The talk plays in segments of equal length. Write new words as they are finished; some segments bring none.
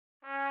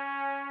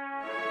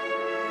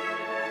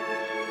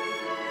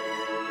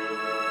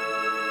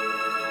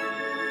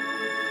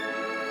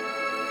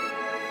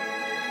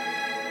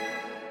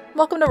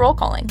Welcome to Roll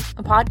Calling,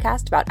 a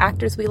podcast about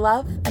actors we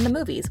love and the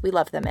movies we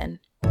love them in.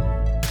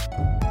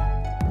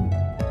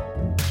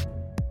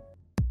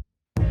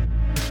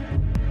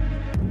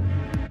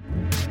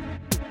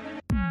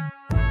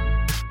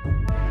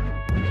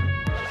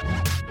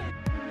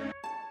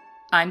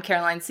 I'm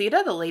Caroline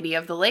Sita, the Lady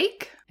of the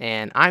Lake.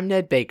 And I'm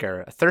Ned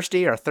Baker, a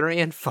thirsty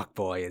Arthurian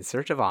fuckboy in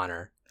search of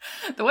honor.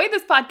 The way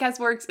this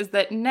podcast works is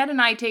that Ned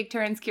and I take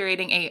turns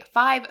curating a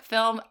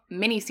 5-film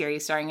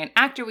miniseries starring an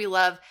actor we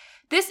love.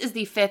 This is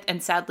the 5th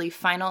and sadly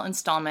final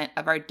installment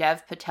of our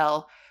Dev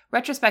Patel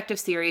retrospective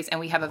series, and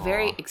we have a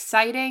very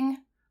exciting,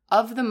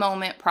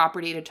 of-the-moment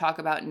property to talk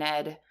about,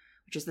 Ned,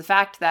 which is the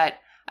fact that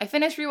I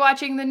finished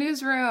rewatching The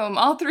Newsroom,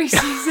 all 3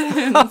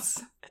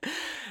 seasons.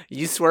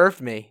 You swerved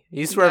me.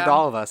 You swerved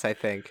all of us, I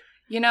think.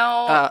 You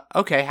know...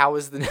 okay, how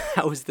was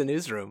the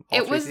Newsroom?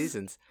 All 3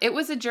 seasons. It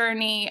was a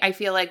journey. I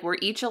feel like we're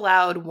each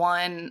allowed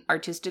one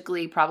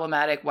artistically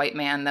problematic white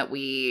man that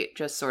we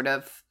just sort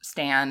of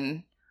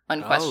stan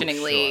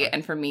unquestioningly. Oh, sure.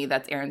 And for me,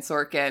 that's Aaron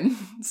Sorkin.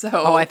 So...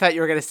 Oh, I thought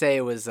you were going to say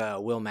it was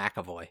Will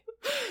McAvoy.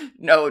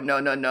 No,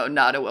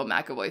 not a Will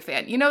McAvoy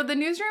fan. You know, The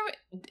Newsroom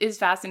is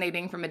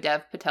fascinating from a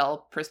Dev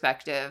Patel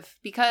perspective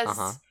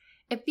because...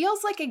 It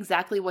feels like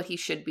exactly what he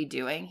should be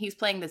doing. He's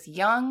playing this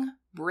young,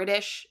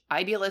 British,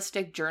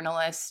 idealistic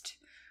journalist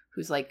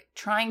who's like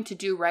trying to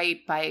do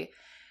right by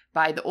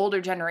the older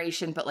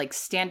generation, but like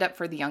stand up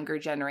for the younger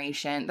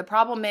generation. The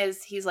problem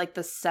is he's like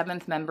the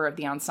 7th member of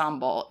the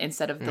ensemble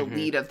instead of the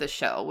lead of the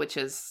show, which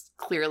is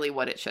clearly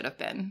what it should have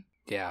been.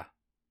 Yeah.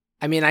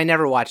 I mean, I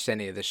never watched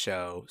any of the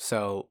show,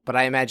 but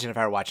I imagine if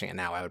I were watching it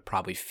now, I would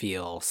probably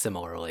feel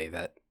similarly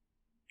that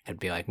I'd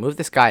be like, move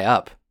this guy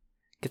up.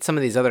 Get some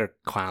of these other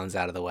clowns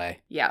out of the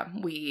way. Yeah,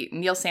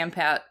 Neil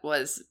Sampat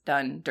was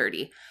done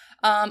dirty.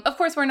 Of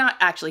course, we're not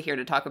actually here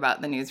to talk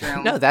about The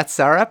Newsroom. No, that's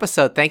our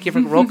episode. Thank you for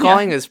Roll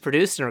Calling. Is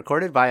produced and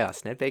recorded by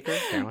us, Ned Baker,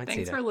 Caroline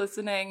Thanks Sita. for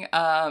listening.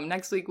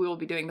 Next week, we will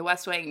be doing The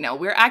West Wing. No,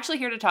 we're actually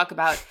here to talk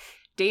about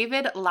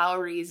David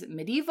Lowery's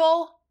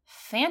medieval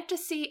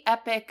fantasy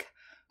epic,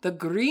 The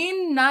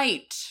Green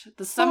Knight.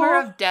 The summer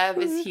of Dev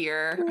is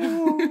here.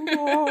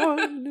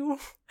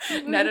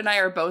 Ned and I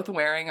are both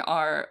wearing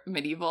our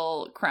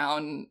medieval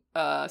crown,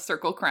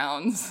 circle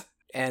crowns.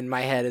 And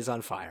my head is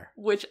on fire.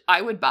 Which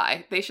I would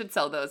buy. They should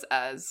sell those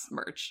as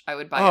merch. I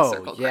would buy a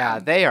circle crown. Yeah,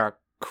 they are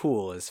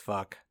cool as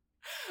fuck.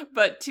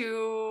 But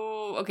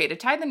to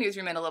tie The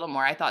Newsroom in a little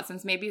more, I thought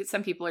since maybe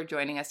some people are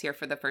joining us here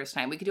for the first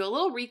time, we could do a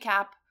little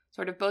recap,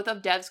 sort of both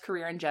of Dev's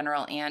career in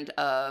general and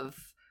of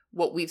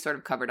what we've sort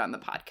of covered on the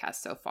podcast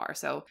so far.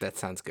 So that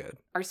sounds good.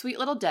 Our sweet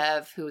little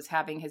Dev, who's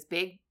having his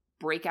big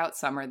breakout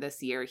summer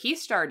this year, he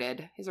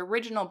started his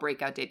original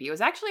breakout debut. It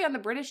was actually on the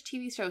British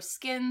TV show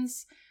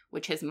Skins,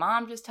 which his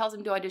mom just tells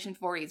him to audition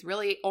for. He's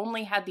really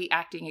only had the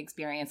acting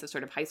experience of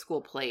sort of high school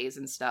plays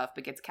and stuff,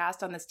 but gets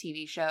cast on this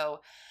TV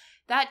show.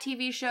 That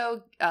TV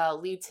show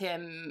leads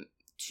him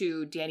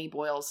to Danny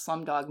Boyle's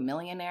Slumdog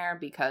Millionaire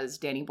because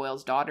Danny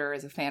Boyle's daughter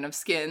is a fan of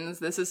Skins.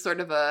 This is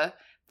sort of a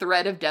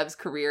thread of Dev's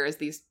career as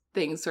these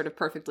things sort of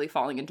perfectly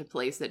falling into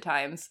place at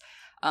times.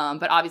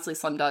 But obviously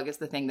Slumdog is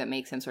the thing that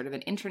makes him sort of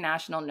an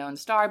international known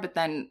star. But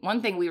then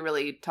one thing we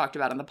really talked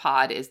about on the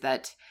pod is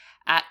that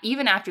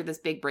even after this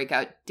big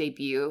breakout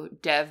debut,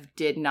 Dev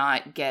did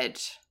not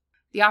get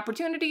the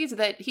opportunities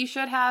that he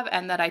should have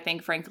and that I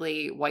think,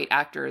 frankly, white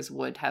actors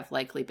would have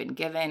likely been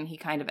given. He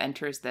kind of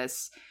enters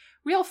this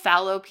real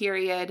fallow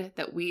period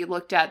that we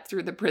looked at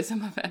through the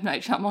prism of M.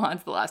 Night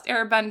Shyamalan's The Last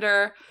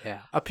Airbender.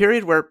 Yeah, a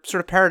period where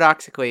sort of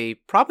paradoxically,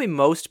 probably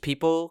most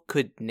people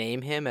could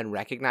name him and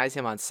recognize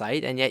him on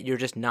sight, and yet you're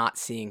just not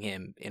seeing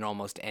him in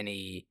almost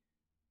any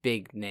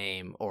big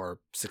name or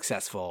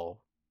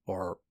successful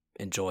or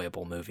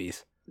enjoyable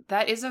movies.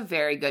 That is a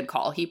very good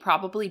call. He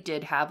probably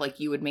did have, like,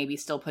 you would maybe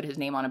still put his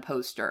name on a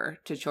poster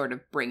to sort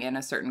of bring in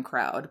a certain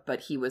crowd, but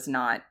he was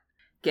not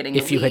getting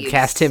if you leads. Had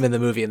cast him in the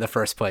movie in the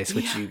first place,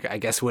 which you, I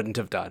guess, wouldn't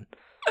have done.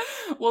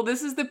 Well,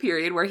 this is the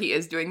period where he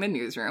is doing The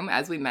Newsroom.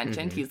 As we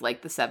mentioned, he's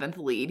like the 7th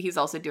lead. He's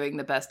also doing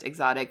the Best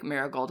Exotic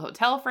Marigold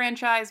Hotel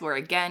franchise, where,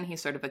 again,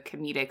 he's sort of a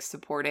comedic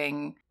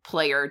supporting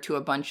player to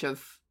a bunch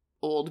of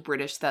old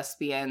British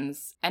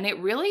thespians. And it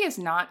really is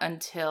not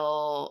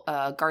until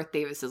Garth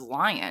Davis's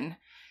Lion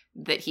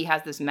that he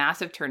has this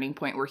massive turning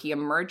point where he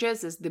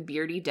emerges as the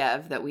beardy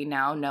Dev that we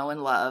now know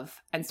and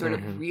love and sort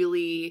of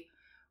really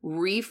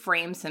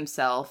reframes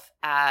himself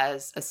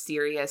as a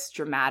serious,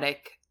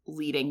 dramatic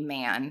leading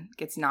man,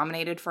 gets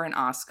nominated for an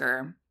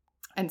Oscar,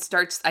 and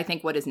starts, I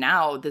think, what is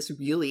now this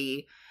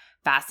really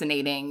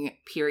fascinating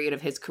period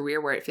of his career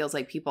where it feels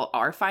like people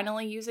are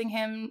finally using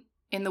him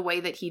in the way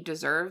that he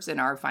deserves and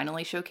are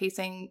finally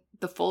showcasing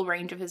the full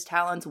range of his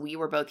talents. We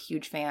were both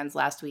huge fans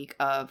last week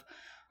of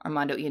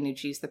Armando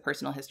Iannucci's The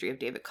Personal History of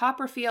David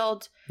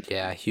Copperfield.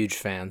 Yeah, huge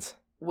fans.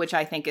 Which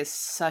I think is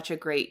such a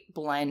great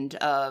blend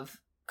of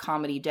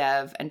comedy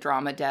Dev and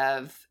drama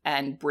Dev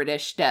and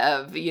British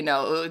Dev. You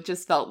know, it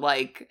just felt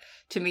like,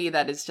 to me,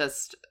 that is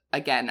just,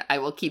 again, I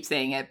will keep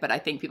saying it, but I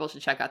think people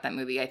should check out that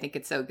movie. I think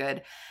it's so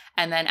good.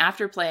 And then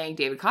after playing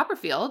David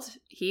Copperfield,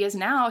 he is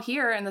now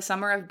here in the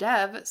summer of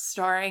Dev,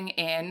 starring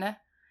in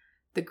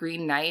the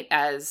Green Knight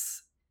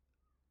as,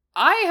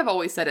 I have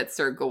always said it's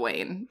Sir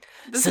Gawain.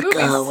 This Sir movie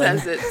Gawain.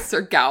 says it's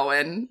Sir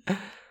Gawain.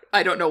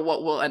 I don't know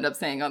what we'll end up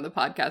saying on the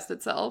podcast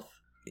itself.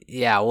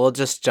 Yeah, we'll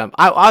just jump.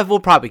 I will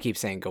probably keep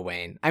saying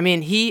Gawain. I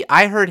mean,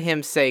 I heard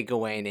him say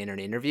Gawain in an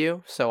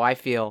interview, so I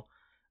feel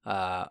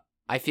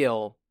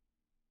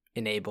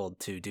enabled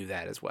to do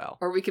that as well.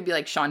 Or we could be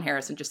like Sean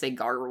Harris and just say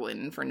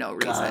Garwin for no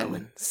reason.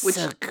 Gawain. Which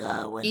Sir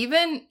Gawain.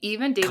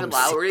 even David Come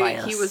sit Lowery,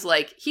 by he us. was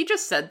like, he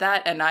just said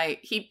that, and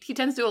he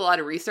tends to do a lot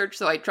of research,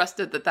 so I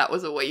trusted that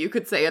was a way you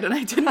could say it, and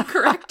I didn't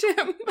correct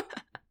him.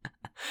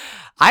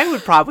 I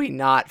would probably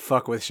not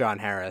fuck with Sean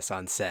Harris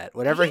on set.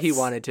 Whatever he He's-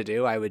 wanted to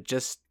do, I would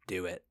just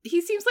do it.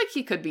 He seems like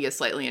he could be a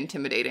slightly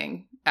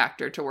intimidating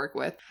actor to work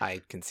with.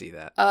 I can see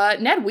that.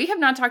 Ned, we have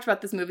not talked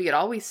about this movie at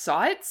all. We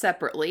saw it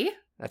separately.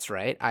 That's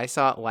right. I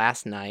saw it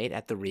last night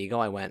at the Regal.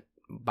 I went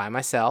by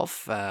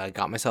myself,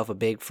 got myself a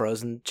big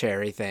frozen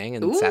cherry thing,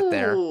 and sat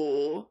there.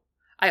 Ooh.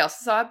 I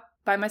also saw it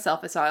by myself.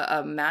 I saw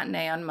a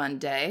matinee on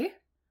Monday.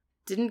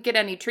 Didn't get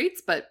any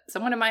treats, but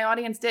someone in my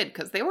audience did,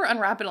 because they were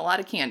unwrapping a lot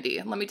of candy.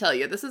 And let me tell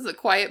you, this is a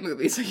quiet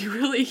movie, so you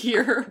really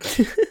hear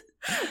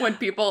when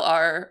people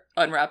are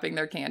unwrapping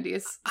their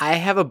candies. I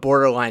have a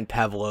borderline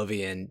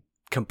Pavlovian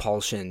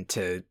compulsion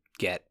to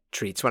get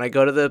treats when I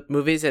go to the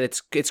movies, and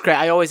it's great.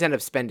 I always end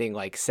up spending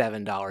like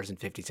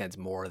 $7.50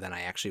 more than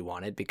I actually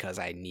wanted because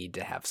I need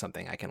to have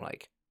something I can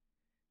like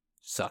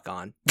suck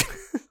on.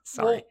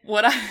 Sorry.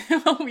 Well,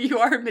 you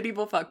are a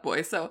medieval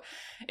fuckboy, so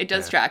it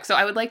does track. So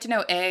I would like to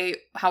know, A,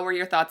 how were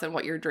your thoughts on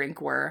what your drink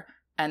were?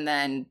 And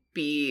then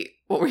B,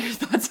 what were your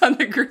thoughts on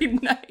the Green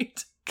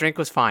Knight? Drink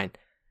was fine.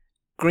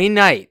 Green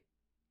Knight.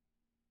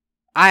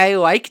 I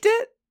liked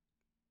it.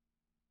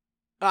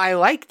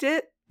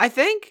 I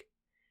think.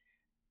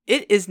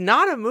 It is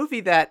not a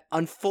movie that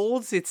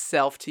unfolds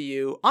itself to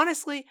you.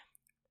 Honestly,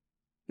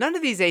 none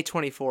of these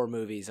A24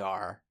 movies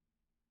are.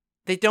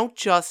 They don't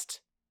just...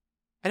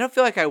 I don't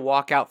feel like I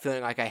walk out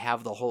feeling like I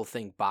have the whole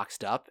thing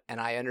boxed up, and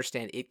I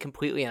understand it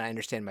completely, and I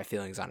understand my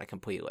feelings on it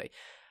completely.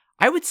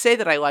 I would say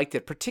that I liked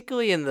it,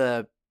 particularly in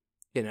the,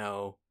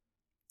 12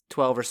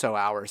 or so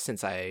hours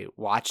since I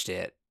watched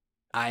it.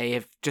 I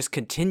have just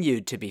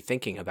continued to be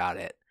thinking about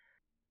it,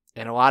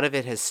 and a lot of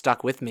it has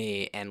stuck with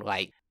me, and,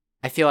 like,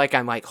 I feel like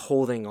I'm, like,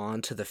 holding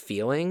on to the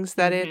feelings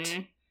that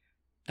it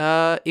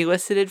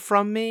elicited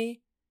from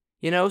me,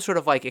 sort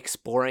of, like,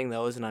 exploring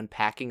those and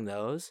unpacking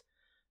those.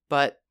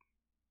 But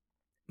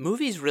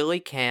movies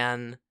really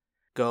can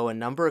go a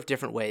number of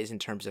different ways in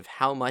terms of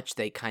how much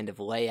they kind of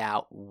lay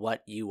out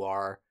what you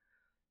are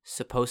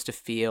supposed to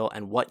feel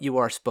and what you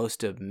are supposed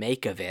to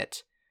make of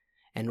it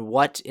and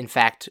what, in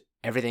fact,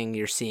 everything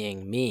you're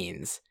seeing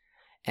means.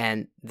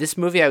 And this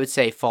movie, I would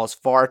say, falls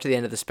far to the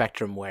end of the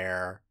spectrum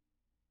where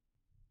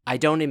I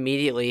don't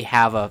immediately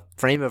have a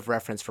frame of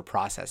reference for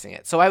processing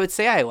it. So I would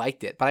say I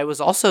liked it, but I was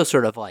also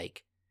sort of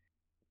like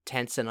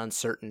tense and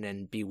uncertain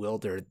and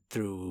bewildered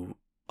through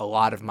a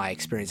lot of my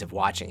experience of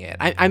watching it.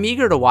 I'm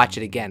eager to watch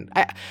it again.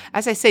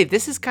 As I say,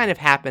 this has kind of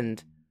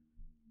happened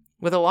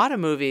with a lot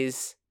of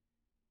movies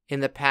in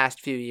the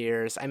past few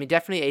years. I mean,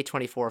 definitely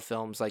A24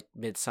 films like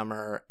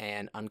Midsommar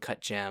and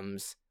Uncut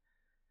Gems.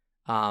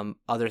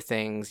 Other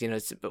things,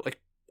 it's like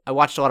I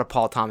watched a lot of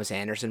Paul Thomas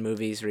Anderson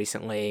movies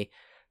recently.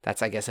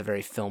 That's, I guess, a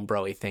very film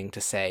bro-y thing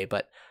to say,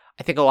 but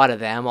I think a lot of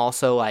them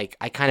also, like,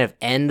 I kind of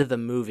end the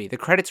movie, the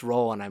credits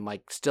roll, and I'm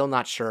like still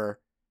not sure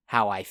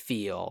how I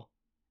feel,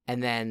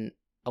 and then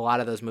a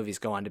lot of those movies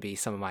go on to be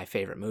some of my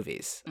favorite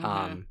movies.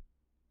 Mm-hmm.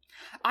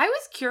 I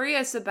was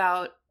curious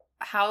about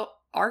how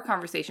our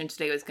conversation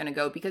today was going to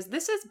go, because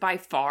this is by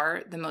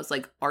far the most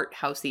like art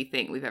housey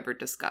thing we've ever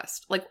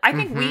discussed. Like, I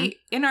think we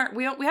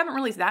haven't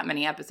released that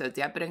many episodes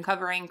yet, but in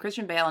covering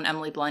Christian Bale and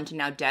Emily Blunt and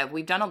now Dev,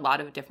 we've done a lot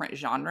of different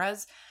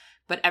genres,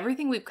 but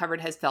everything we've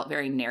covered has felt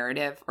very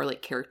narrative or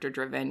like character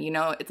driven.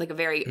 It's like a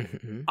very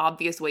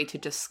obvious way to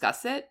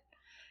discuss it.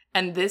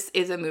 And this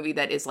is a movie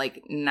that is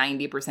like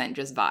 90%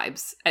 just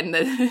vibes. And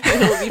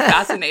it'll be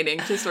fascinating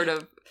to sort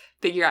of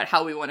figure out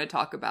how we want to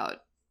talk about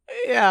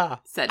said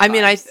vibes. I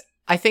mean,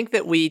 I think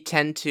that we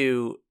tend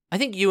to... I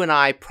think you and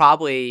I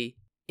probably,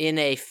 in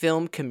a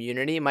film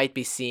community, might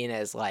be seen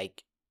as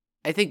like...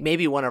 I think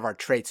maybe one of our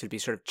traits would be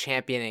sort of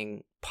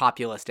championing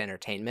populist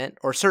entertainment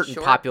or certain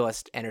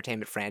populist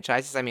entertainment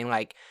franchises. I mean,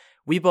 like,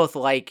 we both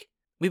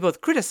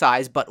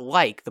criticize, but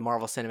like the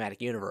Marvel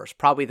Cinematic Universe.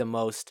 Probably the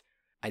most,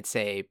 I'd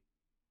say,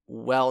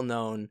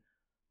 well-known,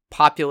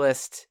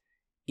 populist,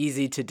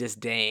 easy to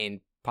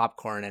disdain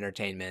popcorn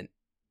entertainment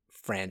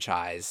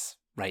franchise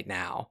right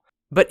now.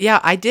 But yeah,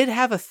 I did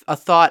have a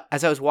thought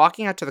as I was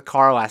walking out to the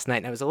car last night,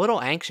 and I was a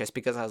little anxious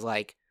because I was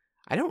like,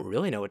 I don't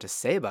really know what to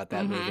say about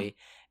that movie.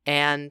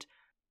 And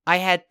I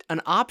had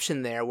an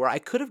option there where I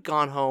could have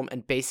gone home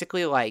and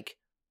basically like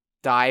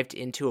dived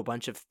into a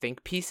bunch of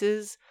think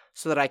pieces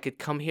so that I could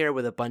come here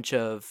with a bunch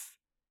of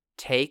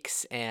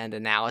takes and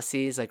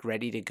analyses like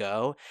ready to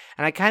go.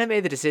 And I kind of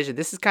made the decision,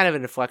 this is kind of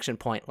an inflection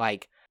point.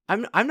 Like,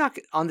 I'm not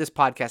on this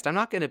podcast, I'm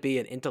not going to be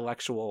an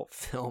intellectual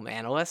film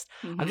analyst.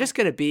 I'm just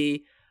going to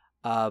be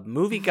a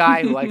movie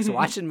guy who likes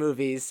watching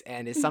movies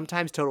and is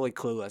sometimes totally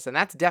clueless. And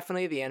that's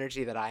definitely the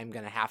energy that I'm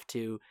going to have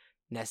to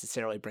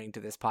necessarily bring to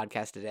this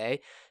podcast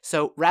today.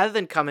 So rather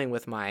than coming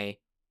with my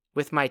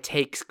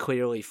takes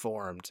clearly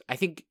formed, I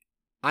think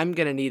I'm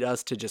going to need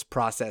us to just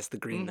process The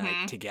Green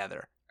Knight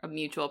together. A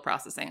mutual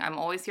processing. I'm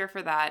always here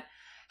for that.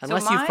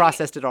 Unless you've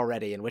processed it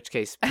already, in which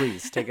case,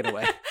 please take it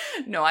away.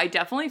 No, I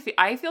definitely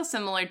I feel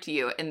similar to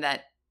you in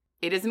that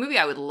it is a movie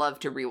I would love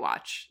to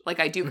rewatch. Like,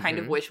 I do kind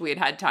of wish we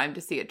had time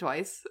to see it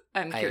twice.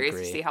 I'm curious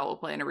to see how we'll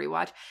plan a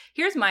rewatch.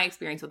 Here's my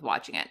experience with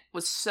watching it.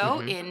 Was so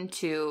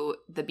into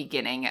the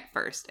beginning at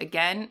first.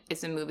 Again,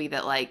 it's a movie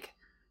that, like,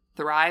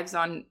 thrives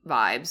on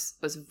vibes.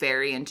 Was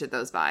very into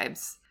those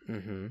vibes.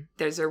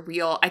 There's a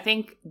real... I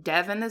think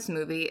Dev in this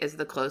movie is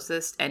the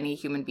closest any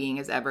human being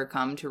has ever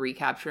come to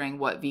recapturing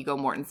what Viggo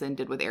Mortensen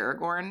did with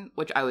Aragorn,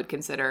 which I would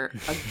consider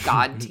a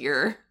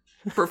god-tier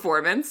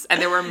performance.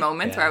 And there were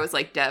moments where I was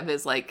like, Dev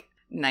is, like,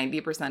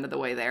 90% of the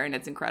way there, and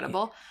it's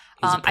incredible.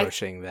 He's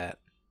approaching that.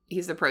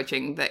 He's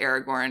approaching the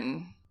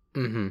Aragorn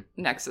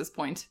nexus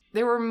point.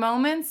 There were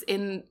moments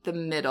in the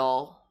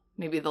middle,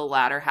 maybe the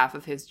latter half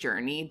of his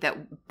journey,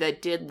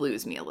 that did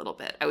lose me a little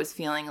bit. I was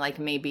feeling like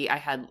maybe I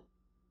had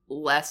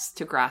less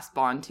to grasp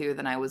onto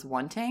than I was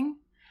wanting.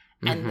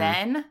 And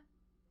then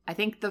I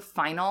think the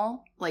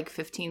final, like,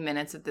 15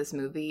 minutes of this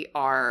movie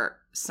are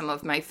some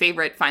of my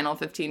favorite final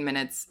 15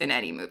 minutes in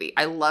any movie.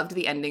 I loved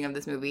the ending of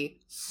this movie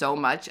so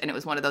much, and it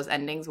was one of those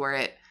endings where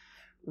it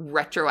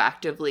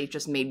retroactively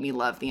just made me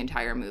love the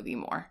entire movie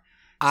more.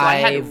 So I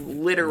had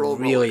literal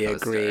really roller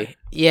coaster. Agree.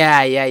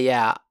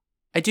 Yeah.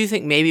 I do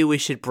think maybe we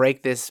should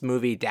break this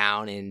movie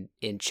down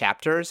in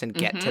chapters and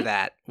get to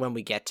that when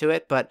we get to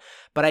it. But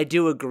I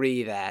do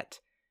agree that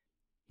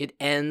it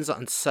ends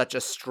on such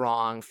a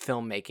strong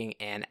filmmaking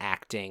and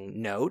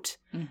acting note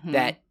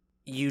that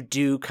you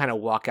do kind of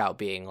walk out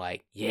being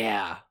like,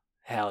 yeah,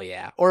 hell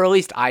yeah. Or at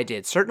least I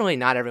did. Certainly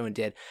not everyone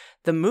did.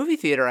 The movie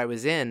theater I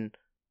was in,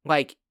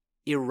 like,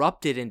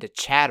 erupted into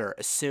chatter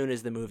as soon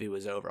as the movie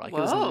was over. Like,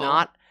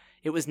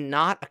 it was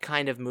not a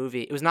kind of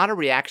movie. It was not a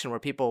reaction where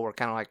people were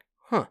kind of like,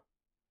 huh.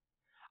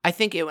 I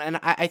think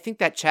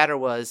that chatter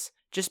was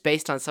just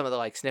based on some of the,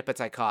 like, snippets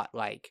I caught,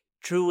 like,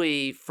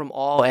 truly from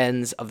all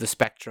ends of the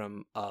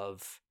spectrum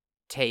of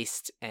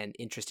taste and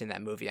interest in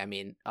that movie. I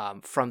mean,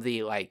 from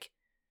the like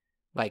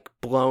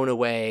blown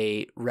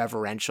away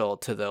reverential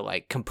to the,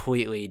 like,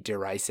 completely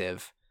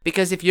derisive.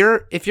 Because if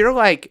you're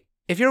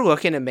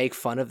looking to make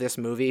fun of this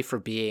movie for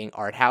being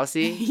art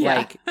housey,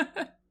 like,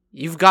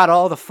 you've got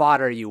all the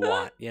fodder you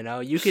want, you know?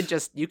 You could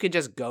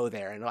just go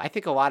there. And I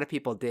think a lot of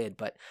people did,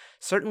 but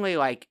certainly,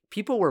 like,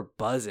 people were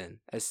buzzing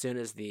as soon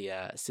as the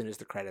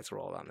credits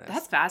rolled on this.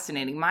 That's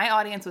fascinating. My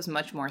audience was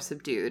much more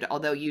subdued,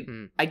 although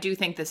I do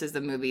think this is the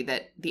movie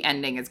that the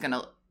ending is going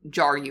to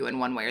jar you in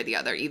one way or the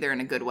other, either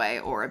in a good way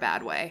or a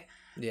bad way.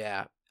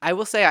 Yeah. I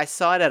will say I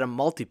saw it at a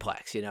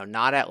multiplex, you know,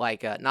 not at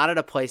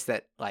a place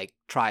that, like,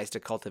 tries to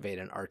cultivate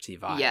an artsy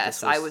vibe.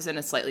 Yes, I was in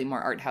a slightly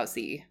more art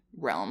housey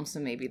realm, so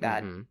maybe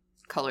that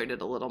colored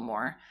it a little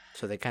more.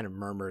 So they kind of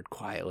murmured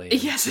quietly.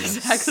 Yes,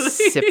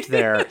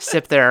 exactly.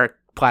 Sip their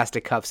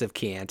plastic cups of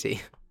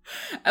Chianti.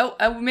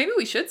 Oh, maybe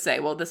we should say,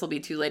 well, this will be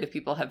too late if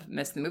people have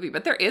missed the movie,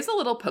 but there is a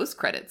little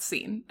post-credits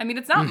scene. I mean,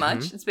 it's not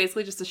much. It's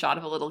basically just a shot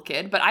of a little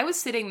kid, but I was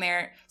sitting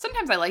there.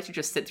 Sometimes I like to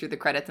just sit through the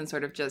credits and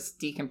sort of just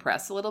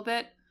decompress a little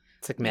bit.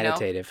 It's like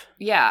meditative.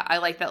 You know? Yeah, I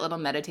like that little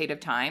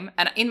meditative time.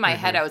 And in my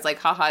head, I was like,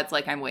 haha, it's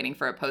like I'm waiting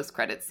for a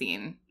post-credits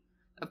scene.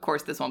 Of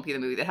course, this won't be the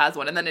movie that has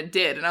one. And then it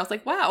did. And I was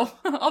like, wow,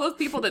 all those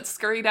people that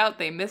scurried out,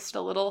 they missed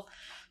a little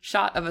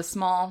shot of a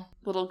small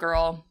little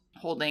girl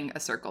holding a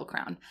circle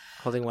crown.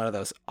 Holding one of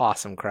those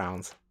awesome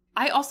crowns.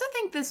 I also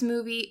think this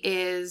movie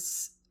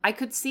I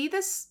could see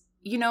this,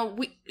 you know,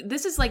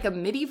 this is like a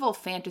medieval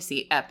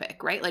fantasy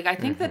epic, right? Like, I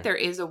think that there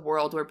is a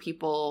world where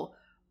people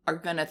are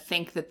going to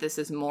think that this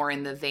is more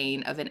in the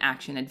vein of an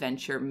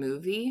action-adventure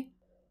movie.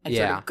 And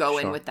sort of go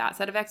in with that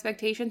set of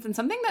expectations. And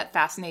something that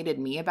fascinated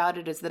me about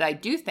it is that I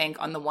do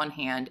think, on the one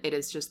hand, it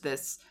is just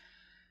this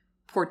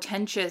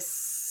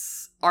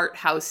portentous, art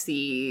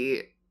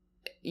housey,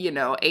 you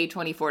know,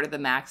 A24 to the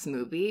max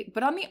movie.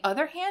 But on the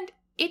other hand,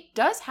 it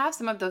does have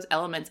some of those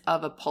elements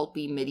of a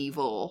pulpy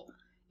medieval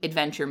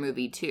adventure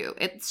movie, too.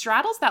 It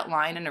straddles that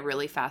line in a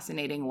really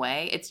fascinating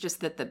way. It's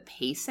just that the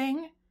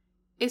pacing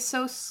is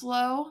so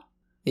slow.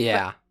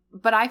 Yeah.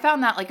 But I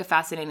found that, like, a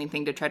fascinating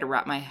thing to try to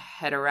wrap my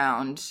head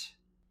around.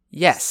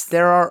 Yes,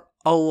 there are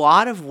a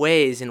lot of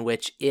ways in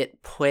which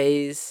it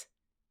plays.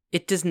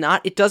 It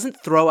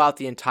doesn't throw out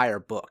the entire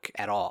book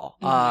at all.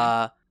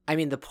 I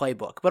mean, the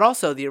playbook, but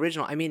also the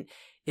original. I mean,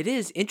 it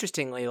is,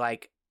 interestingly,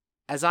 like,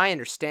 as I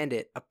understand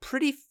it, a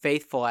pretty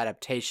faithful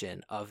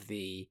adaptation of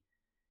the,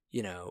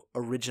 you know,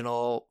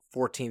 original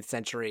 14th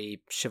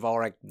century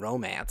chivalric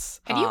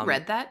romance. Had you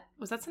read that?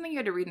 Was that something you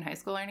had to read in high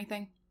school or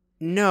anything?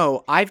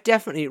 No, I've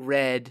definitely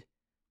read,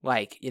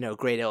 like, you know,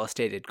 Great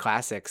Illustrated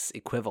Classics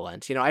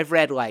equivalent. You know, I've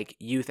read, like,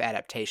 youth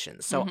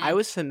adaptations. So I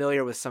was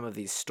familiar with some of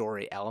these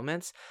story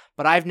elements,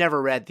 but I've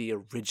never read the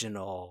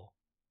original,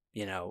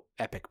 you know,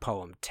 epic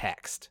poem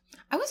text.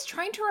 I was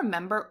trying to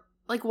remember,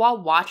 like while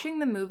watching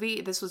the movie,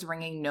 this was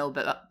ringing no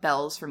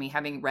bells for me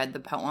having read the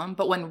poem.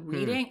 But when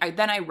reading,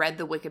 I read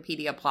the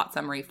Wikipedia plot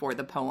summary for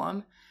the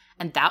poem,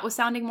 and that was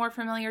sounding more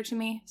familiar to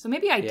me. So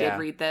maybe I did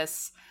read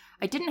this.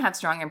 I didn't have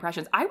strong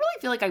impressions. I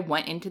really feel like I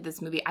went into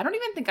this movie. I don't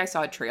even think I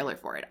saw a trailer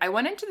for it. I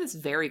went into this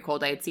very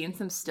cold. I had seen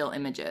some still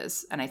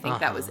images, and I think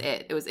that was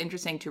it. It was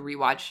interesting to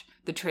rewatch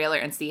the trailer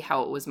and see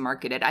how it was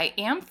marketed. I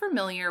am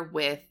familiar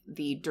with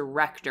the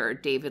director,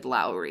 David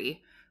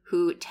Lowery,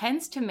 who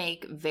tends to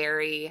make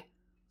very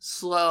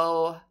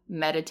slow,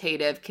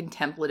 meditative,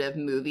 contemplative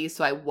movies.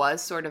 So I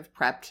was sort of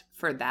prepped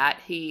for that.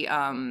 He,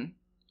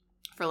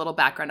 for a little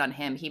background on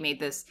him, he made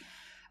this,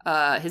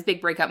 his big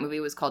breakout movie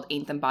was called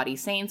Ain't Them Body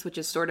Saints, which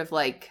is sort of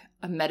like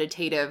a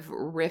meditative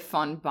riff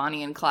on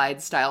Bonnie and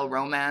Clyde style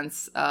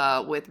romance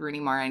with Rooney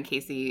Mara and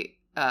Casey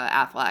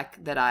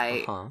Affleck that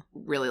I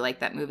really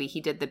like that movie.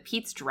 He did the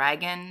Pete's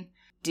Dragon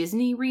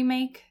Disney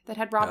remake that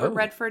had Robert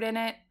Redford in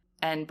it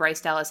and Bryce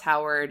Dallas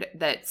Howard,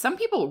 that some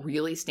people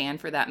really stand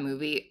for that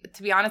movie.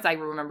 To be honest, I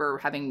remember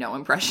having no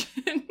impression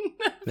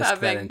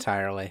Missed that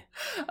entirely.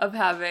 Of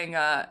having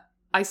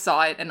I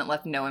saw it and it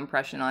left no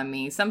impression on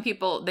me. Some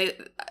people,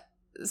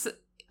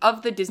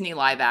 of the Disney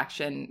live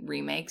action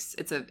remakes,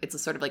 it's a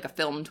sort of like a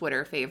film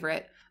Twitter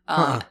favorite.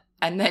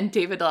 And then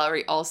David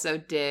Lowery also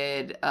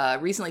did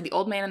recently The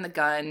Old Man and the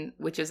Gun,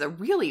 which is a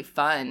really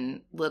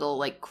fun little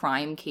like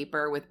crime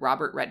caper with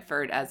Robert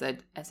Redford as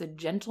a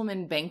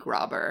gentleman bank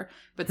robber,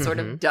 but sort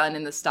of done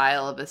in the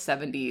style of a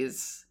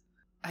 70s,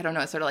 I don't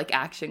know, sort of like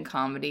action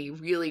comedy,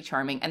 really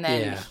charming. And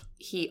then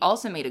he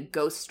also made a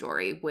Ghost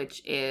Story,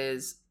 which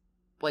is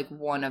like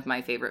one of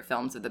my favorite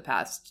films of the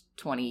past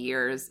 20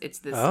 years. It's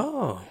this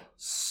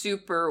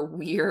super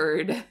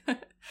weird.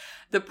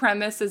 The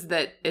premise is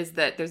that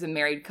there's a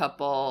married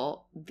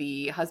couple,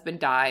 the husband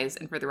dies,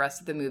 and for the rest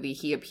of the movie,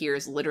 he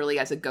appears literally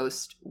as a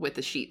ghost with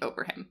a sheet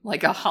over him,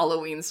 like a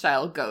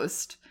Halloween-style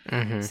ghost.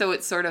 Mm-hmm. So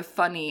it's sort of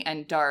funny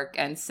and dark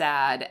and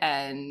sad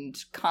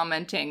and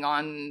commenting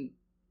on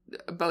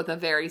both a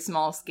very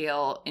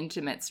small-scale,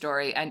 intimate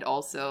story and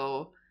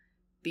also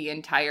the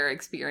entire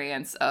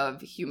experience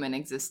of human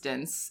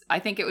existence. I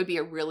think it would be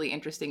a really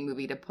interesting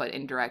movie to put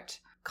in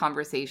direct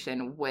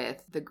conversation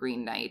with The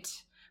Green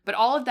Knight. But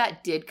all of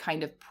that did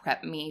kind of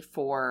prep me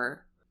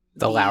for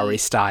the Lowery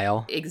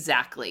style.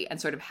 Exactly.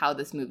 And sort of how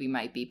this movie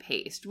might be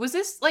paced. Was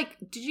this like,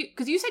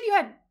 because you said you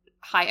had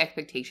high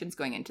expectations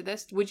going into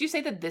this. Would you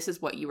say that this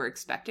is what you were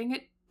expecting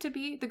it to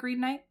be, The Green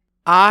Knight?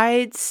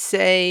 I'd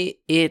say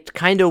it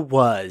kind of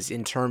was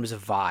in terms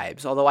of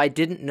vibes, although I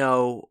didn't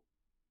know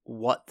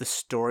what the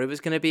story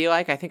was going to be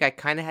like. I think I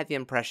kind of had the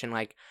impression,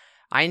 like,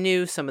 I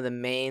knew some of the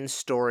main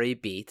story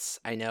beats.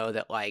 I know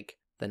that, like,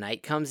 the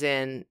knight comes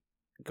in,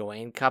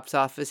 Gawain cuts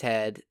off his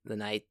head. The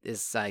knight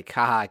is like,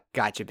 haha,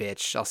 gotcha,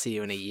 bitch. I'll see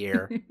you in a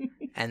year.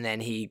 And then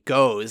he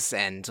goes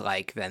and,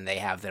 like, then they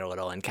have their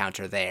little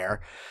encounter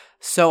there.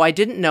 So I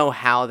didn't know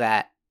how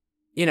that,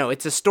 you know,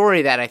 it's a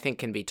story that I think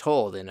can be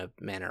told in a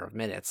matter of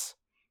minutes.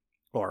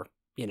 Or,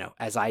 you know,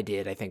 as I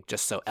did, I think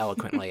just so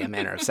eloquently, a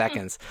matter of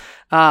seconds.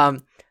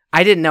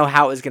 I didn't know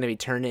how it was going to be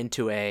turned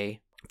into a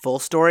full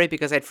story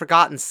because I'd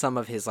forgotten some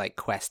of his, like,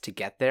 quest to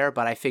get there,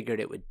 but I figured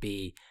it would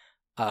be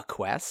a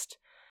quest.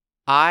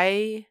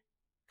 I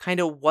kind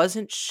of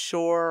wasn't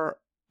sure.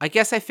 I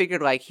guess I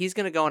figured, like, he's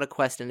going to go on a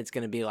quest and it's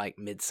going to be like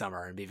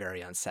Midsummer and be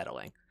very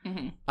unsettling.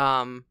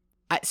 Mm-hmm.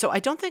 So I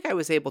don't think I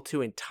was able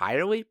to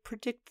entirely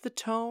predict the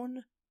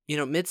tone. You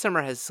know,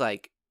 Midsummer has,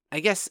 like,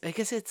 I guess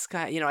it's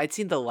got, you know, I'd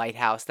seen The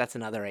Lighthouse. That's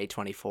another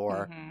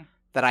A24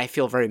 that I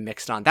feel very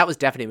mixed on. That was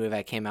definitely a movie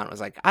that came out and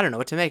was like, I don't know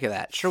what to make of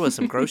that. Sure was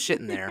some gross shit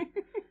in there.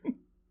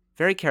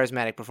 Very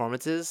charismatic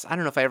performances. I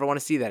don't know if I ever want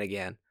to see that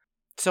again.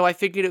 So I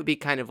figured it would be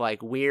kind of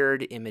like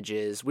weird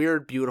images,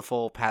 weird,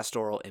 beautiful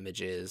pastoral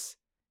images,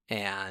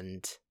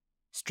 and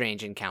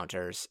strange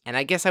encounters. And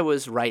I guess I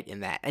was right in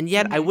that. And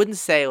yet I wouldn't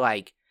say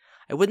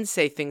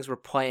things were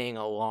playing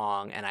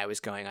along and I was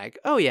going like,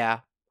 oh yeah,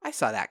 I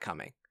saw that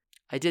coming.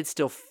 I did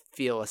still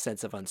feel a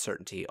sense of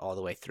uncertainty all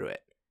the way through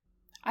it.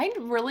 I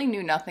really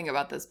knew nothing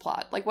about this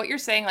plot. Like what you're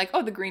saying, like,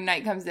 oh, the Green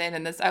Knight comes in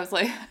and this, I was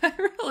like, I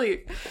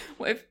really,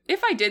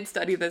 if I did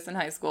study this in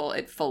high school,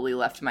 it fully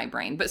left my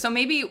brain. But so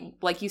maybe,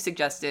 like you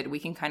suggested, we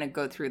can kind of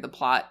go through the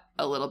plot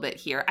a little bit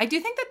here. I do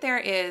think that there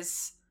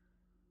is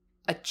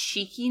a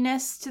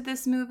cheekiness to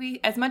this movie.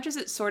 As much as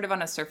it's sort of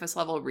on a surface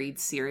level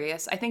reads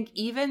serious, I think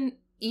even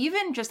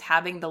just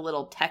having the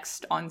little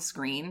text on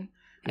screen,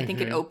 I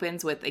think it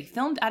opens with a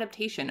filmed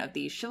adaptation of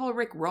the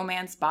chivalric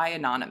romance by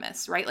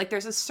Anonymous, right? Like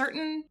there's a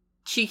certain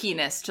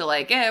cheekiness to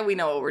like, we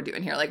know what we're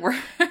doing here. Like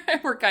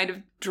we're kind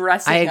of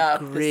dressing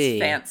up this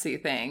fancy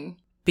thing.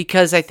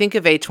 Because I think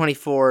of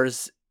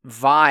A24's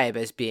vibe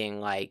as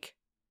being like,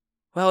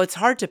 well, it's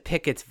hard to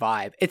pick its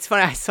vibe. It's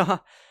funny, I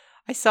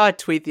saw a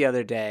tweet the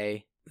other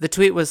day. The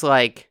tweet was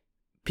like,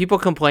 people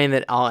complain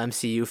that all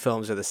MCU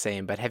films are the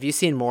same, but have you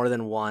seen more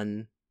than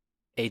one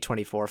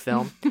A24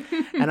 film?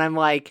 And I'm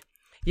like,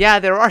 yeah,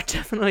 there are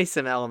definitely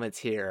some elements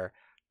here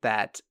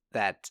that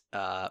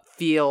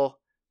feel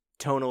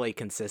tonally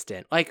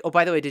consistent. Like, oh,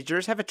 by the way, did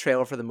yours have a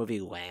trailer for the movie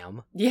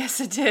Lamb? Yes,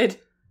 it did.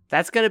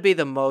 That's going to be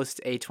the most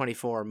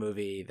A24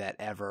 movie that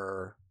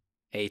ever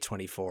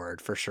A24'd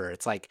for sure.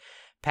 It's like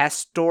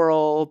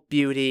pastoral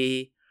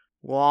beauty,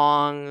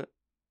 long,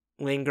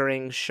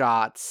 lingering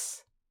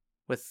shots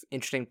with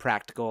interesting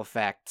practical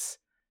effects,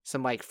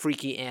 some like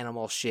freaky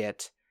animal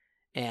shit,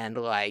 and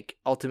like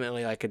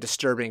ultimately like a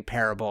disturbing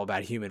parable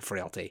about human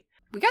frailty.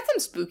 We got some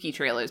spooky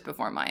trailers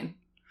before mine.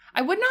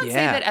 I would not say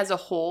that as a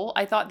whole,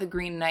 I thought The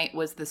Green Knight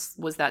was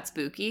that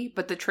spooky,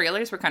 but the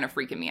trailers were kind of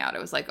freaking me out. I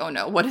was like, oh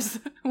no, what is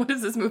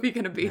this movie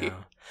going to be? No.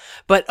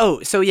 But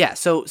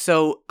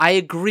so I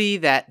agree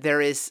that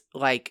there is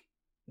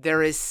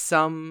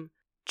some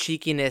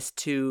cheekiness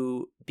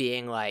to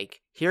being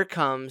like, here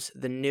comes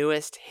the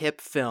newest hip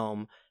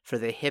film for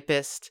the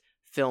hippest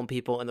film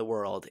people in the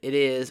world. It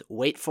is,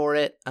 wait for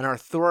it, an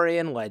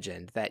Arthurian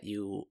legend that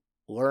you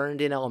learned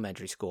in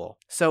elementary school.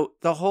 So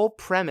the whole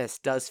premise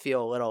does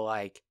feel a little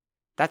like,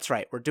 that's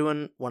right, we're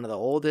doing one of the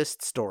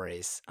oldest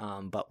stories,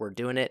 but we're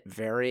doing it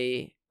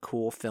very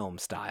cool film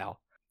style.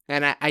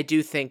 And I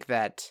do think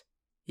that,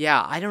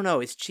 yeah, I don't know,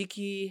 is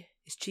cheeky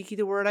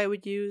the word I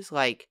would use?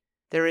 Like,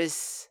 there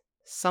is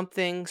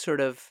something sort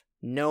of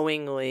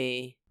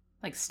knowingly...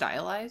 Like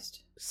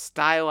stylized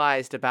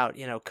about,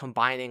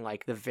 combining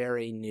like the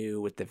very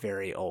new with the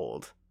very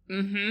old.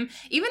 Mm-hmm.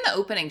 Even the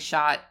opening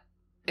shot,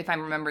 if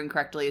I'm remembering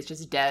correctly, is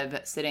just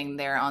Dev sitting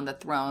there on the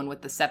throne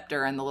with the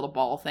scepter and the little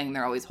ball thing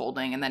they're always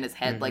holding, and then his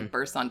head like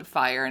bursts onto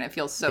fire, and it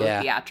feels so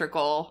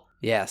theatrical.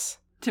 Yes.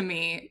 To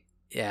me.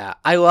 Yeah,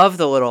 I love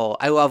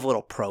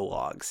little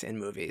prologues in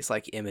movies,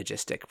 like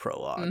imagistic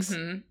prologues.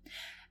 Mm-hmm.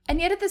 And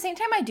yet at the same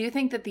time, I do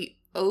think that the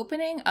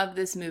opening of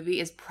this movie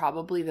is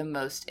probably the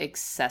most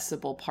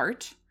accessible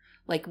part.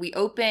 Like, we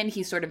open,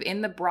 he's sort of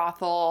in the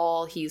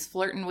brothel, he's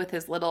flirting with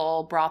his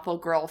little brothel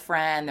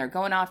girlfriend, they're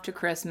going off to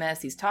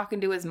Christmas, he's talking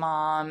to his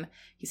mom,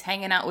 he's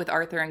hanging out with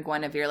Arthur and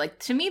Guinevere. Like,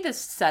 to me, this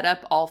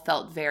setup all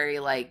felt very,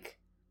 like,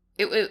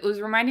 it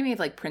was reminding me of,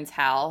 like, Prince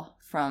Hal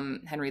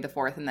from Henry IV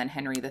and then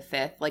Henry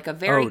V. Like, a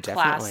very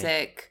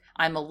classic,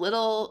 I'm a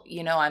little,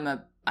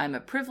 I'm a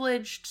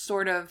privileged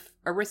sort of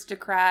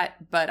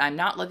aristocrat, but I'm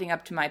not living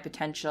up to my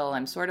potential.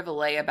 I'm sort of a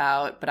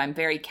layabout, but I'm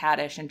very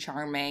caddish and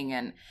charming,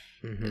 and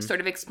sort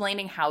of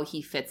explaining how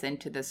he fits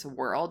into this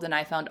world. And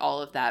I found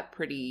all of that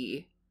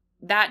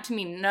that to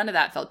me, none of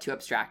that felt too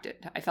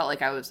abstracted. I felt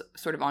like I was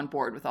sort of on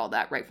board with all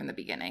that right from the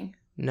beginning.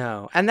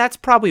 No. And that's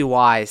probably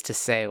wise to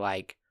say,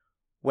 like,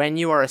 when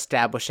you are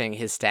establishing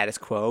his status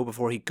quo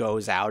before he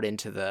goes out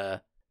into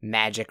the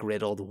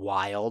magic-riddled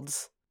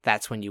wilds,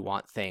 that's when you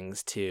want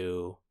things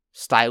to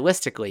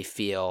stylistically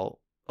feel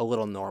a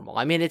little normal.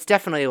 I mean, it's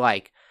definitely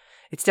like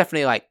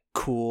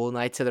cool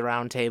Knights of the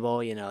Round Table.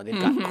 They've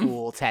got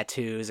cool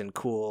tattoos and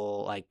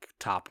cool like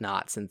top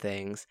knots and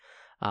things.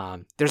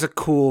 There's a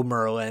cool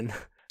Merlin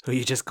who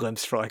you just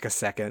glimpse for like a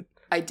second.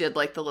 I did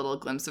like the little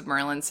glimpse of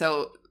Merlin.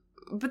 So,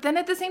 but then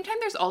at the same time,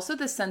 there's also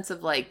this sense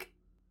of like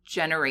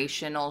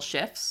generational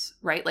shifts,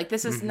 right? Like,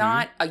 this is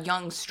not a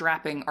young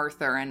strapping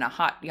Arthur and a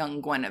hot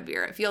young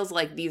Guinevere. It feels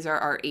like these are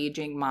our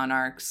aging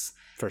monarchs.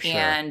 For sure.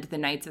 And the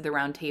Knights of the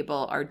Round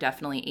Table are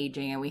definitely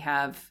aging, and we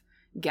have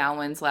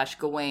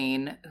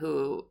Gawain,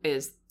 who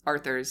is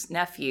Arthur's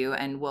nephew,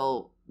 and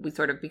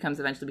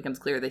eventually becomes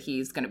clear that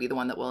he's going to be the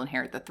one that will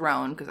inherit the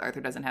throne because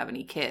Arthur doesn't have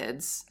any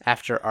kids.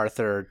 After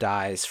Arthur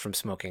dies from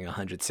smoking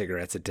 100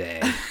 cigarettes a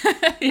day.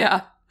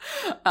 Yeah.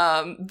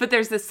 But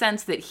there's this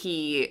sense that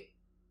he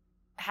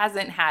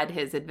hasn't had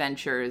his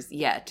adventures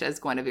yet, as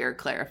Guinevere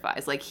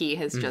clarifies. Like, he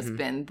has just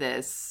been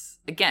this,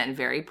 again,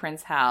 very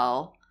Prince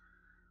Hal,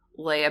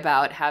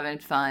 layabout, having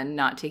fun,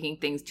 not taking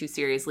things too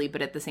seriously,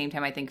 but at the same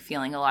time, I think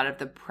feeling a lot of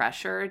the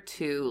pressure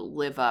to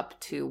live up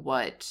to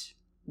what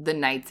the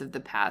knights of the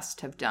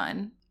past have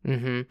done.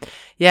 Mm-hmm.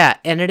 Yeah,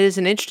 and it is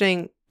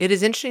interesting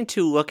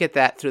to look at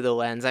that through the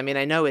lens. I mean,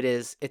 I know it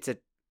is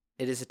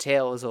a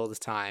tale as old as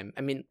time.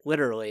 I mean,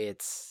 literally,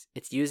 it's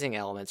using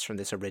elements from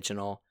this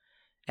original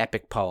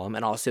epic poem,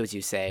 and also, as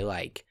you say,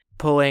 like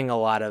pulling a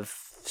lot of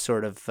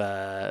sort of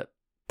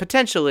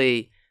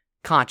potentially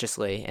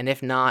consciously, and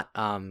if not,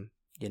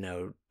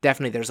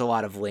 definitely there's a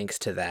lot of links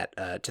to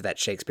that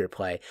Shakespeare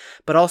play.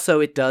 But also,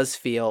 it does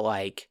feel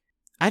like,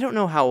 I don't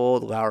know how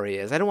old Lowry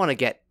is. I don't want to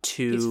get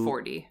too... He's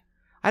 40.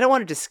 I don't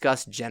want to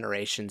discuss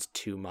generations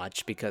too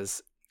much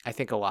because I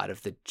think a lot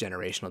of the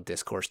generational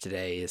discourse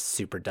today is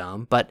super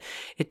dumb. But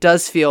it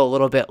does feel a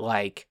little bit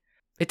like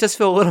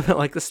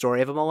the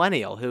story of a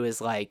millennial who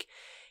is like,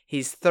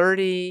 he's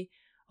 30,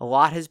 a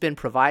lot has been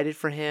provided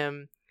for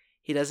him.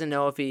 He doesn't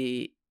know if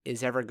he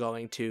is ever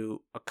going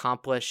to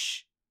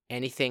accomplish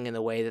anything in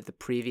the way that the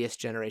previous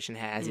generation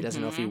has. He doesn't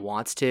know if he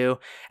wants to.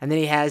 And then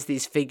he has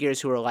these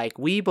figures who are like,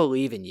 we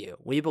believe in you.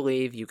 We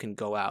believe you can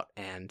go out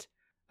and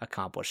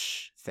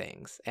accomplish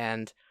things.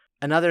 And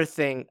another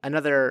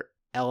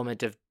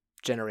element of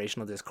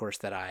generational discourse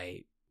that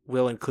I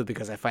will include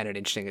because I find it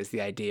interesting is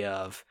the idea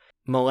of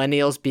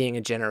millennials being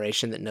a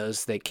generation that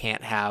knows they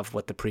can't have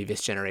what the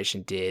previous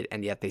generation did,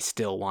 and yet they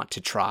still want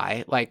to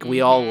try. Like,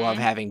 we all love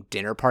having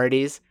dinner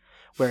parties.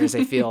 Whereas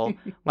I feel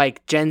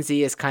like Gen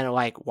Z is kind of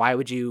like, why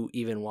would you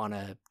even want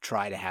to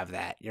try to have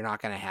that? You're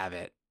not going to have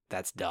it.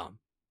 that's dumb.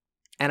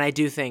 And I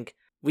do think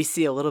we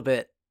see a little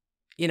bit,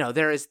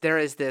 there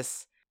is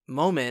this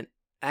moment.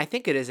 I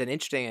think it is an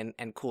interesting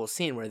and cool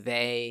scene where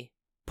they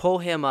pull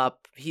him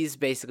up. He's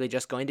basically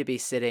just going to be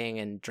sitting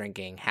and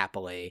drinking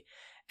happily,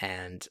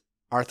 and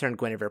Arthur and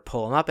Guinevere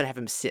pull him up and have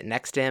him sit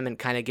next to him and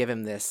kind of give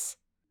him this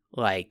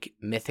like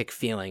mythic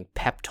feeling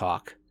pep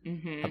talk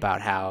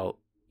about how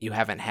you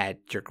haven't had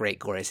your great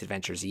glorious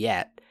adventures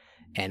yet.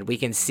 And we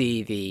can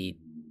see the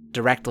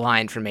direct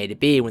line from A to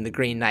B when the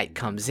Green Knight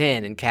comes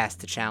in and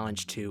casts the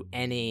challenge to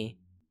any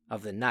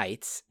of the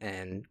knights,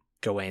 and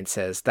Gawain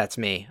says, "That's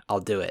me, I'll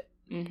do it."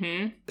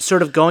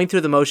 Sort of going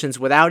through the motions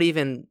without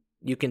even,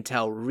 you can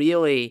tell,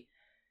 really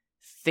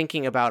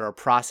thinking about or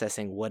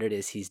processing what it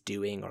is he's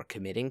doing or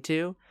committing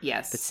to.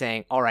 Yes. But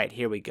saying, all right,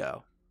 here we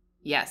go.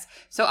 Yes.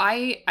 So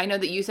I know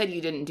that you said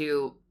you didn't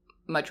do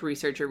much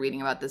research or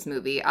reading about this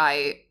movie.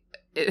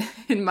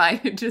 In my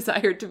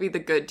desire to be the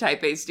good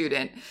type A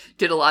student,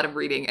 did a lot of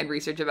reading and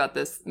research about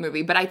this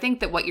movie. But I think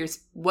that what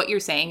you're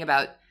saying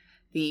about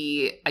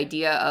the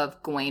idea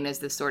of Gawain as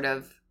this sort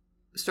of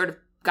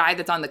guy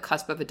that's on the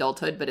cusp of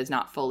adulthood but is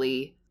not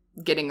fully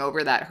getting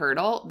over that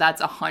hurdle,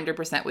 that's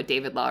 100% what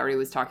David Lowery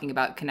was talking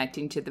about,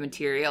 connecting to the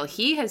material.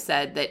 He has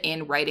said that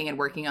in writing and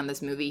working on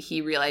this movie,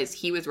 he realized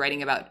he was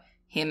writing about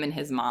him and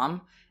his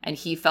mom, and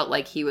he felt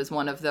like he was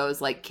one of those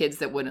like kids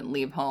that wouldn't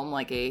leave home,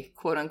 like a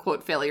quote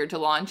unquote failure to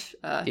launch.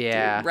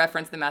 To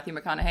reference the Matthew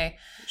McConaughey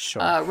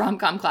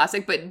rom-com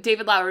classic. But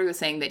David Lowery was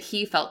saying that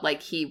he felt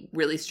like he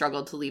really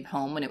struggled to leave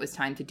home when it was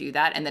time to do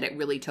that, and that it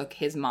really took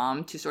his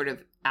mom to sort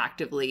of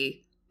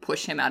actively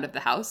push him out of the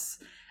house.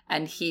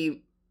 And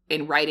he,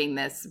 in writing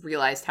this,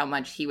 realized how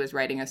much he was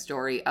writing a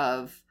story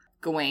of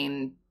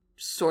Gawain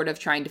sort of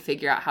trying to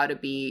figure out how to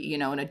be,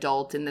 an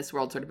adult in this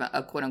world, sort of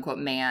a quote unquote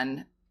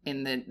man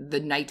in the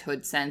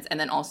knighthood sense, and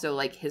then also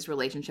like his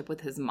relationship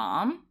with his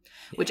mom,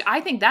 which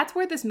I think that's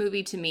where this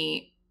movie, to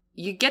me,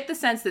 you get the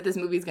sense that this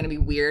movie is going to be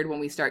weird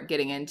when we start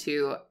getting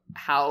into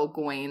how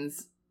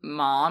Gawain's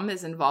mom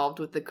is involved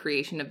with the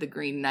creation of the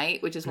Green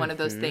Knight, which is one of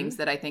those things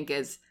that I think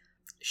is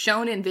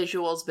shown in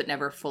visuals but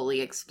never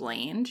fully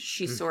explained.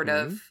 She's sort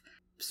of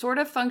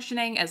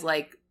functioning as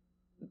like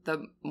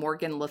the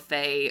Morgan Le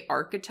Fay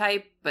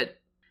archetype, but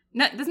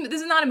this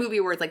is not a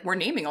movie where it's like we're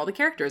naming all the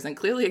characters and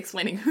clearly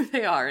explaining who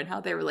they are and how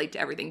they relate to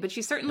everything. But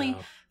she's certainly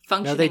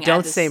functioning. No, they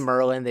don't say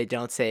Merlin. They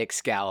don't say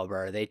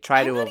Excalibur. They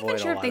try to avoid a lot of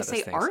those things. I'm not even sure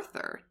if they say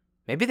Arthur.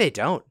 Maybe they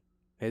don't.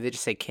 Maybe they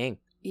just say King.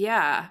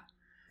 Yeah.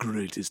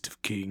 Greatest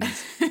of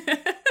kings.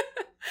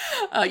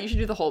 You should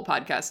do the whole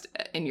podcast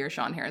in your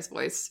Sean Harris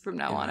voice from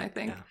now on, I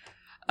think.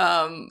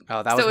 Yeah.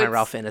 That was my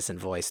Ralph Ineson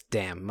voice.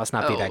 Damn, must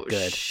not be that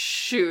good.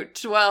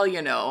 Shoot. Well,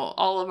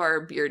 all of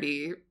our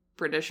beardy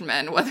British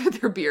men, whether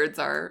their beards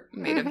are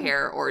made of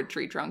hair or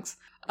tree trunks.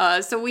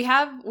 So we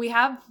have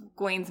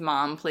Gawain's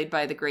mom, played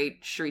by the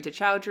great Sharita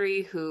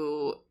Chowdhury,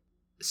 who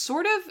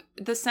sort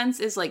of, the sense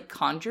is like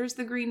conjures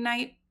the Green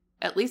Knight.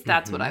 At least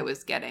that's what I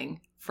was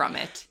getting from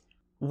it.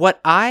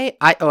 What I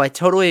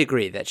totally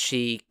agree that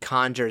she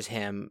conjures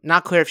him.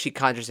 Not clear if she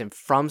conjures him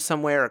from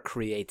somewhere or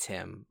creates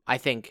him.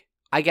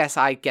 I guess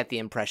I get the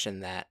impression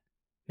that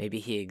maybe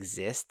he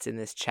exists in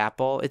this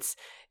chapel. It's,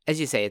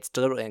 as you say, it's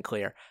deliberately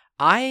unclear.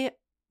 I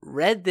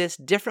read this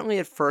differently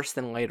at first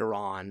than later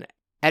on.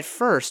 At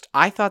first,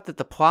 I thought that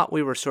the plot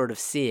we were sort of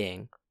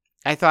seeing,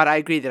 I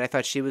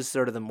thought she was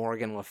sort of the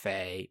Morgan Le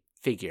Fay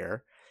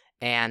figure,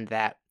 and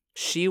that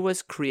she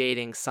was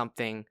creating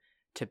something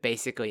to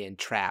basically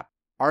entrap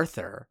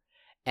Arthur,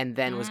 and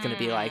then was going to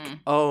be like,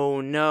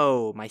 oh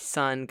no, my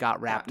son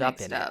got wrapped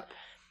up in it.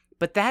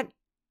 But that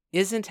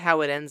isn't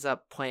how it ends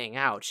up playing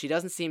out. She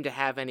doesn't seem to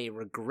have any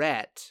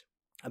regret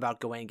about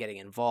Gawain getting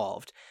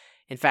involved.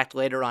 In fact,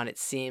 later on, it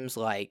seems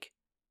like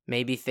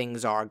maybe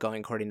things are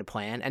going according to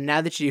plan. And now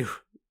that you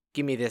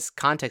give me this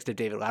context of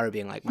David Lowery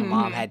being like, my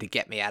mom had to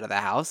get me out of the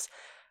house,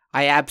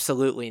 I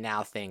absolutely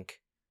now think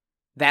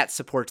that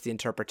supports the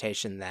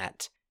interpretation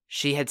that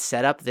she had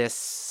set up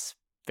this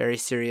very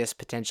serious,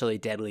 potentially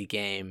deadly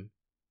game,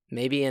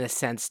 maybe in a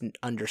sense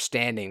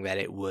understanding that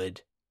it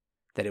would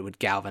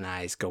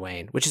galvanize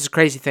Gawain, which is a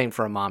crazy thing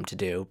for a mom to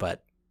do,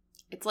 but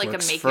it's like a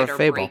make it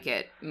or break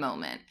it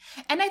moment.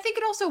 And I think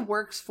it also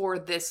works for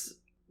this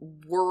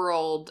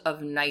world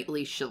of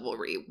knightly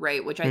chivalry,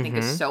 right? Which I think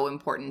is so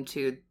important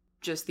to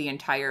just the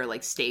entire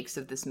like stakes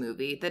of this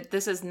movie, that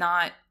this is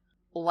not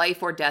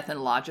life or death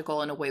and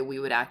logical in a way we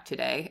would act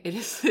today.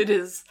 It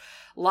is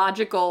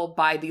logical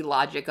by the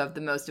logic of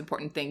the most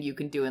important thing you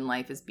can do in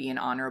life is be an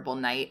honorable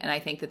knight. And I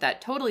think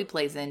that totally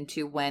plays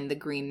into when the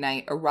Green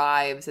Knight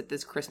arrives at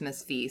this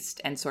Christmas feast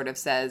and sort of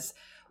says,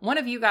 one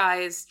of you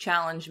guys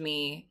challenge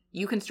me,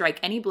 you can strike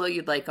any blow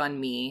you'd like on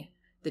me,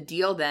 the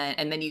deal then,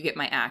 and then you get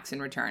my axe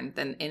in return.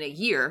 Then in a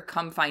year,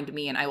 come find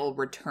me and I will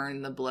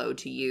return the blow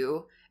to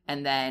you.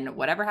 And then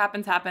whatever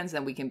happens,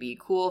 then we can be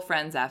cool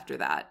friends after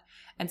that.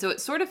 And so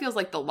it sort of feels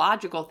like the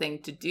logical thing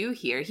to do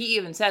here. He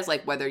even says,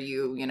 like, whether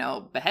you,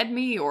 behead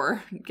me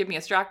or give me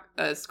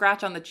a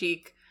scratch on the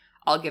cheek,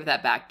 I'll give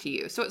that back to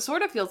you. So it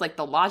sort of feels like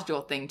the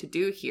logical thing to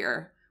do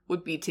here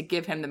would be to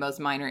give him the most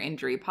minor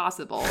injury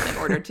possible in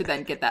order to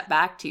then get that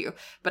back to you.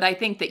 But I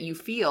think that you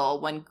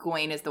feel when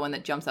Gawain is the one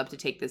that jumps up to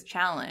take this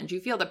challenge, you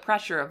feel the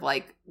pressure of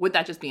like, would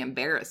that just be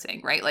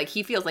embarrassing, right? Like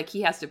he feels like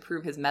he has to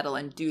prove his mettle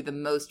and do the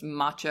most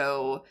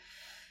macho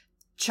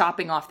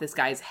chopping off this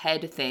guy's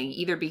head thing,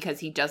 either because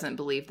he doesn't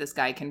believe this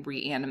guy can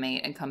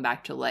reanimate and come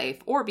back to life,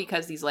 or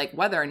because he's like,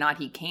 whether or not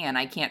he can,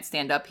 I can't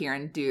stand up here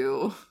and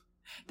do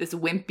this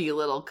wimpy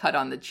little cut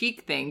on the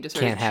cheek thing to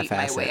sort of cheat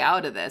my way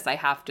out of this. I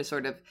have to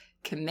sort of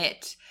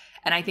commit.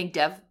 And I think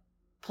Dev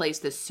plays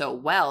this so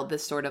well,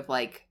 this sort of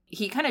like,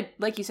 he kind of,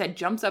 like you said,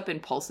 jumps up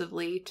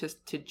impulsively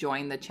to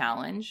join the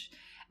challenge,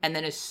 and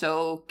then is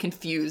so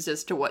confused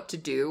as to what to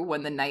do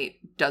when the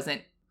knight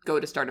doesn't go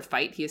to start a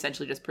fight. He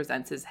essentially just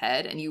presents his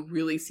head, and you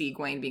really see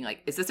Gawain being like,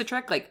 is this a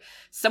trick? Like,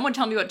 someone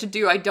tell me what to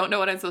do. I don't know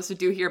what I'm supposed to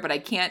do here, but I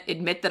can't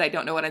admit that I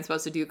don't know what I'm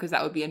supposed to do because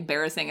that would be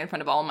embarrassing in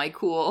front of all my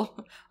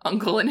cool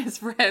uncle and his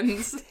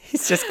friends.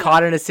 He's just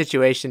caught in a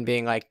situation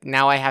being like,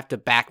 now I have to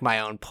back my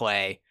own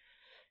play.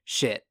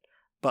 Shit.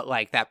 But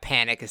like that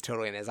panic is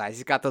totally in his eyes.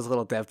 He's got those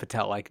little Dev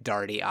Patel like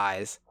darty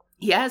eyes.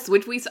 Yes,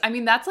 I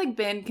mean, that's like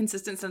been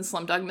consistent since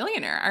Slumdog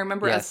Millionaire. I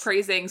remember us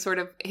praising sort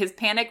of his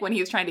panic when he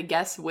was trying to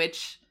guess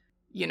which,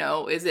 you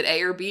know, is it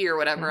A or B or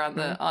whatever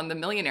on the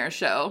Millionaire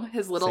show.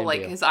 His little Same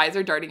like deal. His eyes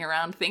are darting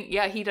around.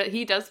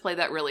 He does play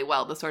that really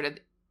well. The sort of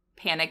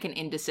panic and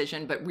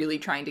indecision, but really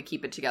trying to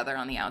keep it together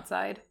on the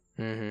outside.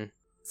 Mm-hmm.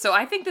 So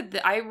I think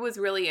that I was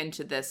really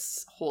into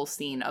this whole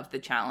scene of the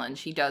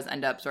challenge. He does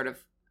end up sort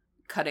of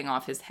cutting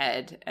off his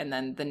head, and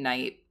then the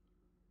knight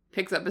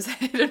picks up his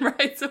head and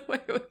rides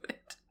away with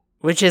it.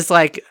 Which is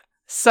like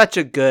such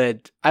a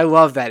good, I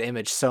love that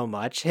image so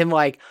much. Him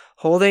like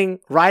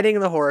riding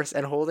the horse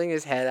and holding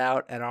his head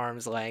out at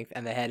arm's length,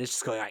 and the head is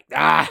just going like,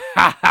 ah,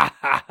 ha, ha,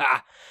 ha,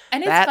 ha.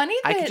 And it's funny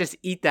that I could just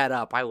eat that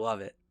up. I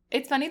love it.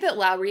 It's funny that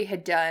Lowry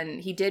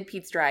he did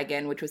Pete's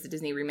Dragon, which was the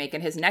Disney remake,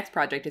 and his next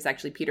project is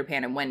actually Peter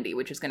Pan and Wendy,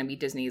 which is going to be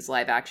Disney's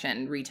live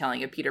action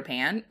retelling of Peter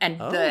Pan. And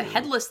the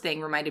headless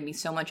thing reminded me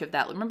so much of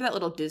that. Remember that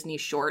little Disney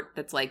short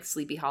that's like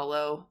Sleepy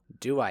Hollow?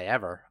 Do I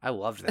ever? I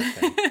loved that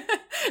thing.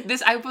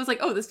 I was like,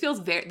 oh, this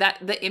feels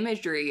the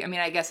imagery, I mean,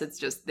 I guess it's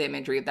just the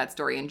imagery of that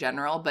story in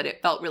general, but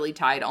it felt really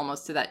tied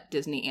almost to that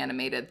Disney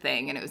animated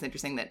thing. And it was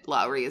interesting that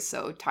Lowry is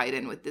so tied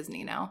in with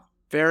Disney now.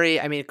 Clearly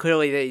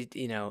they,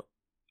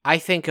 I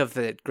think of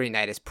the Green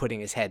Knight as putting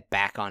his head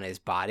back on his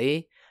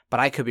body, but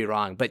I could be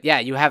wrong. But yeah,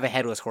 you have a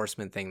headless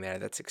horseman thing there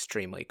that's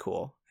extremely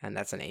cool, and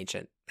that's an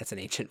ancient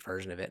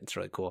version of it. It's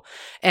really cool.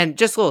 And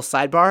just a little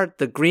sidebar,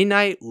 the Green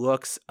Knight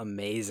looks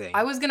amazing.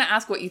 I was gonna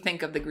ask what you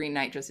think of the Green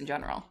Knight just in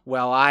general.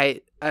 Well,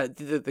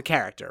 the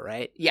character,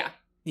 right?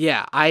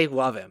 Yeah, I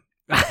love him.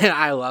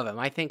 I love him.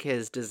 I think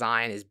his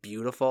design is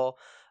beautiful.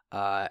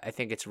 I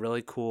think it's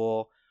really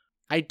cool.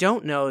 I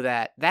don't know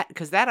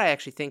because that I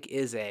actually think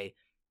is a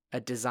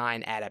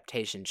design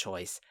adaptation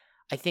choice.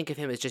 I think of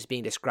him as just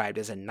being described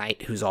as a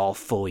knight who's all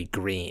fully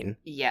green.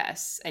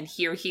 Yes, and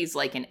here he's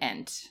like an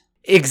Ent.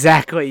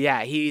 Exactly,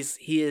 yeah. He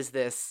is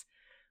this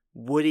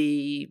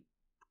woody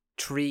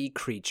tree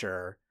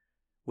creature,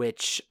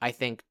 which I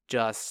think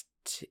just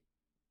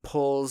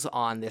pulls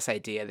on this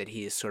idea that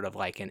he is sort of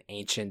like an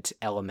ancient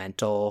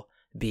elemental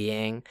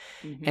being.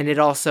 Mm-hmm. And it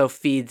also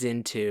feeds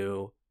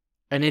into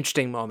an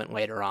interesting moment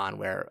later on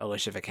where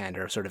Alicia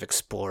Vikander sort of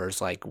explores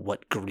like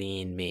what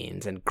green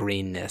means and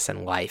greenness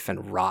and life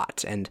and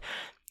rot. And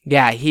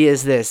yeah, he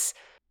is this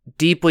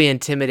deeply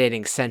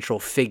intimidating central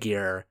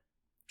figure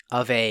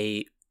of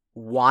a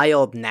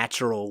wild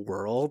natural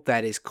world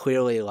that is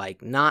clearly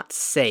like not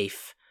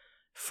safe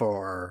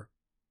for,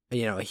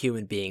 a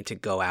human being to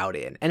go out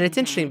in. And it's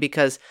interesting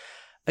because,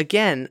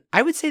 again,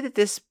 I would say that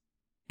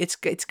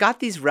it's got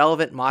these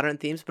relevant modern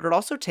themes, but it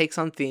also takes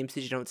on themes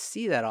that you don't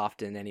see that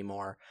often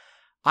anymore.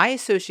 I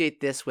associate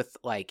this with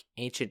like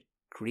ancient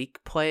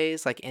Greek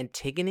plays. Like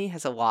Antigone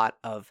has a lot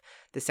of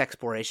this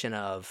exploration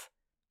of,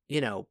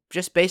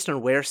 just based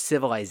on where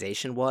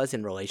civilization was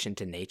in relation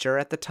to nature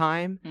at the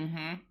time.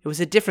 Mm-hmm. It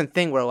was a different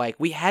thing where like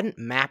we hadn't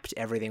mapped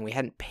everything, we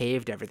hadn't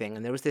paved everything,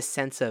 and there was this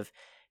sense of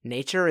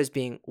nature as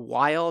being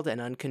wild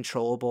and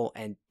uncontrollable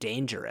and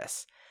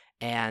dangerous.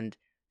 And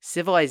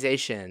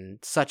civilization,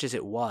 such as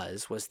it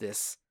was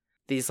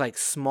these like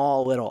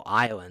small little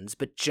islands,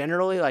 but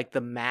generally like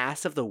the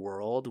mass of the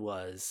world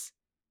was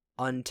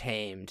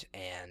untamed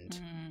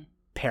and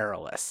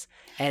perilous.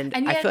 And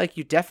yet, I feel like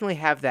you definitely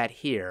have that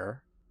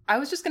here. I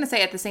was just going to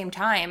say at the same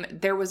time,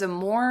 there was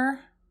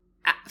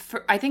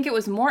I think it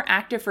was more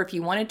active for if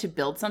you wanted to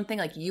build something,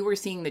 like you were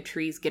seeing the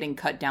trees getting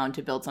cut down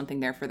to build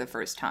something there for the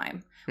first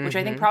time, which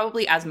I think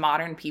probably as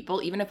modern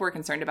people, even if we're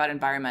concerned about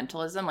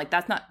environmentalism, like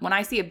that's not, when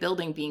I see a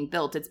building being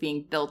built, it's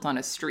being built on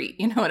a street.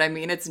 You know what I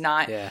mean? It's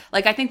not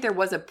like, I think there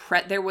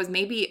was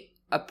maybe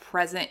a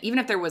present, even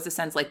if there was a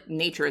sense like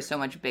nature is so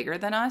much bigger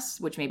than us,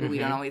 which maybe we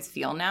don't always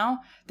feel now,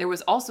 there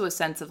was also a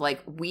sense of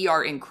like we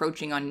are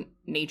encroaching on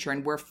nature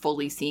and we're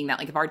fully seeing that.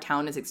 Like if our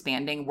town is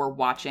expanding, we're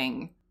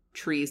watching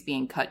trees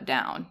being cut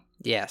down.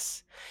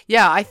 Yes.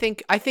 Yeah, I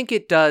think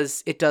it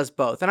does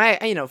both. And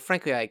I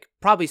frankly, like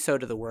probably so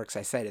do the works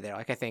I cited there.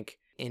 Like I think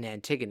in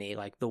Antigone,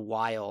 like the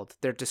wild,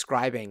 they're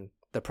describing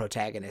the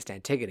protagonist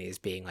Antigone as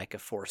being like a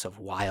force of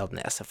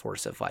wildness, a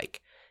force of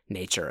like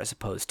nature, as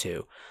opposed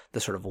to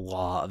the sort of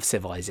law of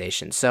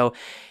civilization. So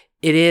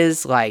it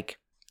is like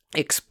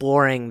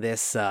exploring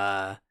this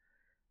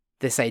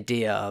this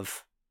idea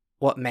of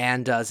what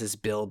man does is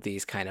build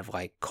these kind of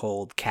like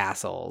cold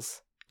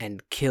castles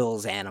and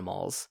kills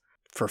animals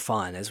for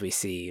fun, as we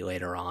see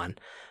later on.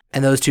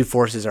 And those two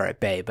forces are at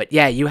bay. But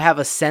yeah, you have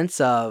a sense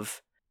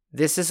of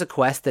this is a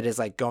quest that is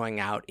like going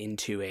out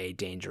into a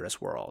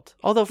dangerous world.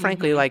 Although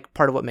frankly, like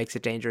part of what makes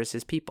it dangerous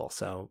is people.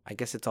 So I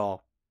guess it's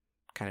all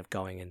kind of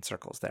going in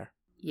circles there.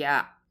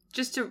 Yeah.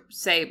 Just to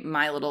say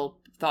my little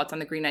thoughts on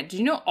the Green Knight. Did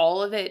you know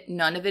all of it,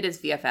 none of it is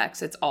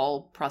VFX? It's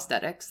all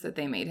prosthetics that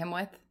they made him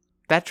with?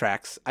 That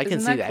tracks. I can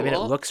see that. Cool? I mean,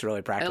 it looks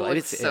really practical. It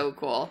looks so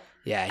cool.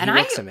 Yeah, he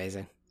looks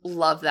amazing.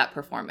 Love that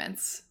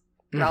performance.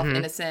 Ralph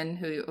Ineson,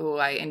 who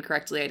I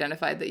incorrectly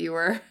identified that you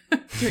were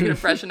doing an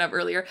impression of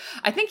earlier.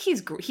 I think he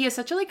has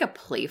such a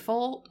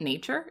playful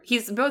nature.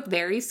 He's both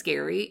very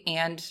scary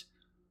and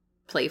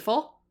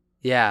playful.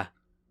 Yeah.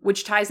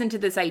 Which ties into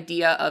this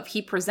idea of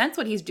he presents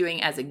what he's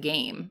doing as a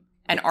game.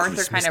 And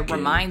Arthur kind of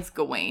reminds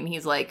Gawain,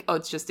 he's like, oh,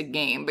 it's just a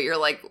game. But you're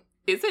like,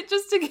 is it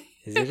just a game?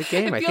 Is it a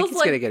game? I think he's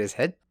going to get his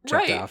head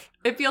chopped off.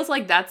 It feels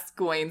like that's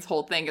Gawain's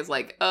whole thing is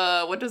like,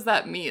 what does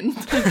that mean?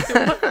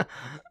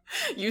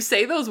 You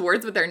say those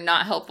words, but they're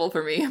not helpful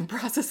for me in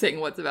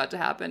processing what's about to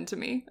happen to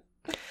me.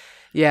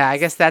 Yeah, I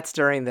guess that's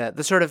during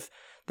the sort of,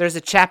 there's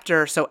a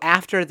chapter. So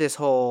after this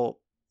whole,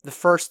 the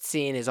first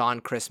scene is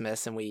on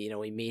Christmas and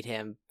we meet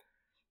him,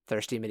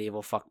 thirsty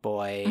medieval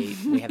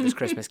fuckboy. We have this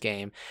Christmas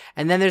game.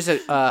 And then there's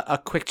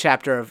a quick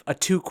chapter of a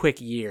too quick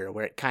year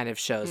where it kind of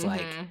shows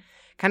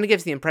kind of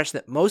gives the impression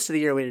that most of the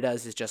year what he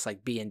does is just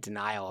like be in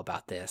denial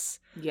about this.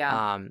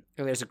 Yeah. And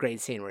there's a great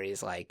scene where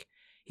he's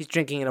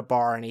drinking in a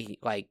bar and he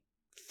like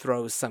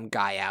throws some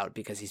guy out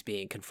because he's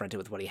being confronted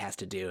with what he has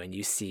to do. And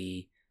you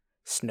see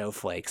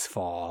snowflakes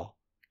fall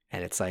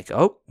and it's like,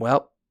 oh,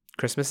 well,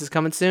 Christmas is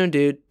coming soon,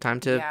 dude. Time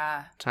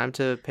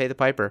to pay the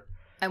piper.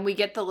 And we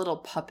get the little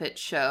puppet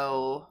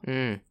show,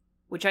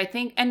 which I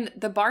think, and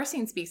the bar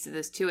scene speaks to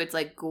this too. It's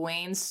like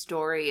Gawain's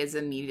story is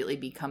immediately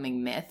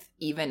becoming myth,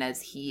 even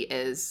as he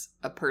is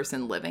a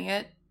person living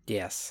it.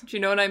 Yes. Do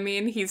you know what I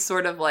mean? He's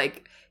sort of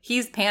like,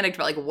 he's panicked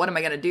about like, what am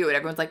I going to do? And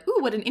everyone's like,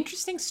 ooh, what an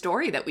interesting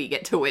story that we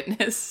get to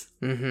witness.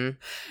 Mm-hmm.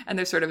 And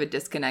there's sort of a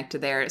disconnect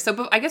there.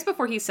 So I guess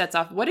before he sets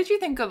off, what did you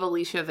think of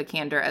Alicia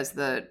Vikander as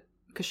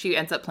because she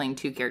ends up playing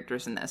two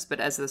characters in this,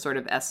 but as the sort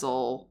of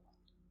Essel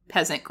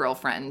peasant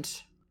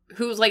girlfriend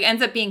who's like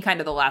ends up being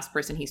kind of the last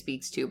person he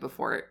speaks to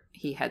before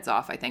he heads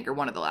off, I think, or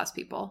one of the last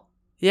people.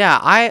 Yeah,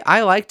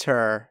 I liked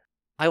her.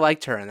 I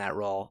liked her in that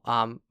role.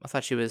 I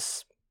thought she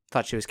was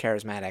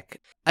charismatic.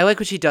 I like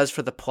what she does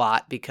for the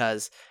plot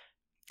because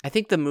I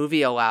think the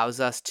movie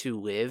allows us to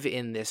live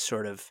in this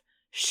sort of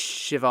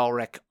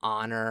chivalric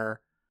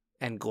honor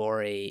and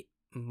glory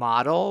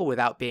model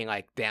without being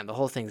like, damn, the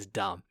whole thing's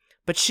dumb.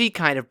 But she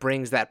kind of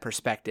brings that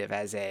perspective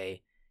as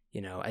a,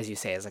 as you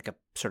say, as like a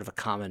sort of a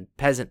common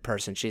peasant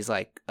person. She's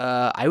like,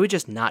 I would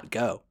just not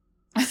go.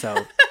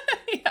 So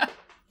yeah.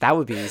 That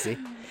would be easy.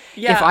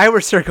 Yeah. If I were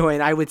Sir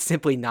Gawain, I would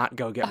simply not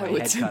go get my head cut off.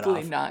 I would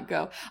simply not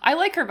go. I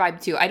like her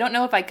vibe too. I don't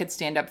know if I could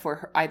stand up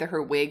for either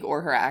her wig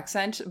or her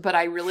accent, but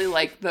I really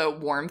like the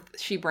warmth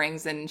she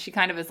brings. And she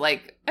kind of is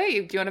like,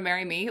 hey, do you want to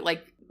marry me?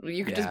 Like,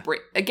 you could just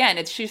break.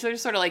 Again, she's sort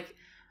of like,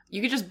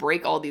 you could just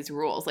break all these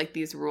rules. Like,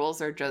 these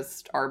rules are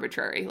just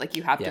arbitrary. Like,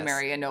 you have to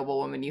marry a noble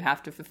woman. You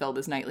have to fulfill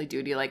this knightly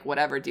duty. Like,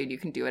 whatever, dude, you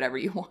can do whatever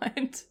you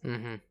want.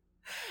 Mm-hmm.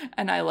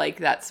 And I like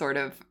that sort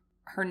of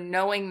her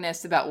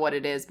knowingness about what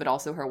it is, but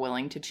also her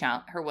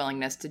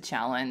willingness to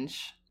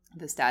challenge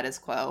the status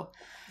quo.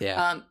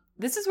 Yeah.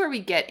 This is where we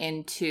get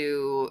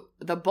into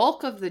the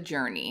bulk of the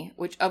journey,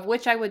 which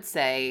I would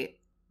say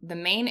the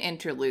main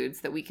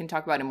interludes that we can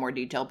talk about in more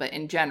detail, but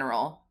in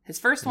general, his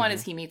first one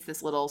is he meets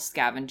this little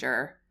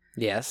scavenger.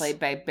 Yes. Played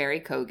by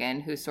Barry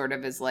Cogan, who sort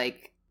of is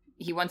like,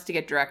 he wants to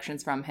get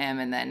directions from him,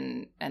 and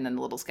then the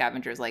little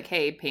scavenger's like,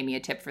 hey, pay me a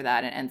tip for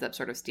that, and ends up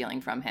sort of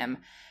stealing from him.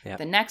 Yep.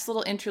 The next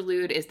little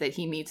interlude is that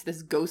he meets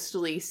this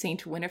ghostly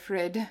Saint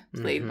Winifred,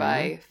 played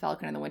by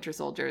Falcon and the Winter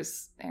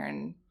Soldier's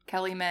Erin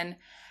Kellyman.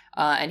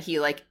 And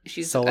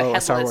she's Solo a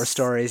headless Star Wars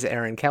Stories,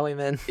 Erin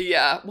Kellyman.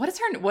 Yeah. What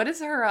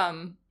is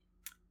her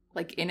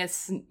like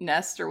Innis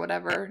Nest or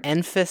whatever?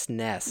 Enfys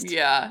Nest.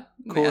 Yeah.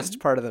 Coolest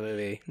part of the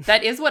movie.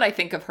 That is what I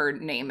think of her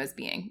name as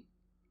being.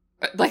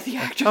 Like the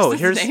actress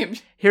is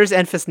named. Here's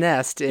Enfys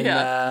Nest in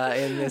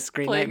this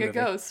Green Knight movie.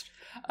 Playing a ghost.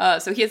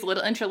 So he has a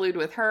little interlude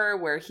with her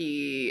where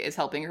he is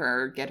helping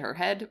her get her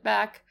head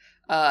back.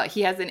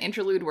 He has an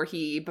interlude where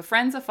he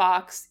befriends a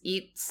fox,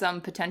 eats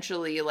some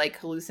potentially like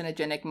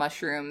hallucinogenic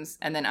mushrooms,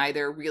 and then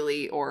either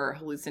really or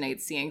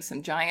hallucinates seeing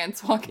some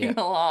giants walking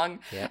along.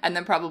 Yep. And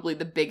then probably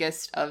the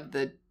biggest of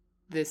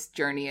this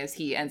journey is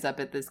he ends up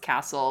at this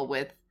castle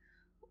with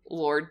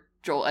Lord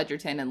Joel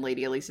Edgerton and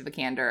Lady Alicia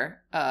Vikander,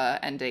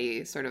 and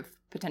a sort of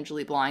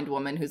potentially blind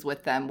woman who's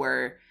with them,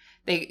 where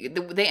they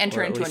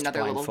enter into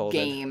another little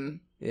game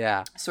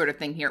sort of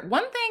thing here.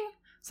 One thing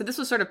So this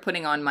was sort of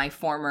putting on my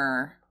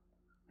former,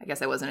 I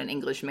guess I wasn't an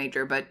English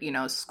major, but,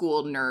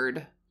 school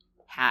nerd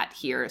hat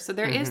here. So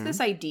there is this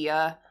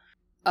idea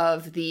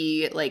of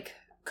the, like,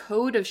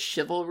 code of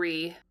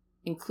chivalry,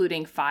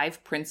 including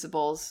 5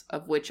 principles,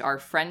 of which are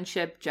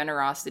friendship,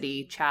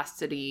 generosity,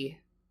 chastity,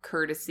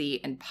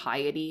 courtesy, and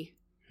piety.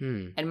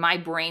 And my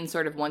brain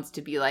sort of wants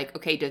to be like,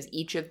 okay, does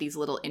each of these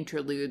little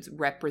interludes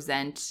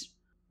represent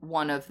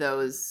one of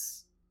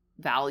those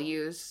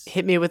values?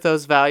 Hit me with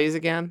those values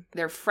again.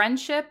 They're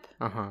friendship,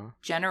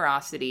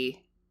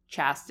 generosity,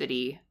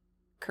 chastity,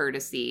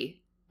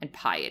 courtesy, and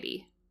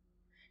piety.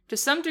 To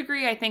some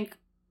degree, I think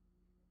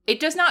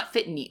it does not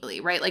fit neatly,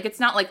 right? Like, it's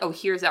not like, oh,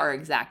 here's our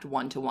exact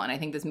one-to-one. I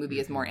think this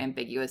movie is more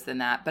ambiguous than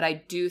that. But I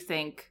do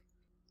think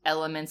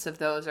elements of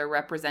those are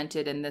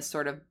represented in this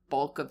sort of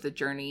bulk of the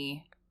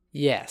journey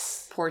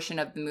portion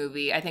of the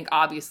movie. I think,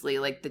 obviously,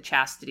 like, the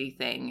chastity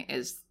thing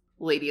is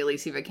Lady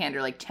Alicia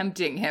Vikander, like,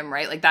 tempting him,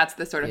 right? Like, that's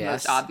the sort of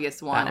most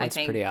obvious one. That one's I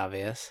think pretty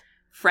obvious.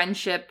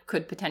 Friendship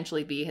could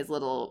potentially be his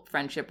little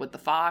friendship with the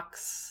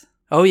fox.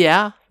 Oh,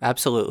 yeah,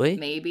 absolutely.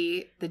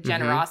 Maybe. The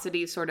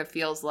generosity sort of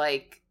feels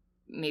like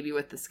maybe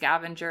with the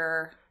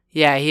scavenger.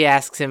 Yeah, he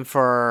asks him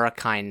for a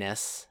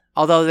kindness.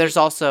 Although there's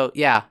also,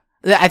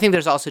 I think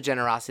there's also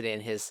generosity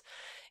in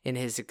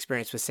his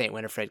experience with Saint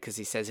Winifred, because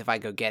he says, if I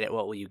go get it,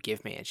 what will you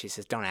give me? And she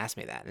says, don't ask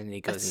me that. And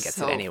he goes and gets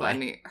it anyway.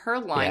 Funny. Her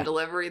line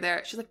delivery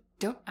there, she's like,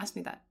 don't ask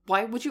me that.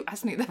 Why would you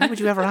ask me that? Why would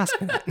you ever ask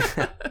me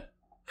that?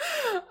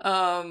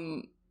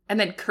 And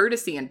then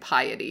courtesy and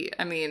piety.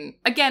 I mean,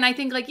 again, I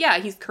think, like, yeah,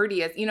 he's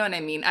courteous. You know what I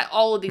mean?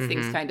 All of these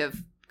things kind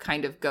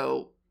of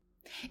go.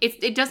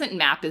 It doesn't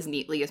map as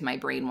neatly as my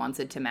brain wants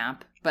it to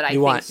map. But I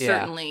think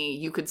certainly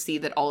you could see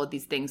that all of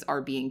these things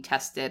are being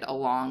tested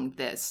along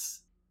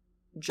this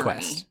journey.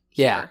 Quest.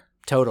 Yeah,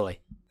 totally.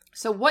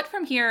 So what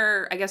from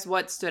here, I guess,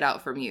 what stood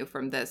out from you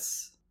from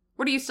this?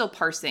 What are you still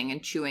parsing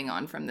and chewing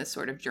on from this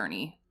sort of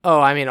journey? Oh,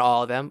 I mean,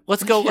 all of them.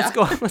 Let's go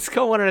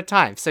one at a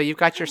time. So you've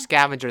got your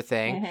scavenger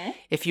thing.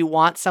 If you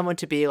want someone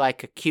to be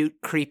like a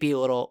cute, creepy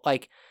little,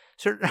 like,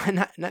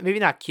 maybe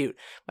not cute,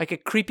 like a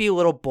creepy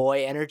little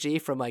boy energy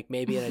from, like,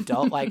 maybe an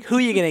adult, like, who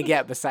are you going to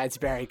get besides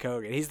Barry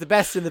Keoghan? He's the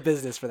best in the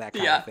business for that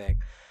kind of thing.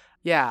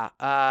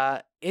 Yeah.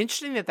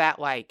 Interesting that,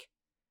 like,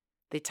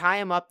 they tie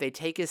him up, they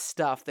take his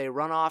stuff, they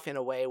run off in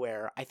a way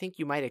where I think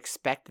you might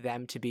expect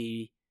them to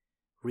be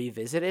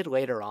revisited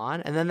later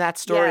on. And then that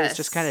story is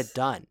just kind of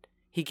done.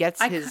 He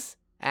gets his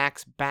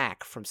axe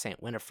back from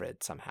St.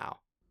 Winifred somehow.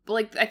 But,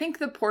 like, I think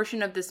the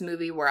portion of this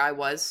movie where I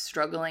was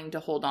struggling to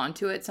hold on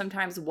to it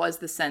sometimes was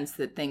the sense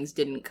that things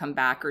didn't come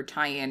back or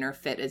tie in or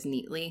fit as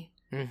neatly.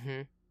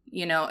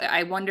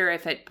 I wonder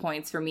if at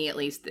points, for me at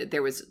least,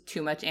 there was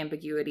too much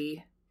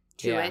ambiguity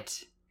to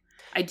it.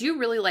 I do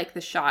really like the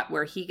shot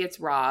where he gets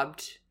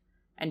robbed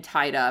and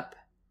tied up,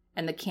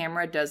 and the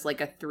camera does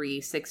like a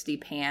 360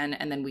 pan,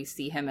 and then we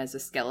see him as a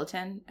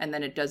skeleton, and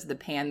then it does the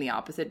pan the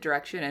opposite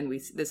direction, and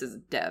this is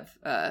Dev,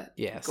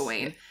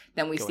 Gawain.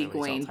 Then we see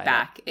Gawain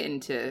back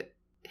into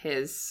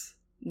his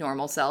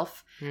normal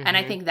self. And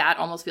I think that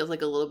almost feels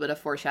like a little bit of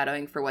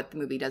foreshadowing for what the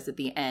movie does at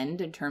the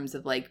end in terms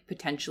of, like,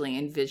 potentially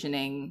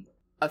envisioning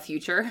a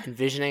future.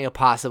 Envisioning a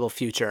possible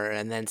future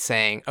and then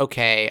saying,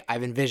 okay,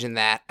 I've envisioned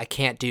that. I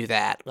can't do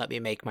that. Let me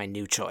make my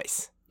new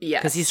choice. Yeah.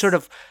 Because he sort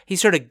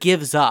of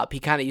gives up. He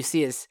kind of, you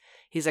see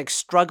he's like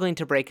struggling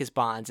to break his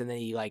bonds, and then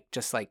he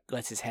just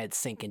lets his head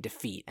sink in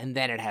defeat. And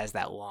then it has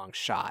that long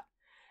shot.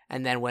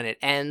 And then when it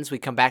ends, we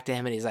come back to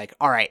him and he's like,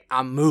 all right,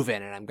 I'm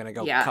moving and I'm going to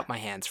go cut my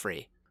hands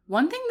free.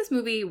 One thing this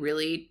movie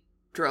really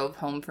drove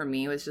home for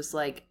me was just,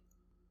 like,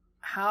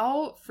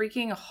 how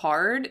freaking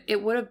hard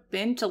it would have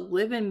been to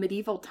live in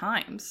medieval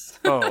times.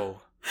 Oh.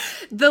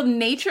 The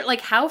nature,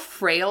 like, how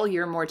frail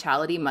your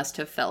mortality must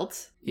have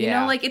felt. You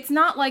know, like, it's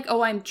not like,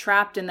 oh, I'm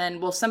trapped and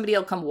then, well, somebody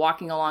will come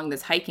walking along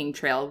this hiking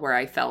trail where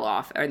I fell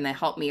off and they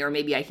help me, or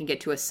maybe I can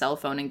get to a cell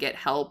phone and get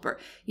help, or,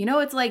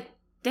 it's like,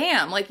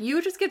 damn, like,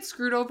 you just get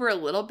screwed over a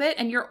little bit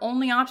and your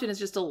only option is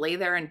just to lay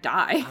there and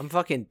die. I'm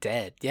fucking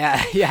dead.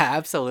 Yeah,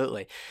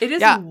 absolutely. It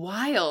is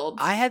wild.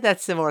 I had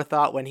that similar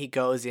thought when he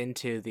goes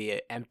into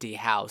the empty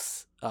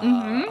house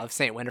of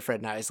St. Winifred,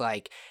 and I was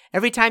like,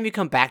 every time you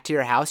come back to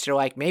your house, you're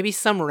like, maybe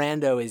some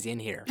rando is in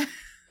here.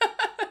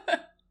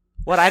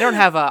 What? I don't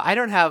have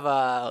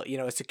a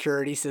a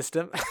security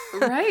system.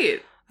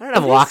 Right. I don't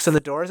have locks on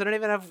the doors. I don't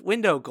even have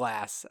window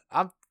glass.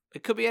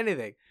 It could be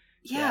anything.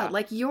 Yeah,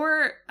 like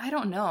I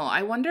don't know.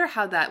 I wonder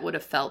how that would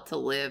have felt to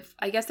live.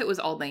 I guess it was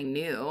all they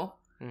knew.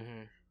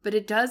 But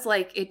it does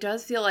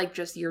feel like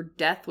just your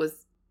death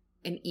was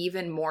an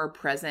even more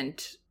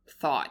present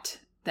thought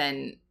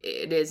than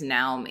it is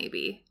now,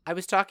 maybe. I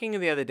was talking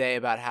the other day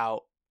about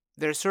how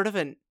there's sort of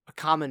a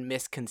common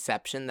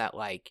misconception that,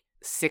 like,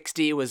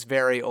 60 was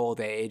very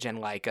old age, and,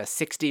 like, a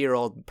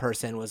 60-year-old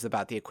person was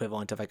about the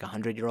equivalent of, like, a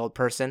 100-year-old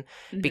person,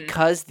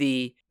 because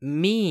the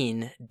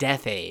mean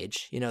death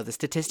age, the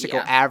statistical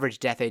average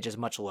death age is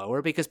much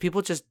lower, because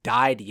people just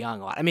died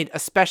young a lot. I mean,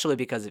 especially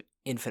because of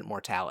infant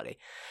mortality.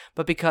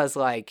 But because,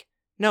 like,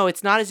 no,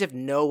 it's not as if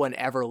no one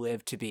ever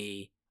lived to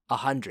be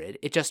 100.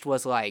 It just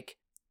was, like,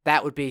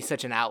 that would be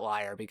such an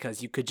outlier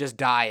because you could just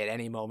die at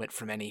any moment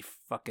from any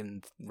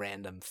fucking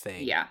random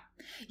thing. Yeah.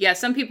 Yeah,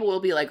 some people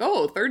will be like,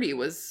 oh, 30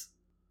 was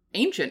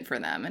ancient for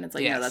them. And it's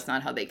like, no, Yes. that's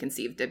not how they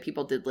conceived it.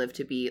 People did live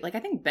to be, like, I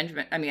think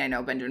I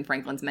know Benjamin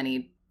Franklin's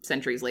many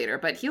centuries later,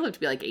 but he lived to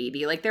be like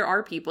 80. Like, there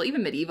are people,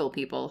 even medieval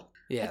people.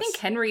 Yes. I think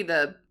Henry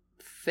the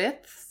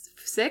 5th,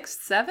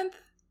 6th, 7th?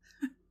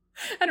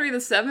 Henry the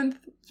 7th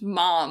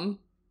mom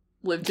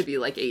lived to be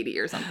like 80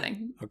 or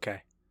something.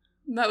 Okay.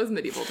 That was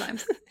medieval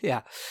times.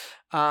 Yeah.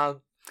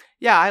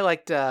 Yeah, I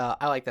liked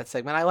that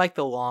segment. I like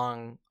the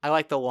long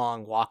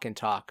walk and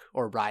talk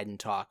or ride and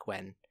talk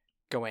when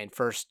Gawain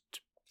first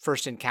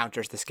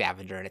encounters the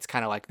scavenger, and it's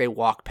kind of like they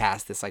walk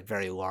past this like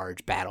very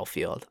large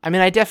battlefield. I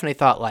mean, I definitely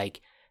thought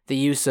like the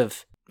use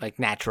of like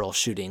natural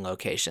shooting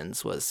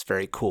locations was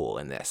very cool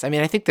in this. I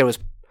mean, I think there was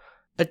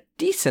a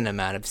decent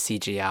amount of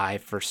CGI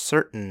for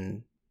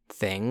certain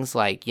things,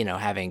 like, you know,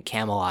 having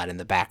Camelot in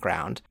the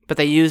background, but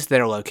they used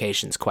their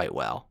locations quite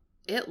well.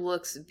 It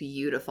looks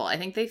beautiful. I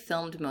think they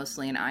filmed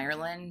mostly in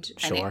Ireland.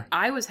 Sure. And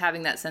I was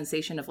having that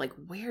sensation of like,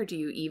 where do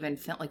you even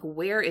film? Like,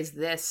 where is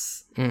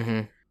this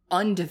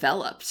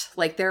undeveloped?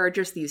 Like, there are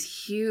just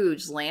these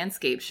huge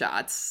landscape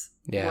shots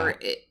where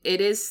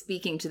it is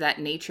speaking to that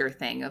nature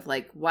thing of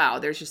like, wow,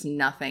 there's just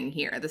nothing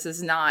here. This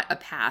is not a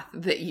path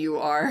that you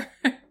are.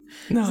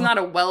 No. It's not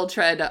a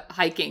well-tread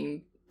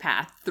hiking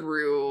path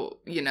through,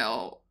 you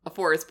know, a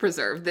forest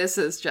preserve. This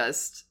is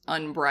just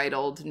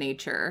unbridled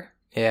nature.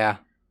 Yeah.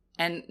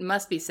 And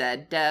must be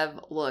said, Dev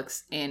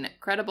looks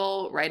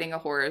incredible riding a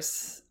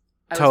horse.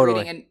 I was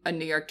Totally. reading a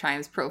New York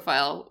Times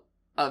profile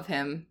of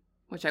him,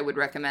 which I would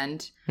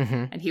recommend.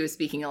 And he was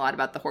speaking a lot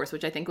about the horse,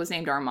 which I think was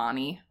named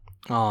Armani.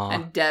 Aww.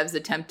 And Dev's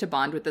attempt to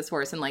bond with this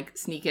horse and like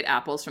sneak it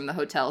apples from the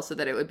hotel so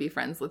that it would be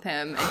friends with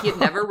him. And he had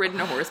never ridden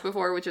a horse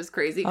before, which is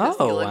crazy because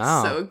he looked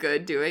so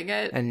good doing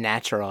it. And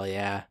natural,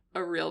 yeah.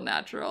 A real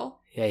natural.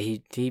 Yeah, he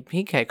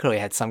clearly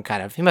had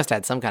he must have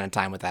had some kind of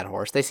time with that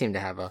horse. They seem to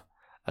have a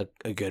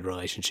good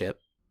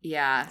relationship.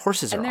 Yeah.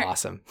 Horses are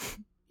awesome.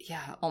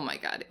 Yeah. Oh my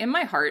God. In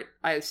my heart,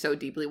 I so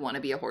deeply want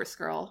to be a horse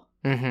girl.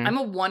 I'm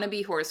a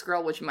wannabe horse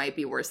girl, which might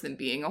be worse than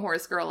being a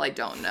horse girl. I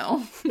don't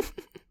know.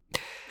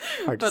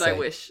 Hard to but say. I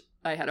wish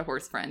I had a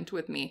horse friend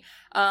with me.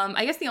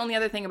 I guess the only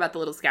other thing about the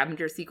little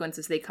scavenger sequence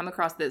is they come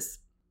across this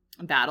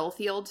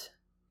battlefield,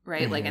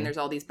 right? Like, and there's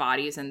all these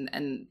bodies,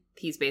 and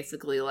he's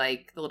basically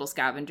like, the little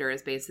scavenger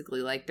is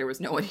basically like, there was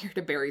no one here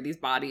to bury these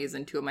bodies,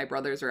 and two of my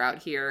brothers are out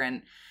here.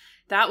 And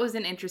that was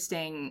an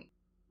interesting,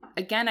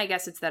 again, I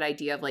guess it's that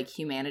idea of like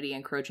humanity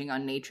encroaching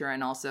on nature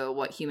and also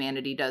what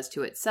humanity does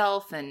to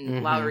itself.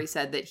 And Lowry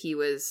said that he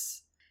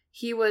was,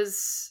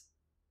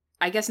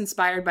 I guess,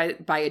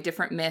 inspired by a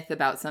different myth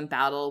about some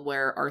battle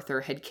where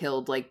Arthur had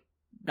killed like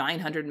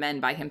 900 men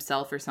by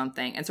himself or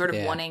something, and sort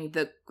of wanting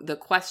the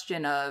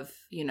question of,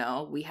 you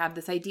know, we have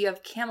this idea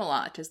of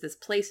Camelot as this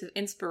place of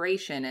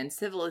inspiration and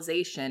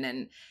civilization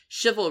and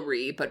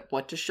chivalry, but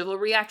what does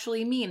chivalry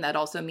actually mean? That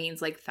also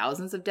means like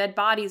thousands of dead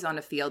bodies on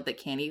a field that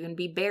can't even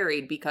be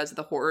buried because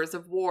the horrors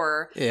of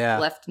war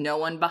left no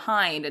one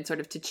behind, and sort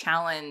of to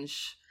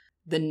challenge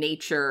the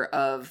nature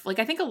of, like,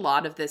 I think a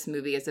lot of this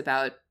movie is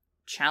about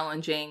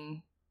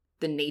challenging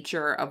the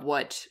nature of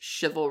what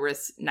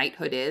chivalrous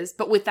knighthood is,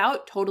 but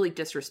without totally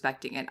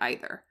disrespecting it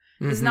either.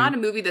 It's not a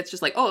movie that's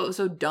just like, oh, it was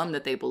so dumb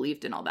that they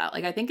believed in all that.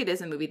 Like, I think it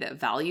is a movie that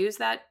values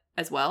that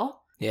as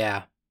well.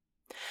 Yeah.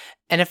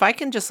 And if I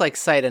can just like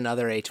cite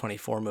another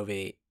A24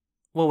 movie.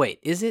 Well, wait,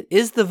 is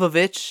the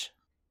Vavitch?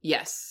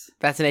 Yes.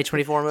 That's an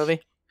A24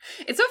 movie?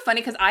 It's so funny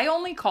because I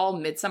only call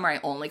Midsommar, I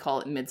only call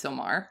it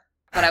Midsommar,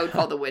 but I would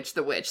call The Witch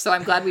The Witch. So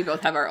I'm glad we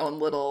both have our own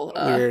little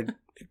weird,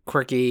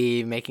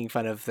 quirky, making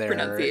fun of their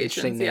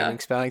interesting naming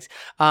spellings.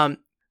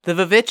 The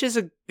Vavitch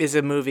is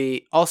a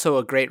movie, also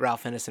a great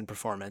Ralph Ineson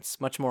performance,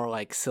 much more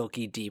like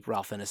silky, deep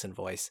Ralph Ineson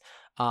voice.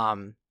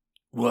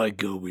 Why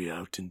go we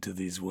out into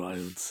these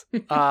wilds?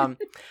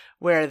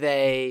 Where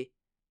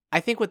I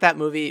think what that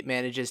movie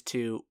manages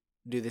to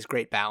do this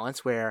great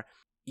balance where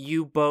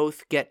you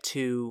both get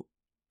to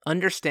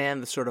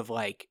understand the sort of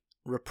like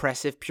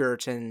repressive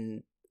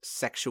Puritan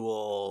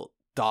sexual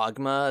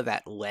dogma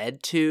that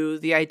led to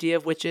the idea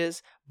of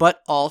witches,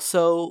 but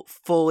also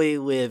fully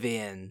live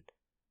in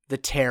the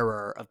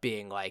terror of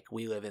being like,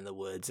 we live in the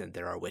woods and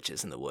there are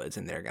witches in the woods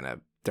and they're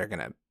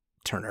gonna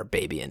turn our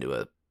baby into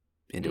a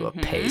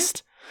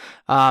paste.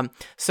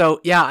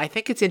 So yeah, I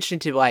think it's interesting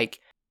to like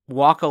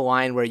walk a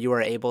line where you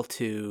are able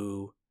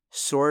to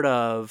sort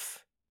of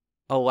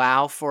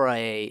allow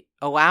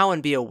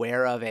and be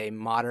aware of a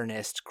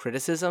modernist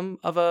criticism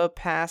of a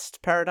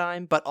past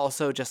paradigm, but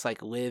also just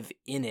like live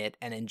in it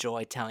and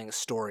enjoy telling a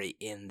story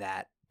in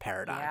that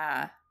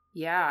paradigm.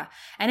 Yeah.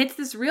 And it's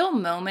this real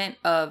moment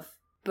of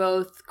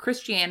both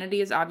Christianity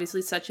is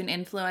obviously such an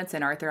influence,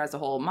 and Arthur has a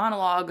whole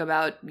monologue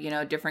about, you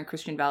know, different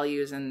Christian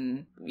values,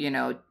 and, you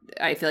know,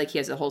 I feel like he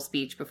has a whole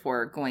speech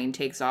before Gawain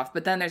takes off.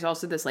 But then there's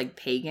also this like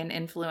pagan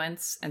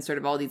influence and sort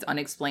of all these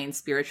unexplained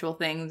spiritual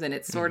things, and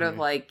it's sort of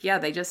like, yeah,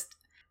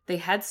 they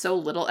had so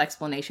little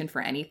explanation for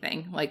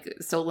anything, like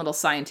so little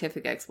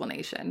scientific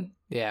explanation.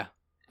 Yeah.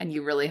 And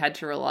you really had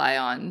to rely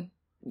on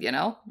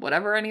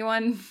whatever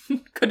anyone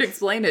could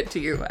explain it to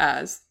you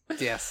as.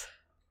 Yes.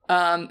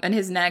 And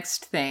his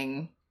next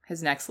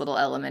little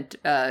element,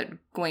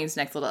 Gawain's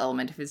next little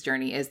element of his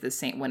journey is the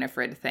Saint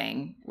Winifred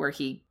thing, where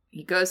he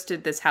goes to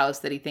this house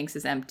that he thinks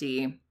is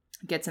empty,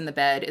 gets in the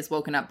bed, is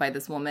woken up by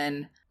this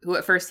woman who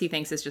at first he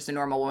thinks is just a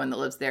normal woman that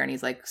lives there. And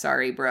he's like,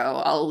 sorry, bro,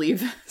 I'll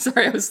leave.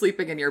 Sorry, I was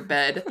sleeping in your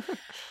bed.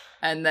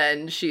 And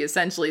then she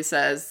essentially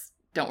says,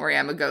 don't worry,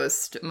 I'm a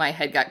ghost. My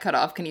head got cut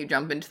off. Can you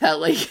jump into that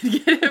lake and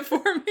get it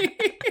for me?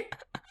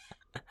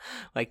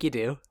 Like you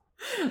do.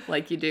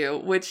 Like you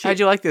do. How'd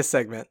you like this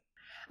segment?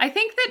 I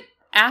think that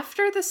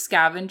after the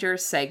scavenger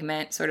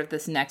segment, sort of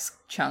this next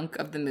chunk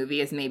of the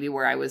movie is maybe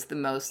where I was the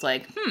most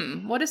like,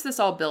 what is this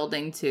all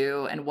building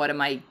to? And what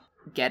am I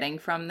getting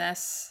from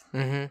this?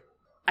 Mm-hmm.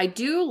 I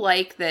do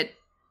like that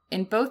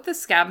in both the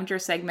scavenger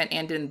segment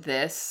and in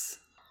this,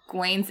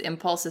 Gawain's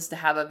impulse is to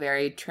have a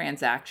very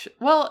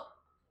well,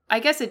 I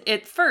guess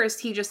at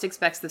first he just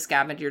expects the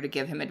scavenger to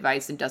give him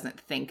advice and doesn't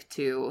think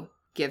to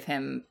give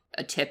him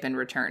a tip in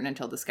return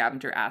until the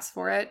scavenger asks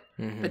for it.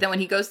 Mm-hmm. But then when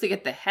he goes to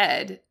get the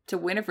head to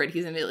Winifred,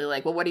 he's immediately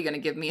like, well, what are you going to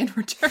give me in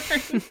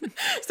return?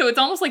 So it's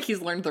almost like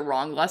he's learned the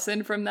wrong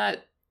lesson from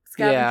that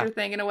scavenger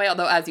thing in a way.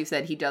 Although, as you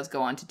said, he does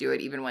go on to do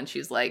it even when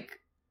she's like,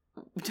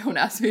 don't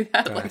ask me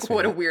that.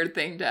 What a weird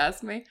thing to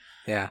ask me.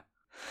 Yeah.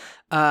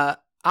 I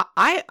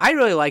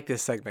really like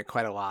this segment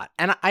quite a lot.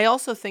 And I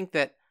also think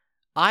that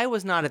I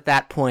was not at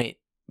that point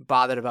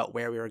bothered about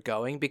where we were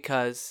going,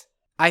 because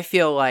I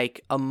feel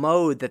like a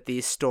mode that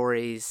these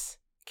stories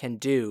can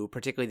do,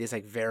 particularly these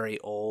like very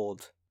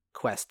old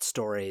quest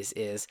stories,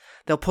 is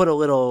they'll put a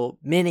little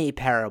mini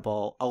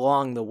parable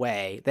along the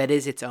way that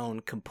is its own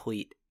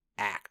complete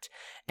act.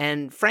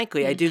 And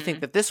frankly, I do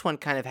think that this one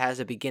kind of has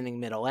a beginning,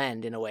 middle,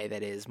 end in a way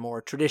that is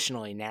more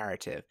traditionally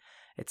narrative.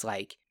 It's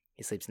like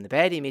he sleeps in the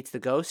bed, he meets the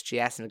ghost, she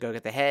asks him to go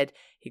get the head,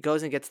 he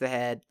goes and gets the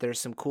head, there's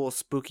some cool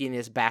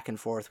spookiness back and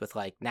forth with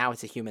like, now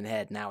it's a human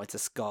head, now it's a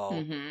skull.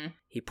 Mm-hmm.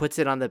 He puts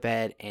it on the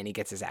bed and he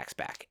gets his axe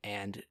back.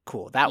 And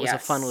cool. That was a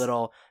fun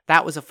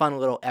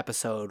little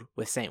episode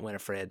with Saint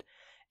Winifred.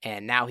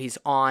 And now he's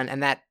on,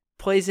 and that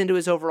plays into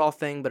his overall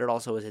thing, but it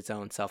also is its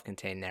own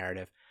self-contained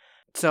narrative.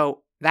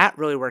 So that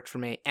really worked for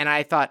me. And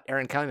I thought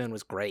Erin Kellyman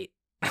was great.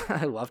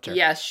 I loved her.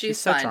 Yes, she's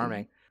so fun.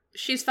 Charming.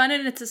 She's fun,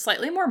 and it's a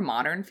slightly more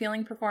modern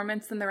feeling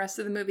performance than the rest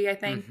of the movie, I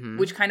think,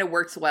 which kind of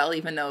works well,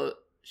 even though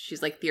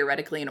she's like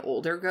theoretically an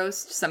older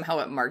ghost. Somehow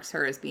it marks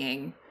her as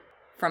being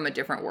from a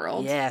different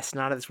world. Yes,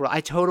 not of this world.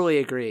 I totally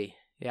agree.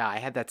 Yeah, I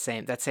had that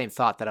same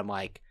thought that I'm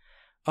like,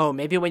 oh,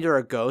 maybe when you're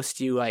a ghost,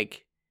 you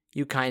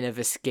kind of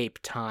escape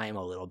time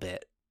a little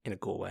bit in a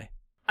cool way.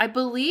 I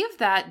believe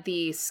that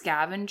the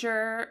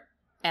scavenger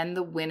and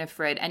the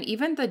Winifred and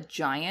even the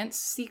giant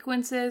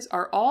sequences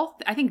are all,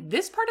 I think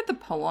this part of the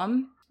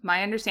poem,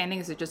 my understanding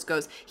is it just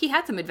goes, he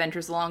had some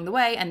adventures along the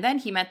way, and then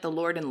he met the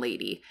Lord and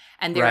Lady.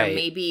 And there are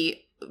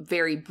maybe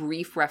very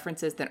brief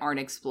references that aren't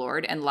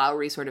explored, and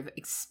Lowry sort of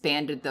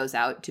expanded those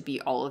out to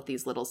be all of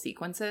these little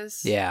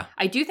sequences. Yeah.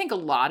 I do think a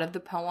lot of the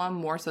poem,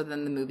 more so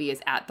than the movie,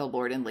 is at the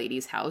Lord and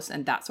Lady's house,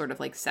 and that sort of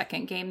like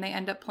second game they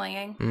end up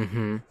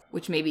playing,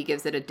 which maybe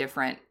gives it a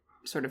different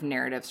sort of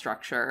narrative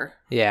structure.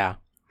 Yeah.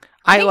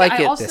 I like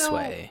it this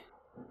way.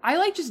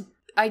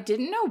 I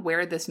didn't know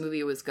where this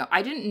movie was going.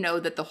 I didn't know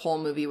that the whole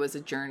movie was a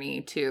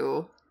journey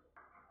to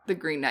the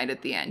Green Knight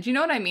at the end. You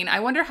know what I mean? I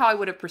wonder how I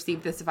would have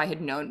perceived this if I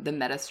had known the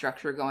meta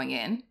structure going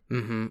in.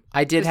 Mm-hmm.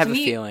 I did have a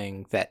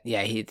feeling that,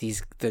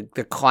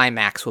 the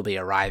climax will be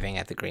arriving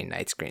at the Green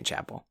Knight's Green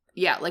Chapel.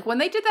 Yeah, like when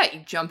they did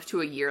that jump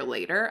to a year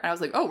later, and I was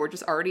like, oh, we're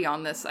just already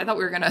on this. I thought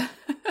we were going to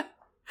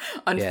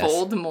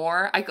unfold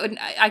more. I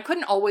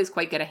couldn't always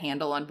quite get a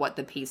handle on what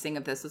the pacing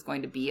of this was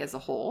going to be as a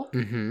whole.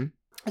 Mm-hmm.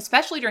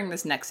 Especially during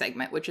this next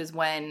segment, which is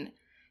when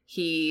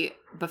he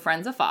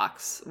befriends a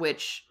fox,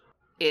 which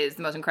is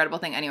the most incredible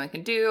thing anyone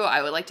can do.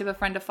 I would like to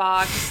befriend a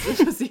fox.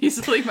 This was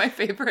easily my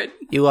favorite.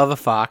 You love a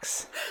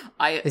fox.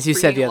 As you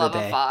said the other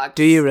day.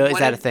 Do you really? Is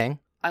that a thing?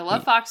 I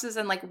love foxes,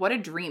 and like, what a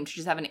dream to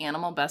just have an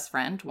animal best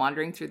friend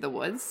wandering through the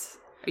woods.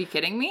 Are you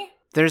kidding me?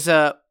 There's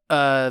a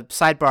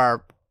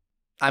sidebar.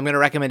 I'm going to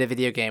recommend a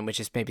video game, which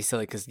is maybe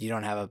silly because you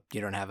don't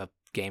have a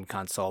game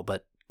console,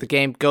 but the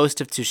game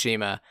Ghost of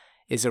Tsushima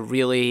is a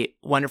really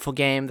wonderful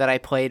game that I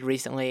played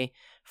recently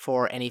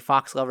for any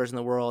fox lovers in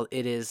the world.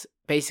 It is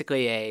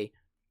basically a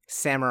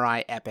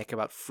samurai epic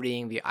about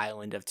freeing the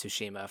island of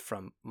Tsushima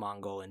from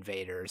Mongol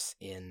invaders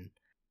in,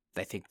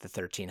 I think, the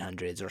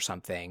 1300s or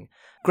something.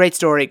 Great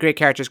story, great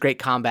characters, great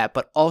combat,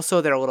 but also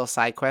there are little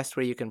side quests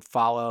where you can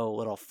follow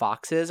little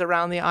foxes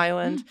around the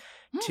island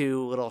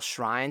to little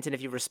shrines, and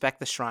if you respect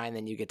the shrine,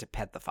 then you get to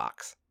pet the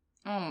fox.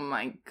 Oh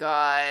my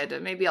god.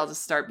 Maybe I'll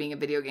just start being a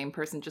video game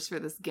person just for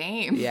this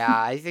game. Yeah,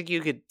 I think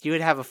you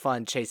would have a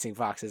fun chasing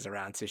foxes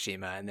around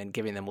Tsushima and then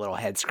giving them little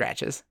head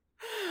scratches.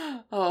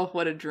 Oh,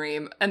 what a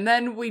dream. And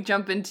then we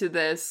jump into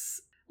this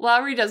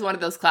Lowry does one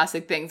of those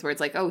classic things where it's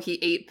like, oh, he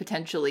ate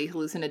potentially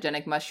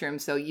hallucinogenic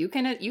mushrooms, so you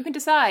can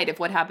decide if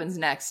what happens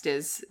next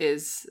is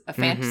a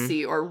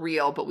fantasy or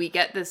real. But we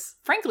get this,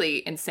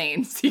 frankly,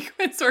 insane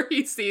sequence where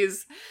he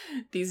sees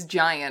these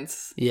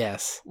giants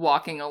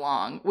walking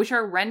along, which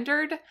are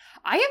rendered.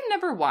 I have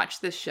never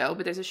watched this show,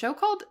 but there's a show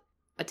called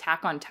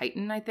Attack on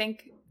Titan, I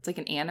think. It's like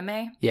an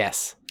anime.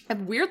 Yes.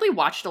 I've weirdly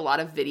watched a lot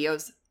of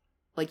videos,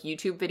 like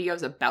YouTube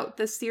videos about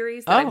this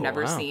series that I've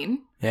never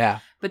seen. Yeah.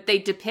 But they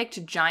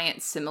depict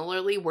giants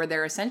similarly, where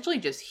they're essentially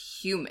just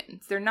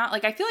humans. They're not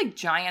like, I feel like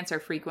giants are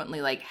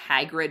frequently like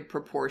Hagrid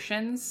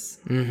proportions.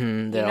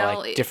 Mm-hmm. They're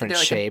like different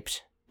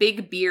shaped.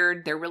 Big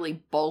beard. They're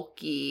really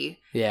bulky.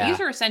 Yeah. These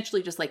are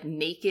essentially just like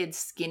naked,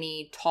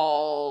 skinny,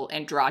 tall,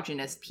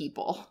 androgynous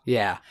people.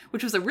 Yeah.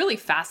 Which was a really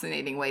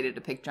fascinating way to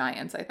depict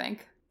giants, I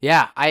think.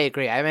 Yeah, I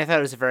agree. I mean, I thought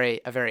it was a very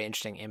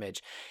interesting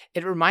image.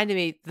 It reminded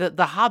me,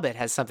 the Hobbit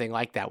has something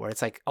like that, where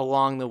it's like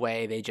along the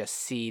way they just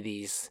see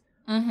these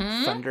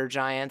thunder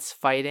giants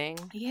fighting.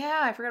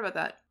 Yeah, I forgot about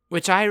that.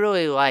 Which I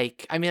really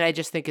like. I mean, I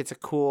just think it's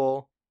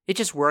it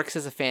just works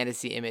as a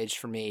fantasy image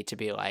for me to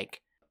be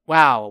like,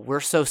 wow,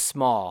 we're so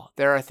small.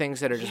 There are things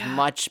that are just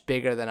much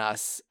bigger than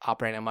us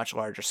operating on a much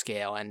larger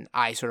scale, and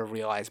I sort of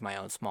realize my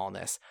own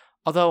smallness.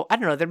 Although, I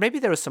don't know,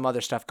 there was some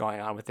other stuff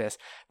going on with this.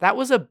 That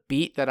was a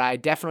beat that I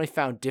definitely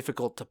found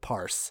difficult to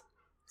parse.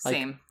 Like,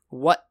 same.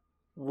 What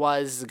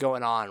was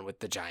going on with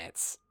the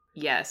giants?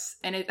 Yes,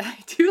 and I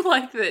do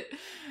like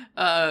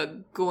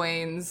that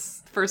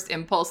Gawain's first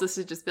impulse is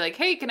to just be like,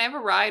 hey, can I have a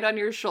ride on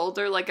your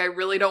shoulder? Like, I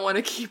really don't want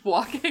to keep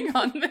walking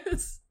on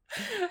this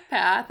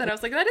path. And I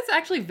was like, that is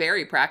actually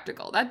very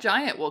practical. That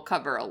giant will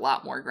cover a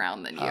lot more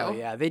ground than you. Oh,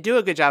 yeah. They do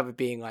a good job of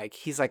being like,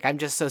 he's like, I'm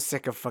just so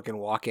sick of fucking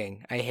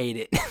walking. I hate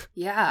it.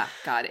 Yeah,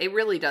 God, it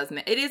really does.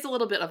 It is a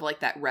little bit of like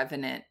that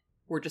Revenant.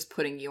 We're just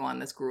putting you on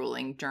this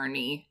grueling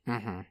journey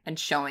and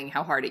showing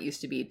how hard it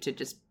used to be to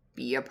just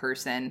be a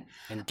person.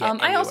 And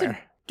get I also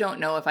don't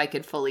know if I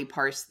could fully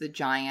parse the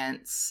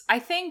giants. I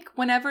think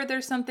whenever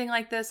there's something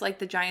like this, like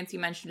the giants you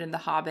mentioned in The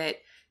Hobbit,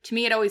 to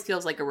me, it always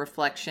feels like a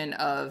reflection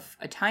of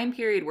a time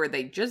period where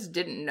they just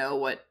didn't know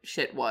what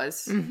shit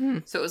was. Mm-hmm.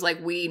 So it was like,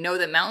 we know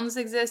that mountains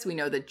exist. We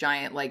know that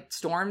giant, like,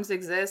 storms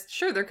exist.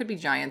 Sure, there could be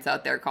giants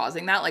out there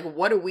causing that. Like,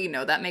 what do we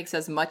know? That makes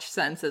as much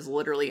sense as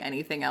literally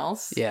anything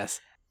else.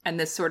 Yes. And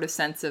this sort of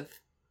sense of,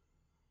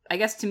 I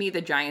guess to me,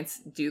 the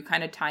giants do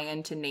kind of tie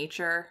into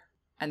nature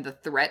and the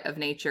threat of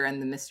nature and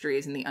the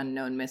mysteries and the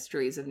unknown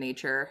mysteries of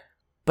nature.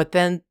 But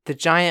then the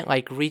giant,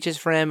 like, reaches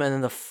for him, and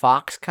then the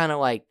fox kind of,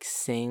 like,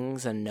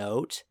 sings a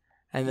note.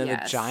 And then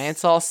the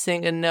giants all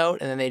sing a note,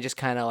 and then they just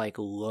kind of, like,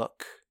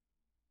 look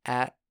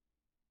at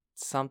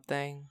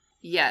something.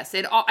 Yes.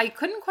 I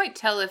couldn't quite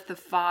tell if the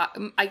fox...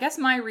 I guess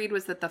my read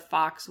was that the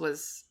fox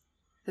was...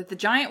 that the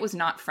giant was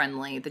not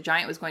friendly. The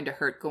giant was going to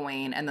hurt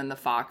Gawain, and then the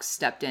fox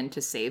stepped in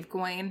to save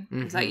Gawain.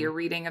 Mm-hmm. Is that your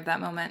reading of that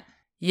moment?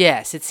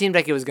 Yes. It seemed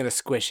like it was going to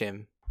squish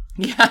him.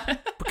 Yeah.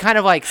 But kind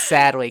of, like,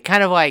 sadly.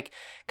 Kind of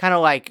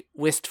like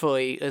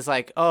wistfully is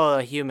like, oh,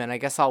 a human, I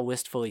guess I'll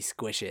wistfully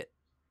squish it.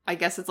 I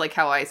guess it's like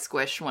how I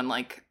squish when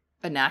like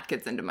a gnat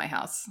gets into my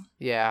house.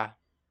 Yeah.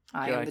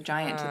 I am like, the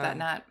giant to that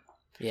gnat.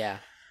 Yeah.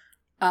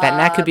 That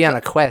gnat could be on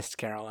a quest,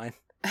 Caroline.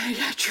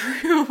 Yeah,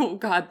 true.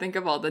 God, think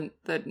of all the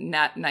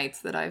gnat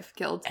knights that I've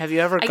killed. Have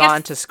you ever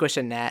gone to squish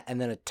a gnat and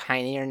then a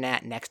tinier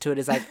gnat next to it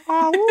is like,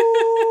 oh,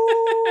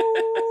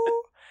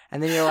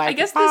 and then you're like, I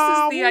guess this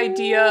is the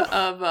idea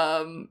of,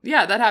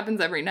 that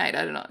happens every night.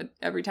 I don't know.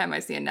 Every time I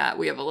see a gnat,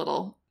 we have a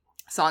little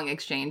song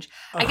exchange.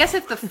 I guess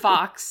if the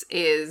fox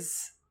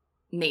is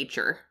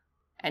nature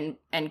and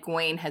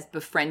Gawain has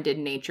befriended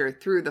nature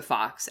through the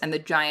fox, and the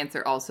giants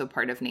are also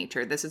part of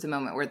nature, this is a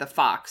moment where the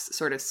fox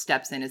sort of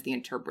steps in as the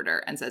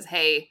interpreter and says,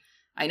 hey,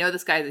 I know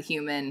this guy's a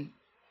human,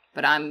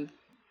 but I'm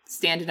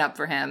standing up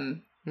for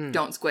him.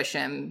 Don't squish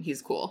him.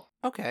 He's cool.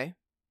 Okay.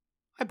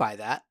 I buy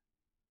that.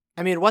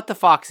 I mean, what the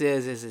fox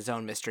is his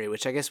own mystery,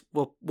 which I guess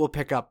we'll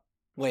pick up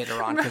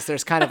later on, because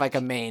there's kind of like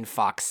a main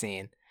fox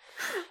scene.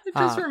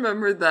 I just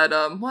remembered that,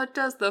 what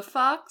does the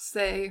fox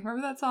say?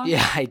 Remember that song?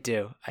 Yeah, I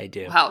do.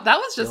 Wow, that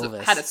was just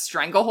had a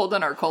stranglehold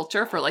on our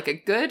culture for like a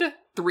good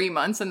 3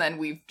 months, and then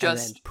we've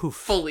just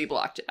fully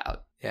blocked it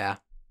out. Yeah.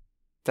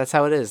 That's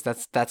how it is.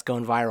 That's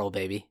going viral,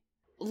 baby.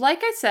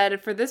 Like I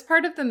said, for this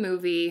part of the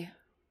movie,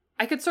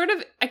 I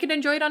could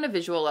enjoy it on a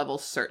visual level,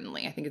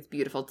 certainly. I think it's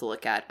beautiful to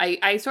look at.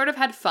 I sort of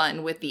had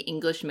fun with the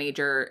English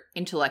major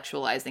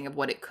intellectualizing of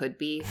what it could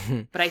be,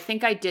 but I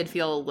think I did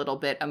feel a little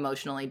bit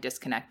emotionally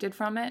disconnected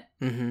from it,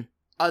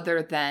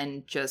 other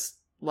than just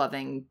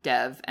loving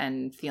Dev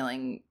and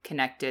feeling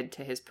connected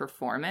to his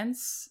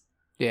performance.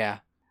 Yeah.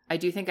 I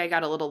do think I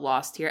got a little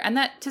lost here. And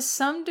that, to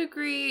some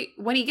degree,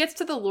 when he gets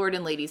to the Lord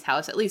and Lady's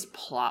house, at least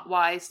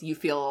plot-wise, you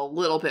feel a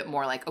little bit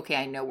more like, okay,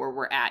 I know where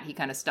we're at. He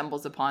kind of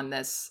stumbles upon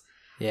this...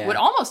 Yeah. What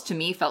almost to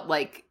me felt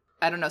like,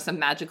 I don't know, some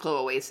magical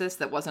oasis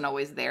that wasn't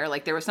always there.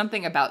 Like there was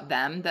something about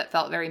them that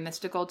felt very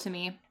mystical to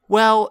me.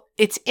 Well,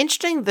 it's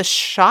interesting. The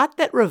shot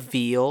that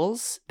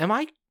reveals,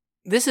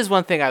 this is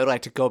one thing I would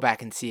like to go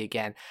back and see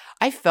again.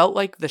 I felt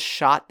like the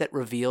shot that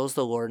reveals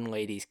the Lord and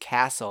Lady's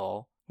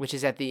castle which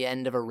is at the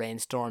end of a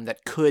rainstorm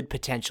that could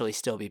potentially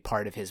still be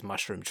part of his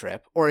mushroom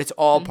trip, or it's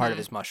all part of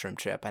his mushroom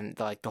trip, and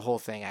like the whole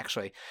thing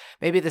actually,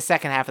 maybe the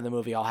second half of the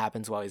movie all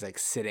happens while he's like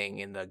sitting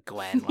in the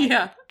glen,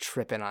 like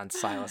tripping on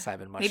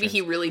psilocybin mushrooms. Maybe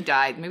he really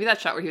died. Maybe that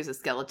shot where he was a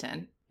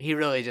skeleton. He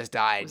really just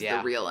died. Was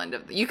the real end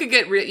of the, you could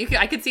get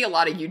I could see a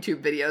lot of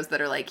YouTube videos that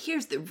are like,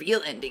 here's the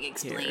real ending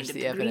explained of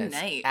the Green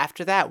Knight.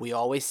 After that, we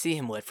always see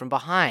him lit from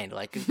behind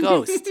like a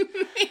ghost.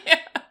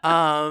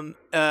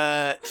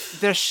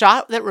 The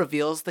shot that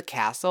reveals the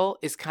castle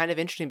is kind of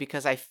interesting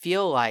because I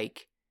feel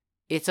like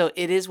it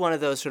is one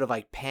of those sort of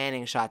like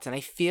panning shots, and I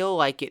feel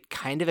like it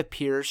kind of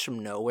appears from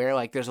nowhere.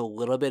 Like there's a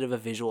little bit of a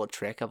visual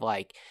trick of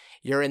like,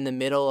 you're in the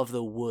middle of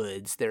the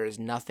woods, there is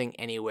nothing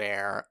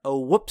anywhere. Oh,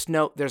 whoops,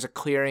 no, there's a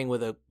clearing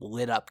with a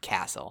lit up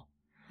castle.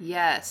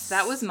 Yes,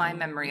 that was my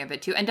memory of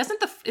it too. And isn't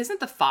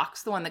the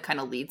fox the one that kind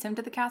of leads him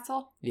to the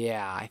castle?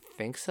 Yeah, I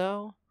think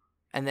so.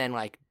 And then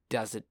like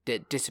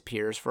it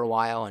disappears for a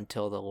while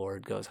until the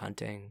Lord goes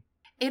hunting.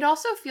 It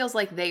also feels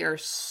like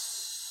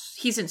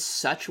he's in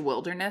such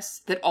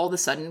wilderness that all of a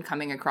sudden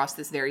coming across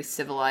this very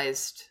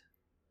civilized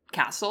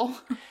castle.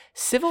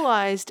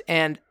 Civilized,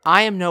 and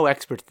I am no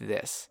expert at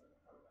this.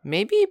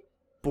 Maybe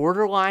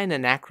borderline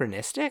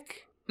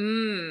anachronistic?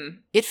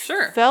 It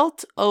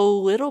felt a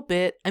little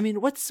bit. I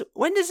mean,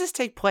 when does this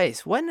take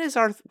place? When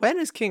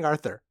is King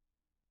Arthur?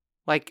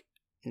 Like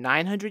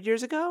 900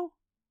 years ago?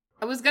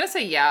 I was gonna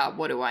say, yeah.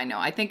 What do I know?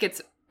 I think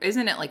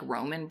isn't it like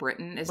Roman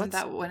Britain? Isn't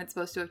that when it's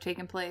supposed to have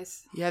taken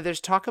place? Yeah,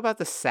 there's talk about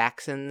the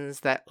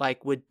Saxons that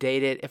like would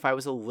date it if I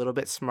was a little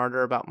bit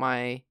smarter about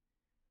my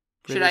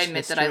British Should I admit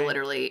history. that I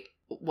literally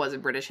was a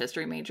British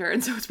history major,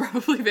 and so it's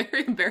probably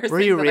very embarrassing. Were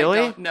you really?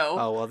 I don't know.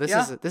 Oh well,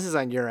 this is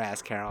on your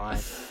ass,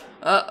 Caroline.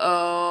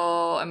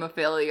 I'm a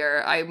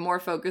failure. I'm more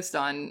focused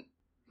on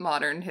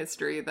modern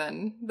history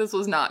than this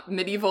was not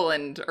medieval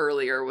and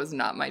earlier was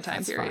not my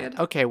time period.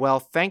 Fine. Okay, well,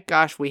 thank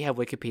gosh we have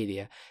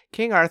Wikipedia.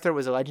 King Arthur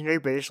was a legendary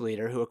British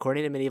leader who,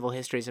 according to medieval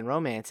histories and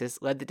romances,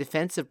 led the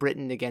defense of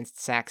Britain against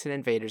Saxon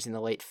invaders in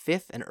the late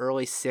 5th and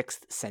early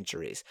 6th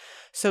centuries.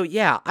 So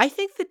yeah, I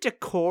think the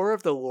decor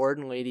of the Lord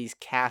and Lady's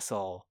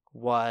castle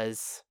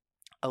was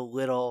a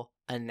little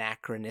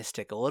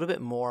anachronistic, a little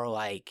bit more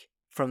like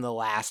from the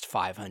last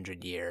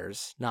 500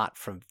 years, not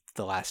from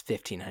the last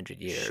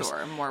 1500 years.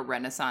 Sure, more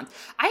Renaissance.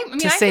 I mean,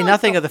 to say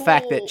nothing of the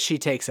fact that she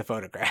takes a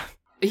photograph.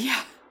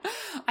 Yeah.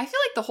 I feel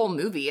like the whole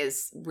movie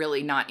is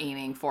really not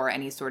aiming for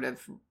any sort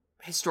of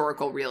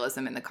historical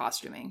realism in the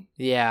costuming.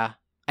 Yeah,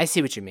 I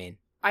see what you mean.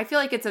 I feel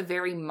like it's a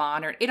very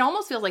modern, it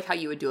almost feels like how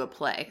you would do a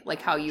play,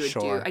 like how you would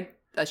do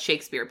a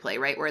Shakespeare play,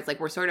 right? Where it's like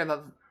we're sort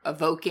of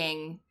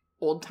evoking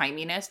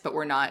old-timiness, but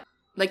we're not.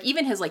 Like,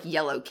 even his, like,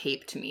 yellow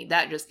cape to me,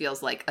 that just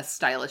feels like a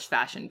stylish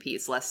fashion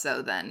piece, less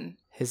so than...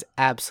 His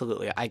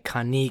absolutely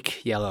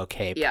iconic yellow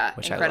cape. Yeah,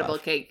 which incredible I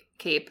love.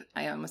 cape.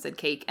 I almost said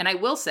cake. And I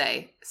will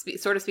say,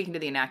 sort of speaking to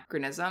the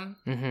anachronism,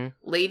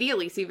 Lady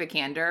Alicia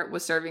Vikander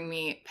was serving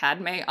me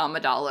Padme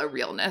Amidala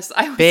realness.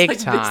 I was Big like,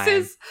 time.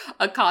 This is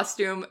a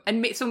costume.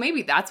 And so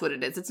maybe that's what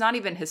it is. It's not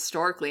even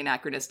historically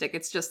anachronistic.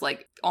 It's just,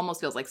 like,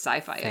 almost feels like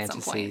sci-fi at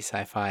some point. Fantasy,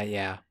 sci-fi,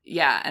 yeah.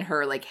 Yeah, and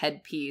her, like,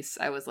 headpiece,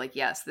 I was like,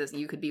 yes,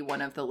 you could be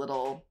one of the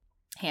little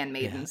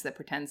handmaidens that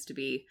pretends to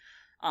be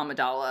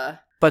Amidala.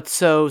 But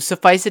so,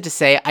 suffice it to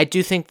say, I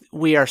do think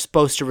we are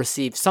supposed to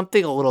receive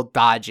something a little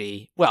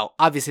dodgy. Well,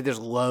 obviously there's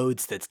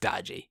loads that's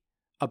dodgy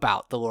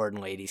about the Lord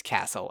and Lady's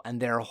castle and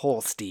their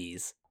whole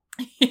stees.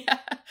 Yeah.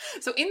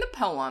 So in the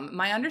poem,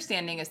 my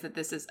understanding is that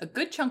this is a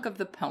good chunk of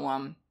the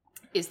poem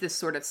is this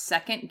sort of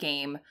second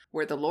game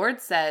where the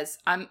Lord says,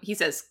 he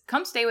says,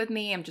 come stay with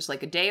me. I'm just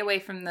like a day away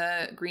from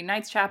the Green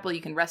Knight's Chapel.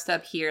 You can rest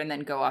up here and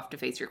then go off to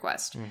face your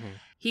quest.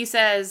 He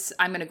says,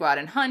 I'm going to go out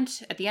and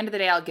hunt. At the end of the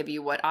day, I'll give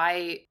you what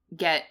I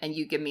get and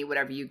you give me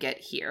whatever you get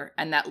here.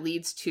 And that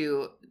leads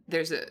to,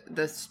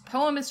 this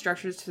poem is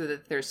structured so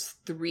that there's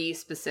 3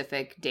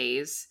 specific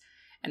days.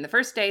 And the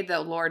first day,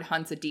 the Lord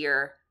hunts a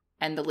deer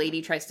and the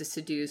lady tries to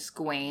seduce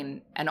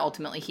Gawain, and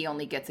ultimately he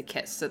only gets a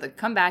kiss. So they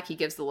come back, he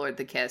gives the Lord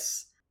the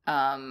kiss.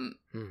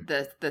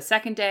 The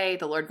second day,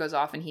 the Lord goes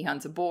off and he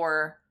hunts a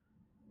boar.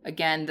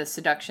 Again, the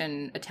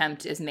seduction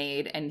attempt is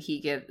made, and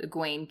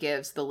Gawain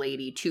gives the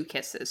lady 2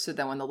 kisses. So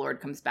then when the Lord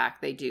comes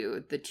back, they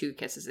do the 2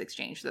 kisses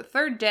exchange. The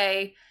third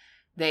day,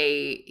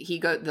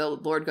 the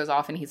Lord goes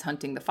off and he's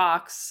hunting the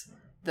fox.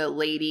 The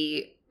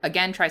lady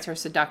again tries her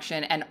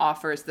seduction and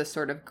offers the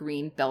sort of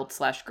green belt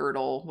 /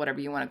 girdle, whatever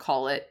you want to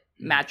call it,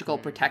 magical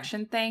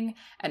protection thing,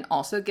 and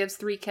also gives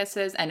 3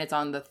 kisses. And it's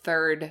on the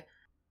third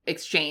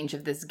exchange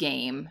of this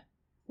game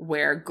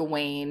where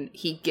Gawain,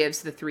 he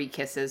gives the 3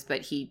 kisses,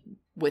 but he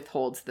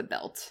withholds the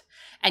belt.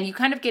 And you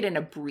kind of get an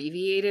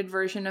abbreviated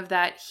version of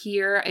that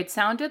here. It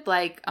sounded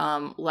like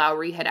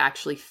Lowry had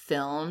actually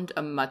filmed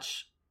a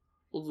much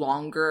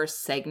longer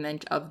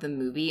segment of the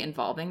movie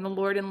involving the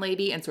Lord and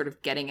Lady and sort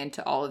of getting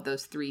into all of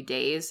those 3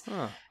 days.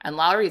 And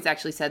Lowry has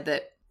actually said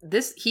that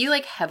he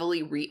like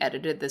heavily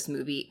re-edited this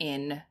movie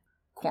in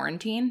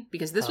quarantine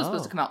because this was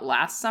supposed to Oh. come out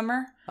last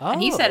summer. Oh.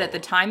 And he said at the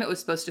time it was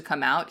supposed to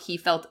come out, he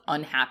felt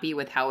unhappy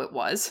with how it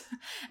was.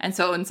 And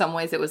so in some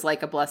ways it was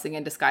like a blessing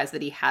in disguise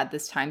that he had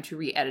this time to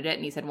re-edit it.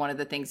 And he said one of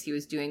the things he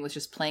was doing was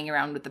just playing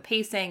around with the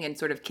pacing and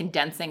sort of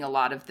condensing a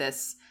lot of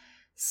this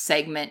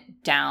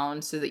segment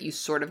down so that you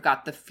sort of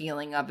got the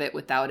feeling of it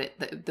without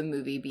it the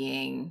movie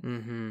being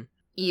Mm-hmm.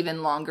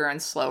 even longer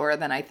and slower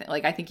than I think.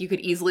 Like, I think you could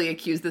easily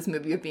accuse this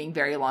movie of being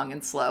very long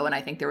and slow, and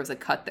I think there was a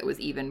cut that was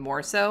even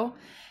more so,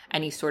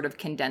 and he sort of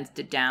condensed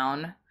it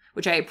down,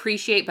 which I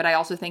appreciate, but I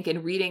also think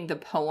in reading the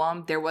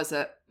poem, there was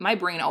my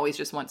brain always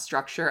just wants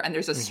structure, and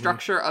there's a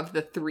structure of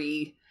the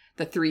three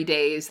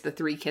days, the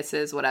 3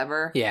 kisses,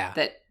 whatever, Yeah.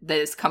 that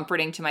is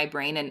comforting to my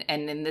brain, and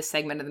in this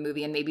segment of the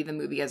movie, and maybe the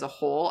movie as a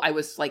whole, I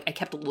was like, I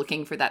kept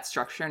looking for that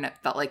structure, and it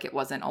felt like it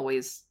wasn't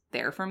always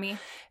there for me.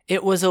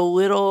 It was a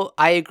little,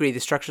 I agree, the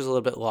structure's a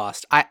little bit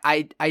lost.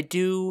 I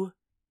do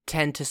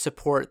tend to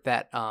support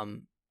that.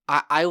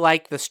 I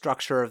like the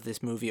structure of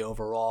this movie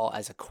overall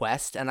as a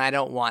quest, and I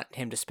don't want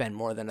him to spend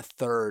more than a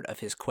third of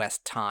his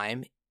quest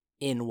time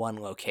in one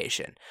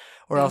location,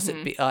 or else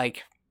it'd be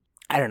like,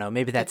 I don't know,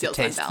 maybe that's It a feels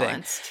taste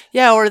unbalanced. thing.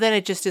 Yeah, or then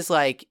it just is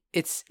like,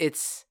 it's,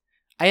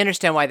 I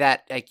understand why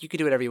that, like, you could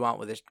do whatever you want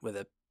with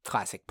a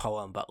classic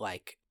poem, but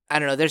like, I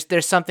don't know,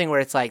 there's something where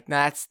it's like,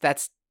 that's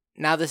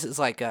now this is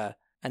like an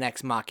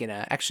ex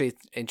machina. Actually,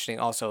 it's interesting,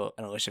 also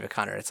an Alicia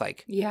Vikander. It's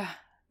like, Yeah.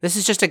 this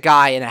is just a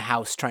guy in a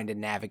house trying to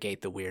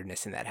navigate the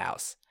weirdness in that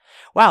house.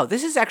 Wow,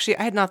 this is actually,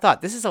 I had not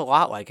thought, this is a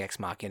lot like Ex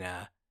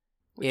Machina.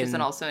 Which is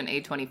also an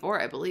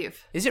A24, I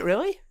believe. Is it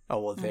really? Oh,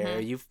 well, there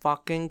you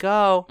fucking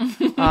go.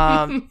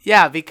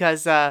 Yeah,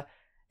 because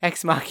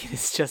Ex Machina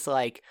is just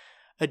like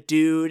a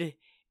dude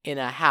in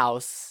a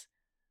house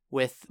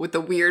with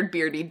the weird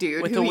beardy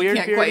dude with who a weird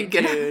he can't quite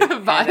get dude a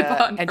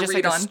vibe on. and just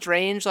read like a on.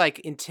 strange, like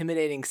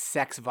intimidating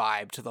sex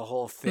vibe to the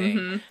whole thing,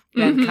 Mhm.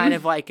 and Mhm. kind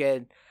of like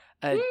a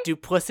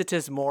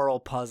duplicitous moral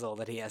puzzle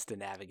that he has to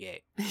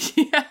navigate.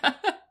 Yeah.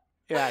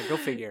 Yeah, go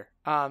figure.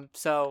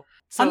 So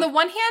On the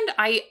one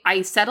hand,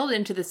 I settled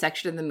into the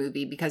section of the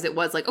movie because it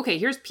was like, okay,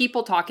 here's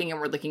people talking and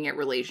we're looking at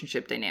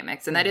relationship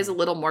dynamics. And that is a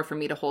little more for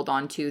me to hold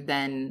on to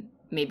than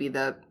maybe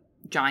the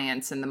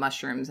giants and the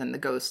mushrooms and the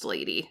ghost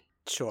lady.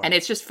 sure, And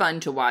it's just fun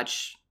to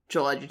watch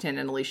Joel Edgerton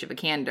and Alicia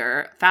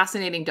Vikander.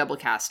 Fascinating double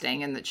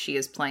casting in that she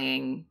is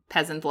playing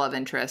peasant love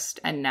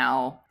interest and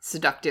now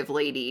seductive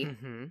lady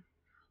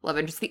love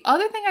interest. The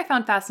other thing I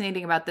found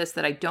fascinating about this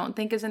that I don't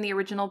think is in the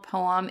original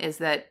poem is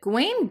that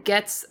Gawain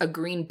gets a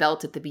green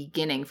belt at the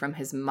beginning from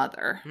his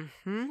mother,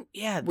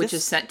 yeah, which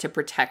is sent to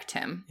protect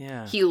him.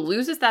 Yeah, He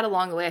loses that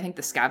along the way. I think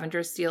the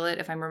scavengers steal it,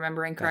 if I'm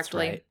remembering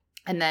correctly. That's right.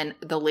 And then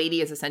the lady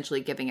is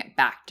essentially giving it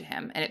back to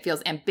him. And it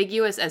feels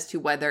ambiguous as to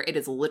whether it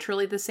is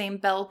literally the same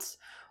belt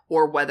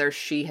or whether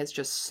she has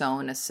just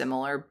sewn a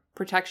similar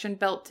protection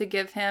belt to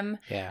give him.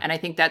 Yeah. And I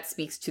think that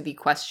speaks to the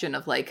question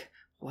of like,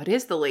 what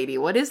is the lady?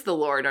 What is the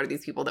lord? Are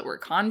these people that were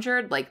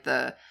conjured? Like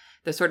the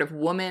sort of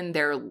woman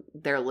they're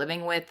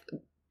living with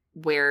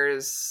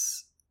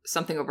wears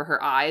something over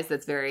her eyes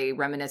that's very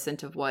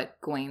reminiscent of what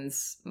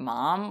Gawain's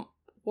mom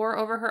wore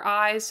over her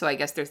eyes. So I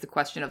guess there's the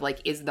question of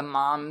like, is the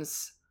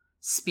mom's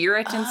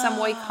spirit in some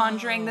way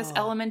conjuring this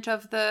element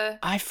of the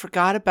I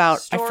forgot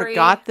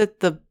that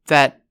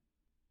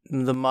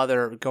the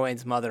mother,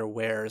 Gawain's mother,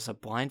 wears a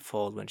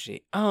blindfold when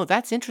she. Oh,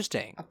 that's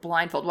interesting. a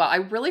blindfold? Wow, I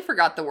really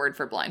forgot the word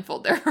for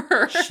blindfold there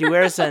for She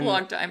wears a an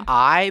long time.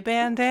 eye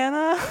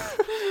bandana.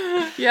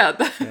 Yeah,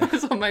 that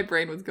was what my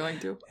brain was going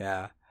to.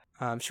 Yeah.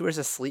 She wears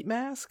a sleep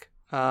mask.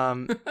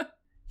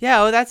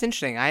 Yeah. Oh, that's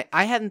interesting.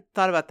 I hadn't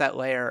thought about that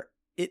layer.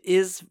 It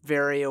is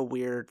very a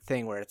weird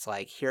thing where it's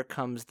like, here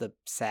comes the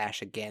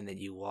sash again that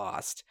you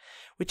lost,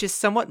 which is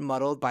somewhat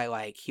muddled by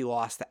like he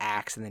lost the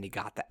axe and then he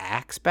got the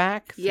axe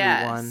back.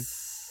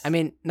 Yes. I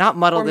mean, not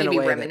muddled or in a maybe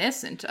way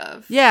reminiscent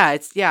of. Yeah,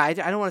 I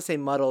don't want to say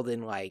muddled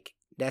in like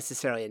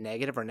necessarily a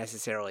negative or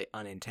necessarily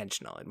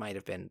unintentional. It might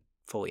have been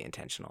fully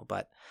intentional,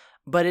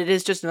 but it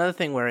is just another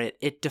thing where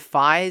it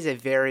defies a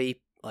very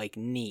like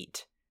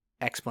neat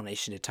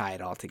explanation to tie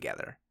it all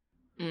together.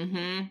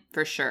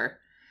 For sure.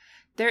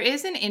 There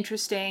is an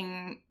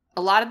interesting.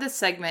 A lot of this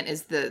segment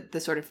is the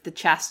sort of the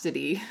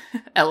chastity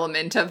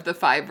element of the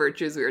 5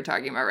 virtues we were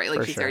talking about, right? Like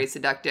For she's sure. very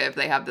seductive.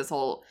 They have this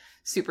whole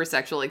super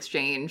sexual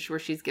exchange where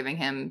she's giving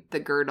him the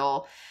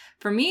girdle.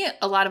 For me,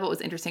 a lot of what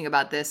was interesting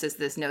about this is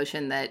this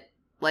notion that,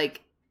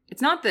 like,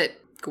 it's not that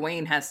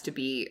Gawain has to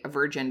be a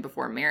virgin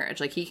before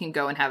marriage. Like, he can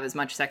go and have as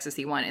much sex as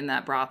he wants in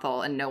that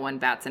brothel and no one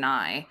bats an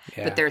eye.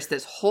 Yeah. But there's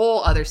this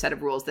whole other set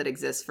of rules that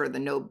exist for the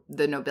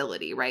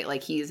nobility, right?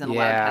 Like, he isn't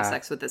allowed to have Yeah.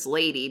 sex with this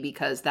lady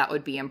because that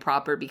would be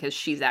improper because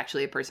she's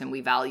actually a person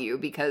we value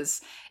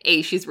because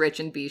A, she's rich,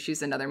 and B,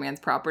 she's another man's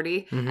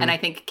property. And I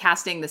think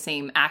casting the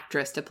same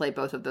actress to play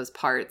both of those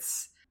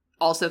parts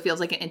also feels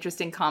like an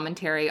interesting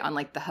commentary on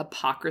like the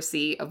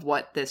hypocrisy of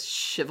what this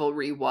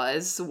chivalry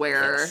was,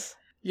 where Yes.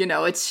 you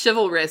know, it's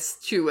chivalrous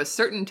to a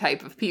certain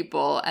type of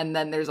people, and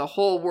then there's a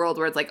whole world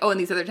where it's like, oh, and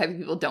these other type of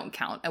people don't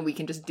count, and we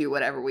can just do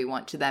whatever we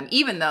want to them,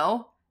 even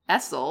though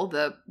Essel,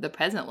 the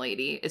peasant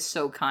lady, is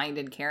so kind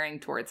and caring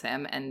towards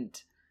him,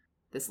 and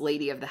this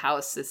lady of the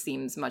house, this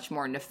seems much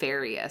more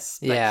nefarious.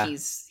 But Yeah.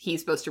 he's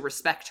supposed to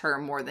respect her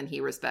more than he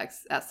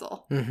respects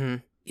Essel. Mm-hmm.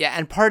 Yeah,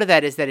 and part of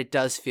that is that it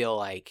does feel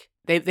like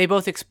they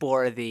both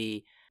explore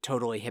the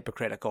totally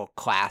hypocritical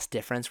class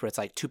difference, where it's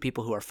like two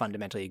people who are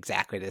fundamentally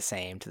exactly the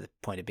same to the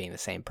point of being the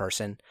same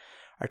person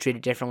are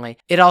treated differently.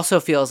 It also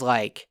feels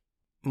like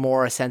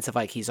more a sense of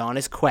like he's on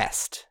his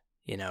quest,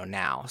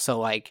 now. So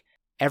like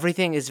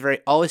everything is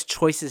all his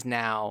choices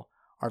now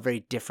are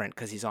very different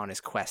because he's on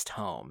his quest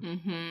home,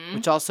 Mm-hmm.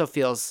 which also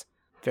feels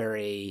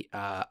very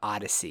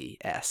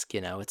Odyssey-esque.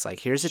 It's like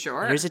here's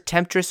Sure. a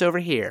temptress over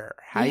here.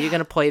 How are you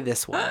gonna play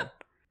this one?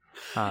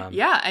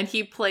 Yeah, and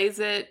he plays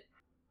it.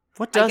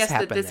 What does I guess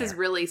happen that this there? is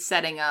really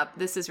setting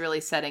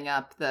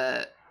up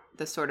the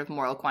sort of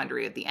moral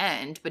quandary at the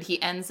end, but he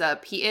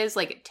is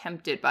like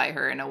tempted by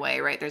her in a way,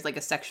 right? There's like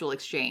a sexual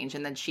exchange,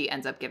 and then she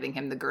ends up giving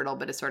him the girdle,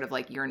 but it's sort of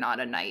like, you're not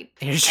a knight.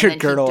 Here's And your then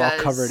he girdle all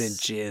does- covered in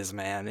jizz,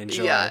 man.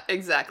 Enjoy. Yeah,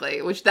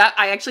 exactly. Which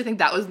I actually think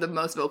that was the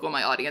most vocal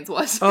my audience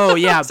was. Oh,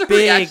 yeah, Was a big-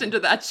 reaction to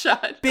that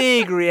shot.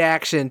 Big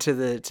reaction to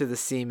the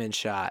semen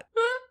shot.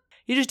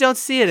 You just don't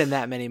see it in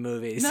that many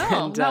movies.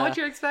 No, And, not what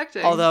you're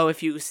expecting. although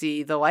if you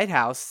see The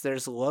Lighthouse,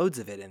 there's loads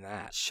of it in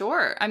that.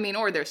 Sure. I mean,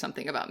 or there's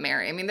something about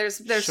Mary. I mean, there's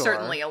Sure.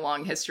 certainly a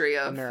long history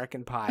of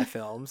American Pie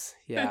films.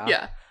 Yeah.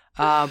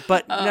 yeah.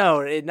 But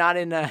no, not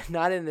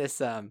in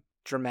this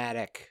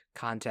dramatic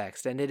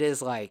context. And it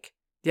is like,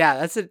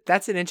 yeah,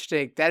 that's an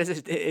interesting.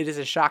 It is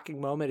a shocking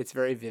moment. It's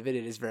very vivid.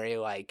 It is very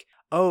like,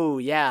 oh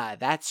yeah,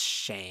 that's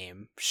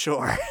shame.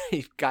 Sure,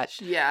 you've got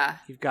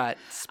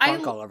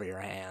spunk all over your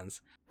hands.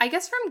 I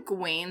guess from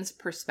Gawain's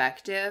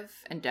perspective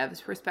and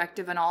Dev's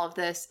perspective and all of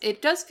this, it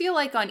does feel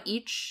like on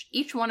each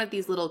one of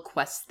these little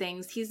quest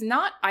things, he's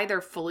not either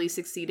fully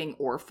succeeding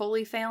or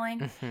fully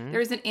failing. Mhm.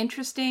 There's an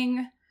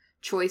interesting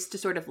choice to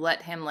sort of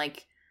let him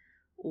like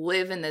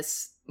live in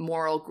this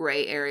moral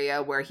gray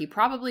area where he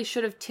probably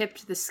should have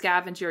tipped the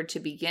scavenger to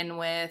begin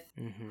with.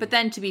 Mhm. But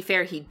then, to be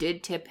fair, he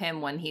did tip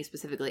him when he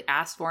specifically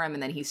asked for him,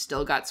 and then he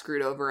still got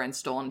screwed over and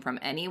stolen from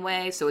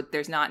anyway. So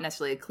there's not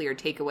necessarily a clear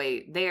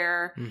takeaway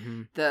there.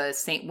 Mhm. The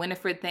St.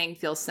 Winifred thing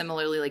feels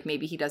similarly like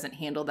maybe he doesn't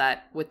handle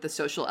that with the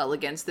social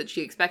elegance that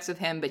she expects of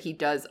him, but he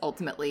does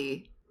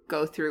ultimately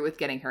go through with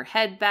getting her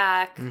head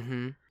back.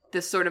 Mhm.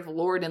 This sort of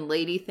lord and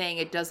lady thing,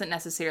 it doesn't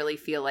necessarily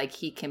feel like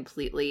he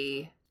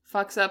completely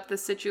fucks up the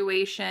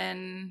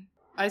situation.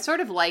 I sort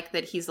of like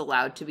that he's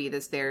allowed to be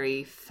this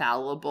very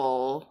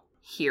fallible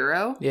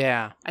hero.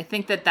 Yeah. I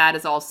think that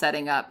is all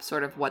setting up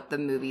sort of what the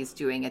movie's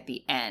doing at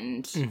the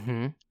end.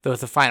 Mm-hmm. Though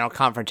the final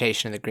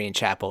confrontation in the Green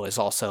Chapel is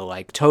also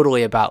like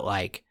totally about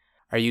like,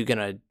 are you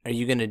gonna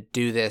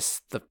do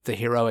this the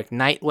heroic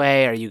knight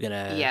way? Are you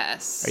gonna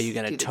Yes. Are you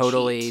gonna Do the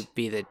totally cheat.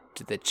 be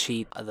the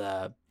cheat,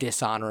 the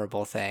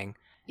dishonorable thing?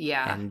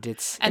 Yeah. And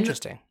it's And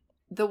interesting.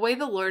 The way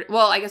the Lord...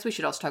 Well, I guess we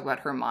should also talk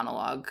about her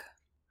monologue.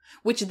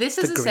 Which this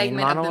is The a green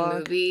segment of monologue?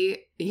 the movie...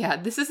 Yeah,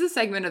 this is a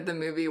segment of the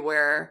movie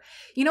where...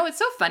 it's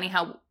so funny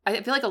how...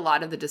 I feel like a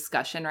lot of the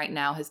discussion right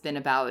now has been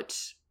about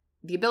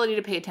the ability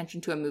to pay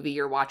attention to a movie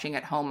you're watching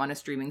at home on a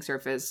streaming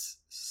service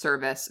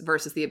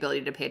versus the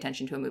ability to pay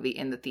attention to a movie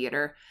in the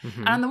theater.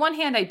 Mm-hmm. And on the one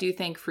hand, I do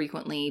think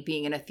frequently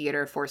being in a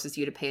theater forces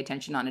you to pay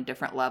attention on a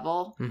different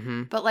level.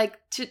 Mm-hmm. But like,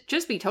 to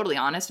just be totally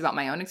honest about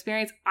my own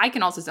experience, I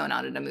can also zone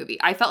out in a movie.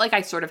 I felt like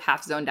I sort of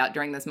half zoned out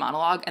during this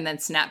monologue and then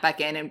snapped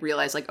back in and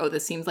realized like, oh,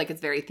 this seems like it's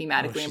very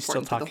thematically she's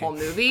important still to the whole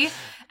talking. movie.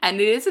 And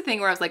it is a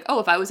thing where I was like, oh,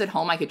 if I was at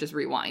home, I could just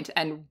rewind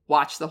and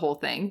watch the whole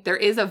thing. There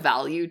is a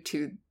value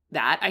to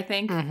that, I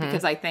think, Mhm.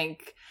 because I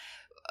think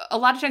a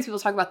lot of times people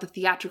talk about the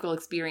theatrical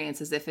experience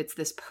as if it's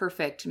this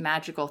perfect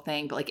magical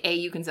thing, but like A,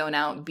 you can zone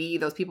out, B,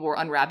 those people were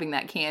unwrapping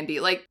that candy.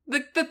 Like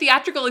the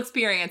theatrical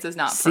experience is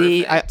not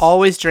See, perfect. I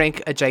always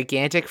drink a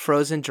gigantic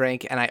frozen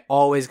drink, and I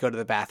always go to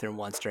the bathroom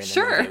once during the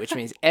Sure. movie, which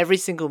means every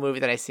single movie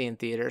that I see in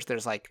theaters,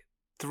 there's like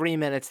 3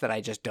 minutes that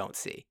I just don't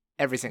see.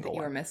 Every single that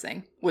you were one.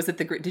 missing. Was it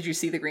did you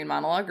see the green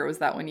monologue, or was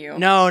that when you...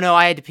 No,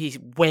 I had to pee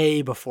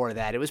way before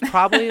that. It was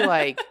probably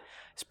like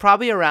it's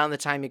probably around the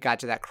time you got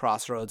to that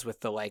crossroads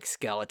with the like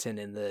skeleton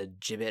in the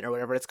gibbet or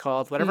whatever it's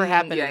called. Whatever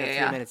happened yeah, in the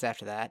yeah. 3 minutes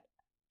after that,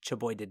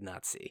 Chaboy did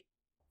not see.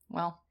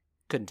 Well,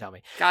 Couldn't tell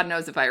me. God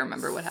knows if I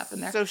remember what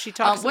happened there. So she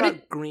talks what about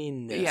did-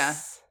 greenness. Yeah.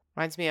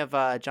 Reminds me of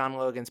John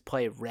Logan's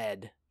play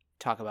Red.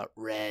 Talk about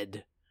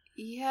red.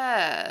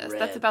 Yes,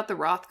 Red. that's about the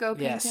Rothko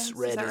paintings. Yes,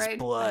 red that is right? I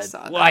blood.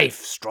 saw that. Life,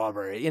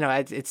 strawberry.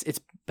 It's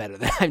better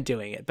than I'm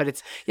doing it, but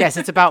it's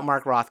about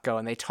Mark Rothko,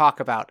 and they talk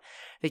about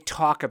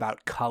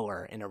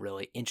color in a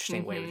really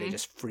interesting way where they Mhm.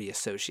 just free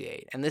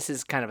associate. And this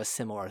is kind of a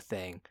similar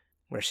thing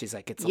where she's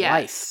like, it's Yes.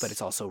 life, but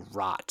it's also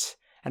rot.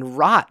 And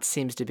rot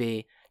seems to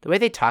be the way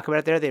they talk about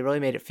it there. They really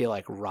made it feel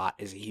like rot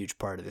is a huge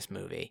part of this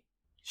movie.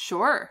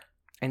 Sure.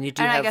 And you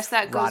do And I have guess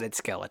that goes- rotted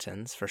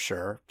skeletons for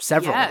sure.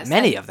 Several, Yes,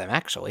 many and- of them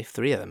actually,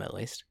 3 of them at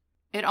least.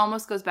 It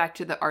almost goes back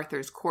to the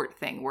Arthur's Court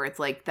thing, where it's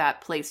like that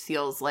place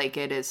feels like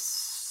it is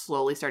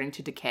slowly starting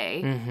to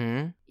decay.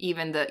 Mm-hmm.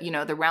 Even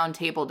the round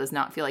table does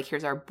not feel like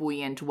here's our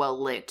buoyant,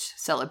 well-lit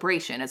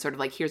celebration. It's sort of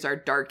like here's our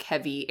dark,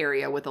 heavy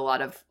area with a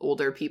lot of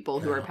older people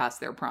who are past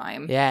their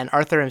prime. Yeah, and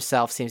Arthur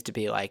himself seems to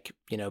be like,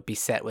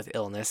 beset with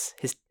illness.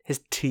 His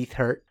teeth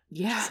hurt.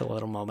 Yeah. Just a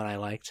little moment I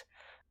liked.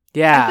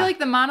 Yeah. I feel like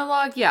the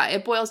monologue,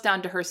 it boils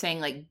down to her saying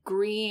like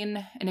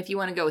green, and if you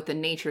want to go with the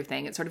nature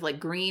thing, it's sort of like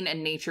green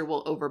and nature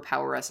will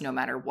overpower us no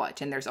matter what.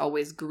 And there's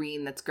always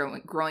green that's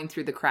growing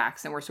through the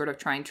cracks, and we're sort of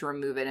trying to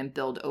remove it and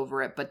build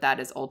over it, but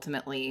that is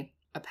ultimately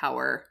a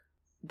power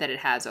that it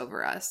has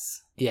over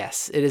us.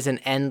 Yes, it is an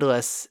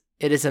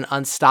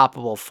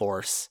unstoppable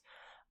force.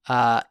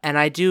 And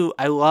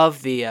I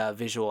love the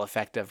visual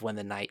effect of when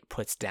the knight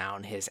puts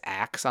down his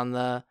axe on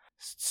the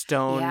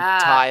stone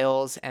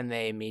tiles, and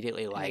they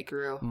immediately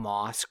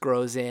moss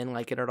grows in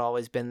like it had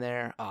always been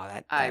there.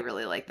 I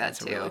really like that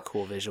too. That's a really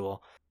cool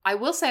visual. I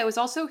will say I was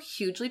also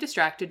hugely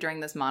distracted during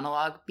this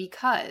monologue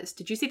because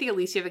did you see the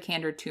Alicia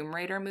Vikander Tomb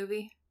Raider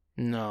movie?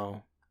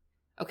 No.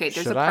 Okay,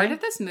 there's a part of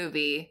this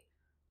movie.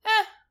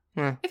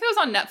 If it was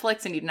on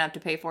Netflix and you didn't have to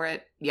pay for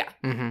it,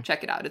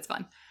 check it out. It's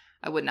fun.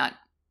 I would not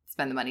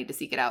spend the money to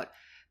seek it out.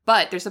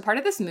 But there's a part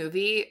of this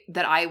movie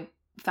that I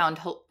found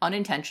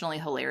unintentionally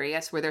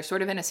hilarious where they're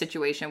sort of in a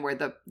situation where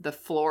the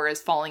floor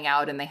is falling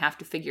out and they have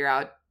to figure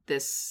out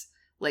this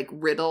like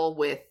riddle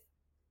with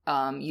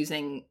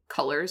using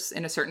colors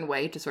in a certain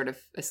way to sort of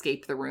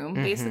escape the room,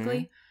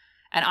 basically.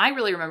 And I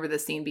really remember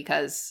this scene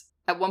because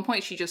at one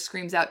point she just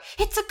screams out,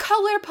 "It's a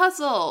color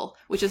puzzle!"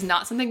 Which is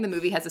not something the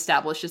movie has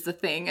established as a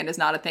thing and is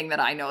not a thing that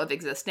I know of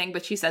existing,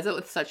 but she says it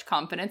with such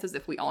confidence as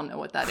if we all know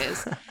what that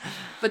is.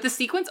 But the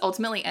sequence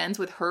ultimately ends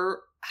with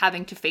her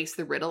having to face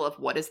the riddle of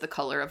what is the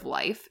color of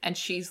life, and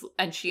she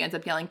ends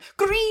up yelling,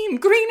 "Green!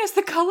 Green is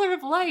the color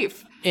of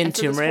life!" In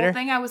Tomb Raider? Whole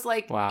thing I was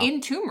like, wow.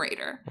 In Tomb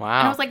Raider. Wow.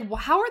 And I was like, well,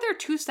 how are there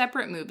two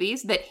separate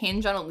movies that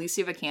hinge on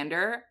Alicia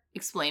Vikander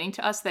explaining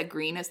to us that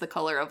green is the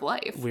color of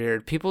life?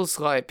 Weird. People's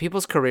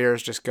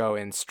careers just go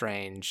in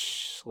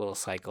strange little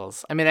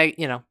cycles. I mean,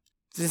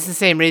 this is the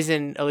same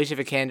reason Alicia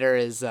Vikander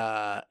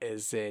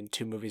is in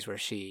two movies where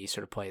she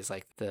sort of plays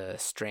like the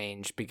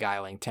strange,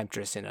 beguiling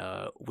temptress in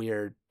a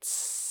weird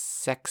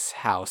sex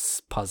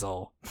house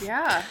puzzle.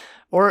 Yeah.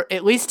 Or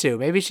at least two.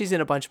 Maybe she's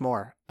in a bunch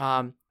more.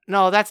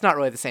 No, that's not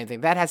really the same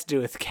thing. That has to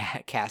do with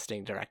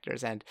casting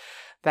directors and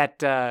that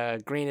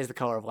green is the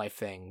color of life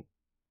thing.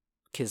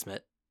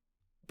 Kismet.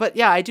 But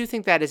yeah, I do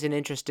think that is an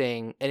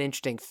interesting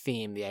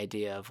theme, the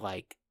idea of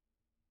like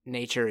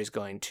nature is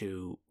going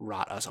to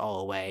rot us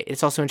all away.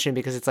 It's also interesting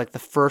because it's like the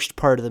first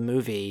part of the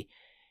movie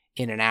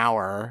in an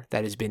hour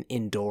that has been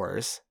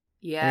indoors.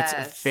 Yes.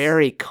 And it's a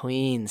very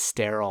clean,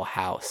 sterile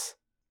house.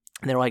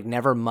 And they're like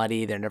never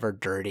muddy, they're never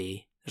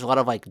dirty. There's a lot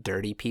of like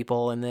dirty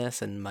people in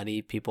this and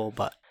muddy people,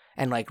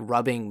 and like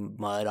rubbing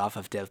mud off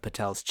of Dev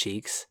Patel's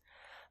cheeks.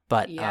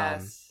 But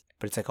yes.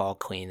 But it's like all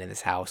clean in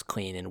this house,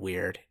 clean and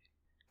weird.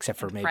 Except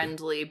for maybe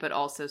friendly, but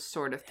also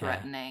sort of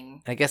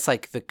threatening. I guess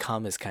like the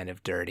cum is kind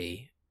of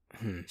dirty.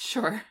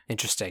 Sure.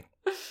 Interesting.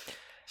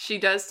 She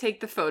does take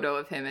the photo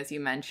of him, as you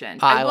mentioned.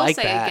 I will like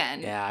say that.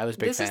 Again, yeah, I was a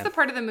big fan. This is the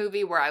part of the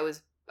movie where I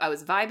was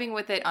vibing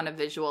with it on a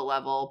visual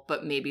level,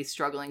 but maybe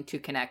struggling to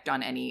connect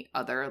on any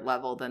other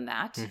level than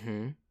that.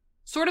 Mm-hmm.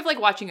 Sort of like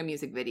watching a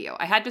music video.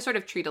 I had to sort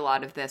of treat a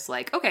lot of this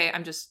like, okay,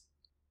 I'm just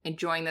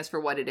enjoying this for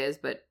what it is,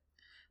 but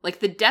like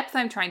the depth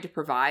I'm trying to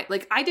provide,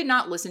 like I did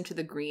not listen to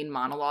the green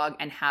monologue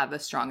and have a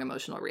strong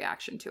emotional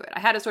reaction to it. I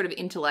had a sort of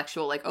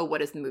intellectual, like, oh,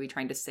 what is the movie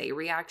trying to say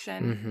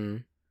reaction? Mm-hmm.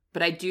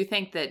 But I do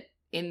think that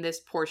in this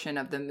portion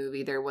of the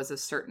movie, there was a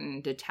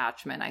certain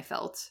detachment I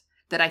felt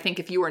that I think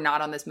if you were not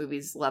on this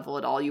movie's level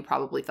at all, you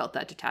probably felt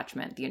that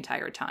detachment the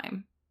entire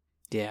time.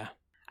 Yeah.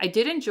 I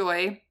did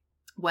enjoy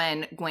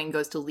when Gawain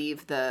goes to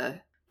leave the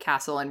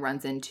castle and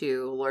runs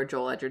into Lord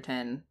Joel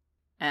Edgerton.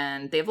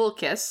 And they have a little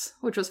kiss,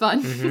 which was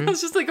fun. Mm-hmm. It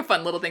was just like a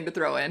fun little thing to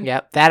throw in.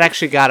 Yep, that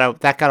actually got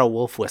a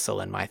wolf whistle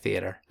in my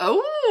theater.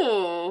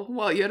 Oh,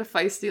 well, you had a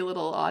feisty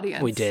little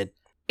audience. We did.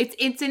 It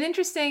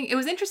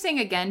was interesting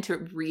again to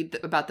read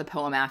about the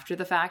poem after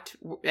the fact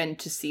and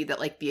to see that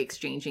like the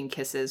exchanging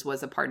kisses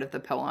was a part of the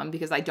poem,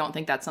 because I don't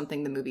think that's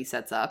something the movie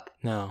sets up.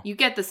 No. You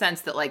get the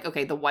sense that like,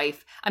 okay, the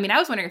wife, I mean, I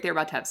was wondering if they were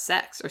about to have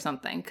sex or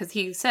something, because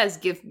he says,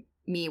 give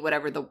me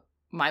whatever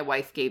my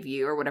wife gave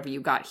you or whatever you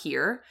got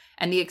here.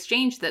 And the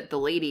exchange that the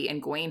lady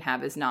and Gawain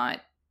have is not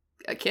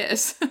a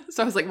kiss.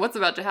 So I was like, what's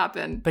about to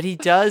happen? But he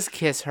does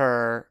kiss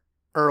her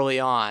early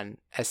on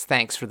as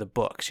thanks for the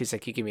book. She's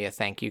like, you give me a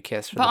thank you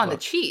kiss for the book. But on the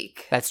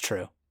cheek. That's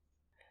true.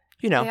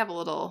 You know. They have a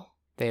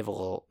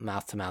little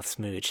mouth-to-mouth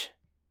smooch.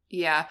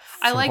 Yeah.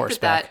 I like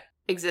that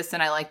exists,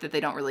 and I like that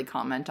they don't really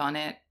comment on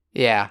it.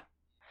 Yeah.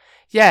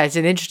 Yeah, it's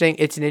an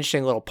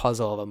interesting little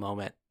puzzle of a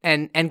moment.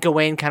 And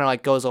Gawain kind of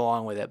like goes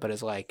along with it, but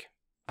is like,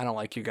 I don't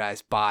like you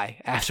guys.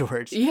 Bye.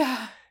 Afterwards.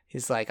 Yeah.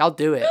 He's like, I'll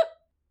do it.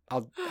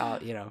 I'll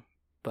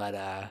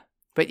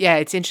but yeah,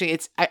 it's interesting.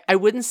 I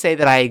wouldn't say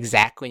that I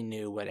exactly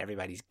knew what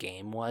everybody's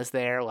game was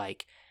there.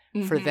 Like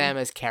for them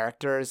as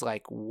characters,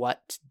 like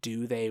what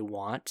do they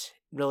want?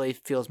 Really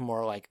feels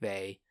more like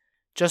they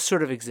just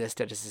sort of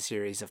existed as a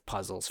series of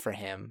puzzles for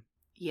him.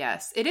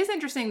 Yes. It is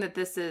interesting that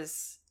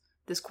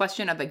this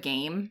question of a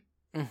game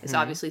is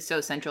obviously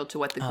so central to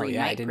what the Green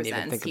Knight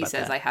presents. He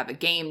says, I have a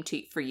game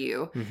for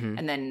you.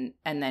 And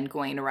then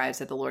Gawain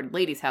arrives at the Lord and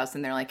Lady's house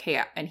and they're like,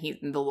 hey, and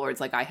the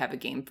Lord's like, I have a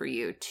game for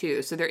you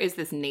too. So there is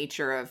this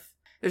nature of,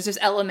 there's this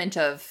element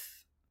of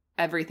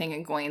everything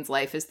in Gawain's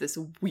life is this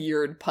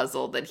weird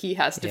puzzle that he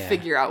has to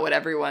figure out what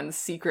everyone's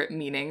secret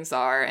meanings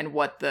are and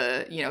what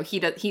the,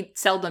 he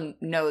seldom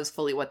knows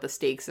fully what the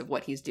stakes of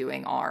what he's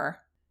doing are.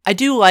 I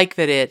do like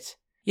that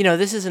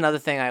this is another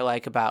thing I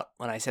like about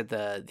when I said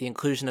the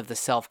inclusion of the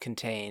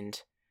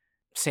self-contained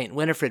St.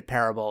 Winifred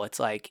parable. It's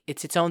like,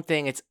 it's its own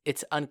thing.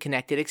 It's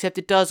unconnected, except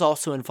it does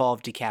also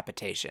involve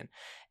decapitation.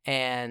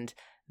 And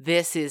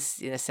this is,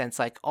 in a sense,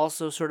 like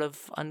also sort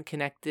of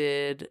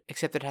unconnected,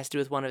 except it has to do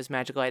with one of his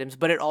magical items,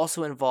 but it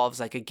also involves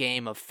like a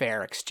game of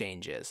fair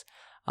exchanges.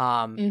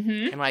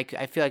 And like,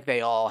 I feel like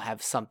they all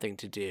have something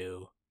to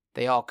do.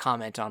 They all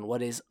comment on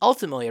what is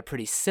ultimately a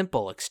pretty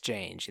simple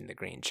exchange in the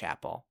Green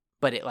Chapel,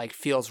 but it like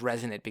feels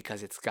resonant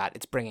because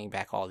it's bringing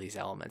back all these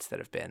elements that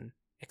have been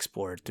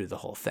explored through the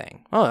whole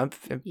thing. Oh, I'm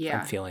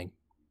feeling,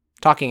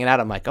 talking it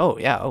out. I'm like,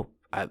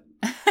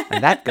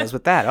 and that goes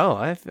with that.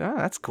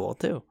 That's cool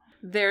too.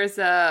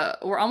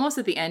 We're almost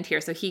at the end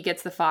here. So he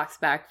gets the fox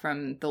back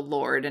from the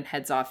Lord and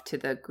heads off to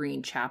the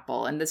Green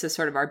Chapel. And this is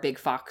sort of our big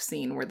fox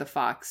scene where the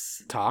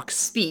fox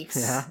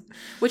speaks,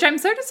 which I'm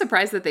sort of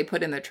surprised that they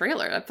put in the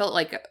trailer. I felt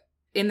like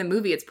in the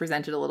movie, it's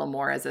presented a little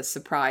more as a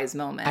surprise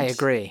moment. I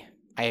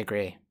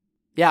agree.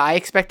 Yeah, I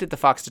expected the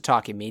fox to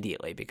talk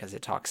immediately because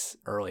it talks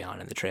early on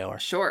in the trailer.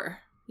 Sure.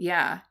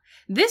 Yeah.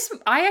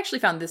 I actually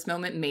found this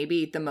moment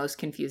maybe the most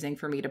confusing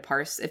for me to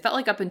parse. It felt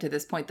like up until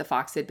this point, the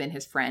fox had been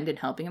his friend and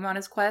helping him on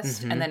his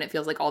quest. And then it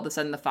feels like all of a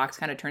sudden the fox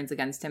kind of turns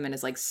against him and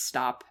is like,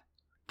 stop.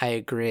 I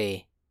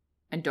agree.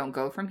 And don't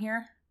go from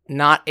here.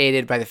 Not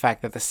aided by the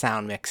fact that the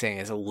sound mixing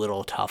is a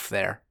little tough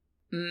there.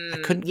 I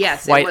couldn't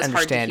quite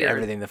understand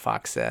everything the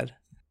fox said.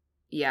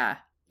 Yeah.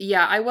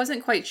 Yeah, I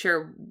wasn't quite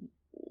sure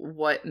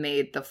what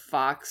made the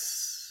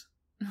fox...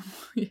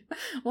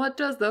 What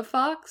does the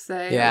fox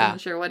say? Yeah. I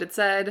wasn't sure what it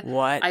said.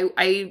 What?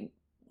 I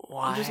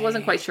just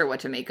wasn't quite sure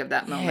what to make of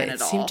that moment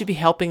at all. It seemed to be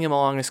helping him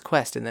along his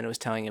quest, and then it was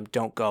telling him,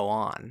 don't go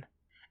on.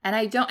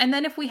 And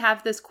then if we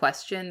have this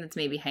question that's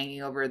maybe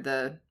hanging over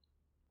the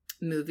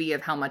movie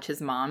of how much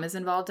his mom is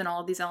involved in all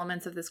of these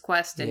elements of this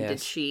quest, and did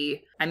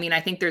she... I mean,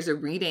 I think there's a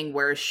reading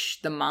where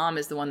the mom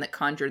is the one that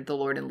conjured the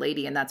Lord and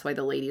Lady, and that's why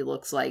the lady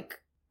looks like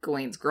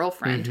Gawain's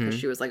girlfriend, because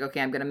she was like, okay,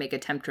 I'm going to make a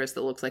temptress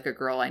that looks like a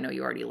girl I know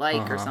you already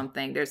like or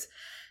something. There's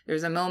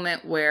a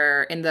moment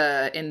where in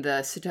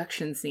the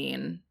seduction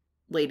scene,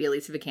 Lady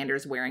Alicia Vikander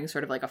is wearing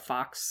sort of like a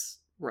fox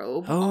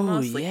robe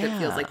almost. Like it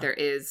feels like there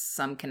is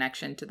some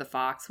connection to the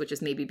fox, which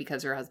is maybe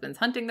because her husband's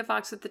hunting the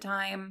fox at the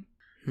time.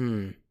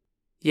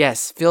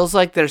 Yes, feels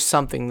like there's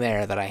something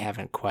there that I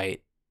haven't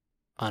quite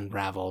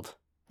unraveled.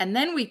 And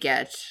then we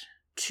get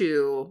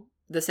to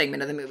the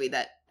segment of the movie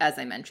that, as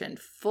I mentioned,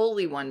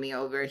 fully won me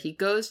over. He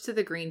goes to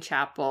the Green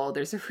Chapel.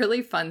 There's a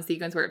really fun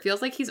sequence where it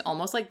feels like he's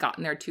almost like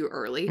gotten there too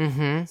early.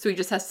 So he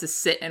just has to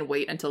sit and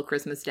wait until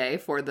Christmas Day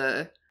for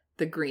the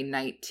Green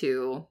Knight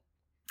to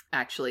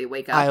actually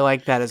wake up. I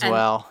like that as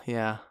well.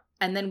 Yeah.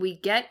 And then we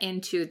get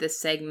into this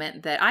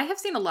segment that I have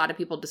seen a lot of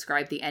people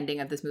describe the ending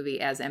of this movie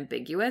as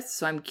ambiguous.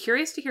 So I'm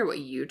curious to hear what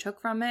you took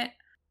from it.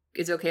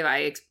 Is it okay if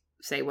I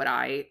say what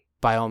I...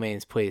 By all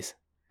means, please.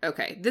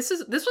 Okay, this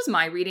was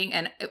my reading,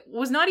 and it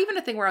was not even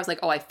a thing where I was like,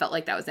 oh, I felt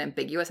like that was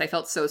ambiguous. I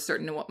felt so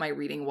certain in what my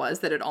reading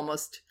was that it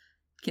almost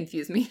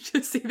confused me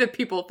to see that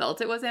people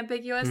felt it was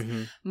ambiguous.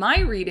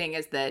 My reading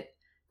is that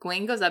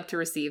Gawain goes up to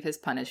receive his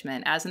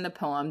punishment. As in the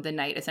poem, the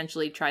knight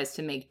essentially tries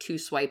to make 2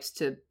 swipes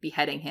to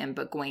beheading him,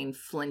 but Gawain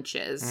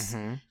flinches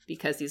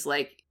because he's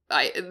like,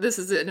 this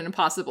is an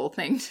impossible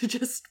thing to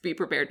just be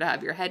prepared to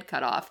have your head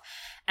cut off.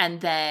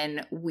 And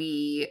then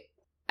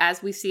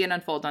as we see it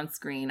unfold on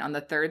screen, on the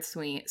third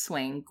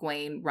swing,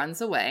 Gawain runs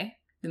away.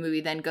 The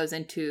movie then goes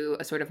into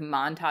a sort of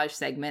montage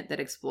segment that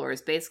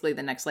explores basically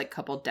the next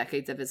couple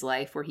decades of his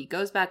life, where he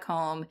goes back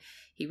home,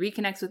 he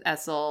reconnects with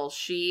Essel,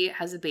 she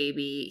has a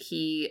baby,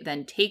 he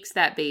then takes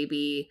that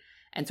baby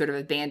and sort of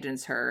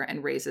abandons her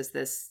and raises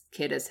this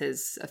kid as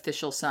his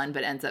official son,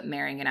 but ends up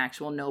marrying an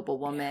actual noble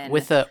woman.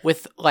 With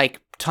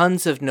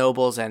tons of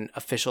nobles and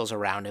officials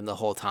around him the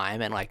whole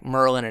time, and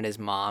Merlin and his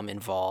mom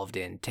involved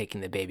in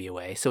taking the baby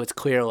away. So it's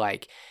clear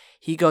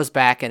he goes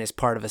back and is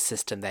part of a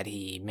system that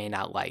he may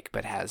not like,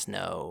 but has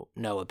no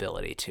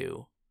ability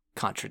to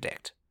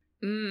contradict.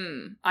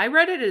 I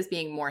read it as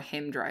being more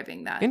him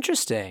driving that.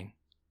 Interesting.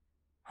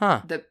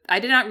 Huh.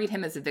 I did not read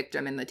him as a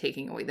victim in the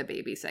taking away the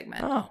baby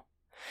segment. Oh.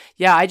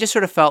 Yeah, I just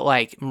sort of felt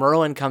like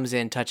Merlin comes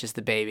in, touches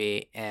the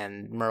baby,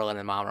 and Merlin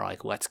and Mom are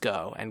like, let's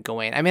go. And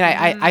Gawain, I mean,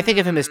 I think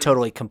of him as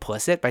totally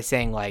complicit by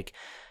saying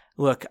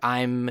look,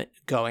 I'm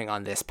going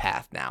on this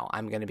path now.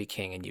 I'm going to be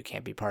king and you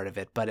can't be part of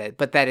it.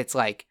 But that it's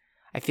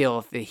I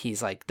feel if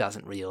he's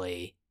doesn't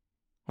really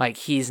Like,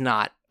 he's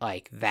not,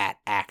 like, that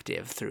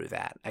active through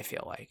that, I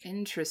feel like.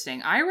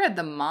 Interesting. I read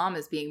the mom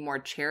as being more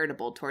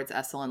charitable towards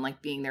Essel and,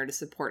 like, being there to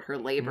support her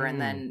labor,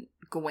 and then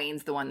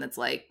Gawain's the one that's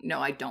like, no,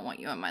 I don't want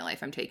you in my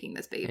life. I'm taking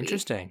this baby.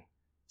 Interesting.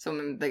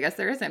 So I guess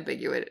there is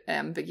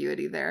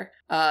ambiguity there.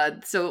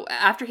 So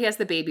after he has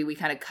the baby, we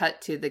kind of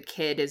cut to the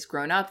kid is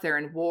grown up. They're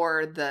in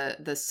war.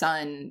 The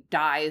son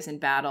dies in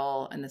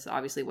battle, and this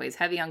obviously weighs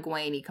heavy on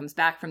Gawain. He comes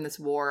back from this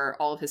war.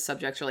 All of his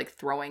subjects are like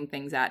throwing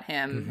things at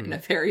him in a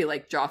very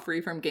like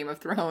Joffrey from Game of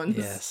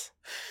Thrones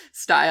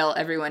style.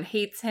 Everyone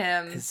hates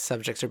him. His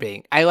subjects are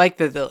being. I like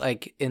that.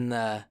 Like in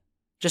the.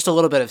 Just a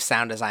little bit of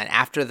sound design.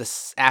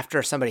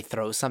 After somebody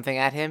throws something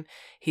at him,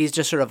 he's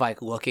just sort of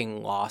like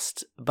looking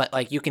lost. But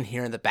like you can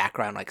hear in the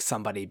background like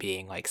somebody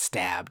being like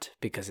stabbed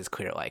because it's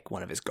clear like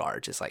one of his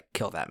guards is like,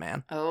 kill that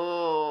man.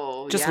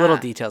 Oh, just little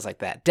details like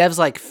that. Dev's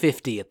like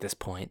 50 at this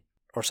point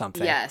or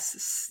something.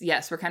 Yes.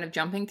 We're kind of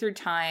jumping through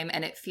time,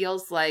 and it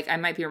feels like I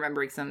might be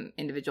remembering some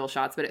individual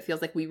shots, but it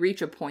feels like we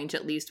reach a point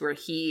at least where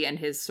he and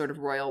his sort of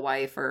royal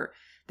wife are.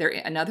 They're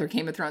another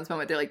Game of Thrones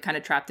moment. They're like kind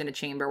of trapped in a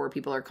chamber where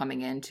people are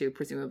coming in to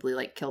presumably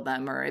like kill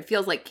them, or it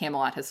feels like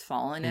Camelot has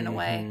fallen in a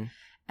way.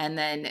 And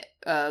then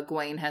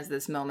Gawain has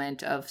this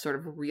moment of sort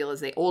of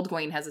old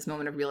Gawain has this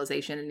moment of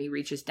realization, and he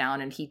reaches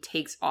down and he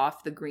takes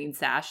off the green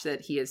sash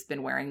that he has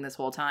been wearing this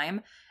whole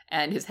time,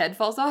 and his head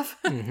falls off,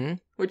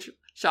 which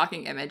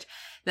shocking image.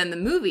 Then the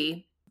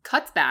movie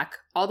cuts back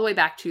all the way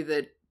back to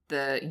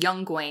the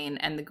young Gawain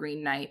and the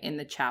Green Knight in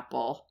the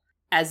chapel,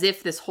 as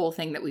if this whole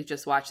thing that we've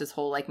just watched, this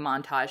whole like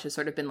montage has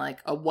sort of been like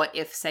a what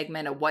if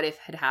segment, a what if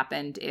had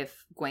happened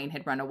if Gawain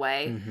had run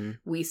away.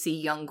 We see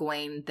young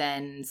Gawain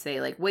then say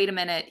like, wait a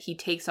minute, he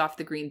takes off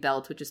the green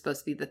belt, which is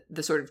supposed to be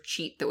the sort of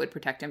cheat that would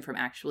protect him from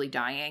actually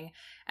dying,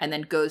 and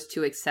then goes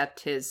to accept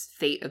his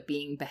fate of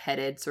being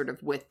beheaded sort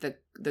of with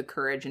the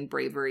courage and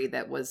bravery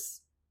that was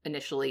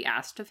initially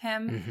asked of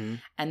him.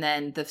 And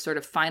then the sort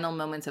of final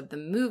moments of the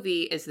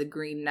movie is the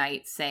Green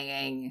Knight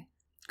saying,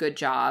 good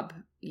job,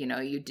 you know,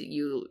 you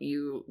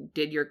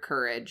did your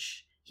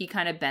courage. He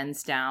kind of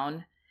bends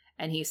down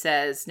and he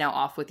says, now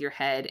off with your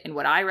head, in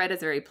what I read as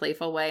a very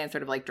playful way, and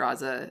sort of like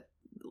draws a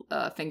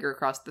finger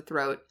across the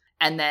throat,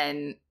 and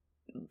then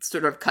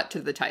sort of cut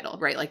to the title,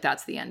 right? Like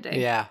that's the ending.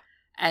 Yeah.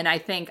 And I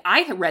think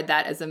I read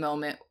that as a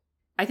moment,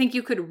 I think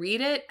you could read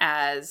it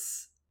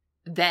as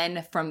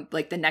then from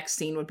like the next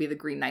scene would be the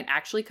Green Knight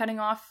actually cutting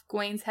off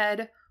Gawain's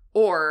head,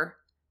 or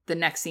the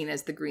next scene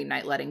is the Green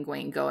Knight letting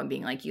Gawain go and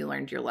being like, you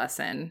learned your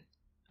lesson.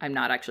 I'm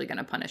not actually going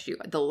to punish you.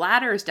 The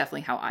latter is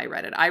definitely how I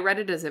read it. I read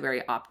it as a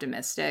very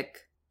optimistic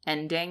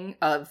ending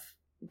of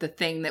the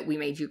thing that we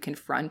made you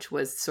confront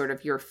was sort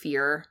of your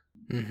fear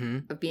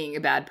of being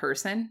a bad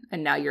person.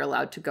 And now you're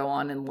allowed to go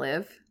on and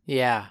live.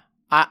 Yeah,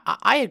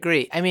 I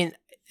agree. I mean,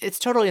 it's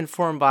totally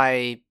informed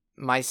by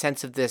my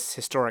sense of this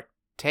historic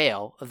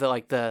tale of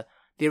the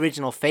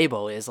original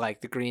fable is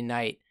like the Green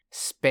Knight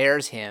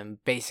spares him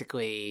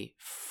basically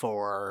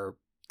for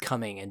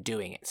coming and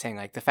doing it, saying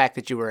like the fact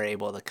that you were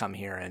able to come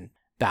here and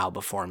bow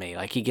before me,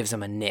 like he gives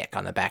him a nick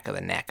on the back of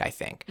the neck, I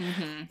think.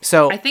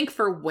 So I think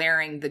for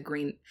wearing the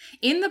green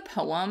in the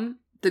poem,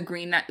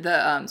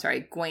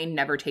 Gawain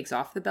never takes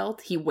off the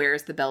belt. He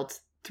wears the belt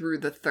through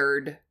the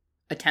third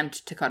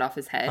attempt to cut off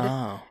his head.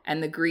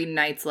 And the Green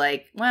Knight's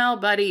like, well,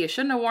 buddy, you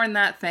shouldn't have worn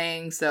that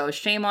thing, so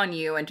shame on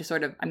you. And to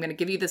sort of, I'm going to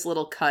give you this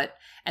little cut.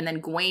 And then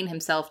Gawain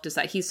himself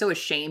he's so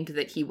ashamed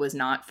that he was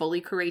not fully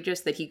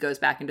courageous that he goes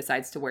back and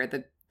decides to wear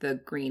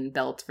the green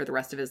belt for the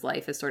rest of his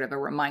life as sort of a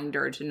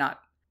reminder to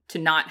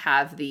not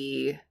have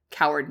the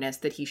cowardness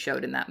that he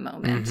showed in that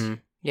moment.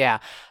 Yeah.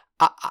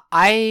 So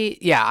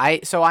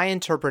I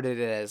interpreted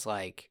it as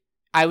like,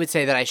 I would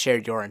say that I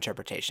shared your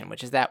interpretation,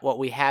 which is that what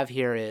we have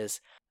here is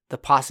the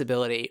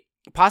possibility,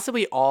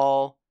 possibly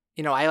all,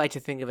 you know, I like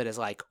to think of it as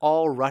like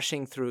all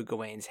rushing through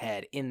Gawain's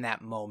head in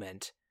that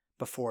moment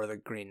before the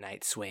Green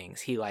Knight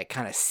swings. He like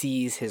kind of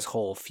sees his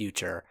whole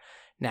future.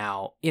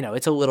 Now, you know,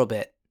 it's a little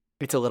bit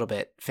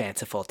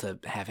fanciful to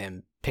have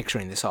him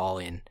picturing this all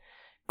in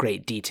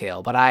great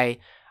detail, but I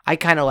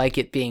kind of like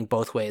it being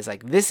both ways.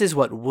 Like, this is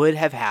what would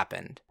have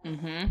happened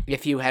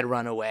if you had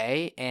run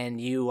away, and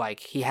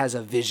he has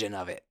a vision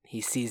of it. He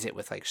sees it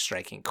with like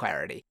striking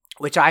clarity,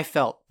 which I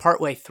felt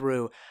partway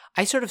through.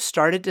 I sort of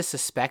started to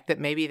suspect that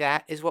maybe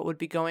that is what would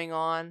be going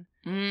on.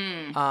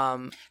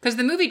 Because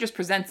the movie just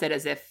presents it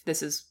as if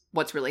this is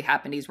what's really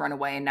happened. He's run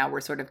away, and now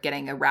we're sort of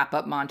getting a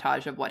wrap-up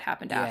montage of what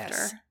happened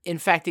after. In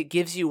fact, it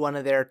gives you one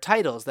of their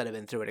titles that have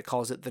been through it. It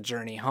calls it The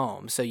Journey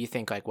Home. So you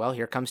think like, well,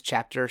 here comes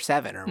chapter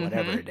 7 or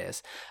whatever it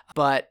is.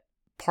 But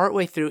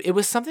partway through, it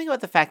was something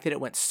about the fact that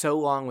it went so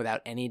long without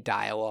any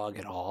dialogue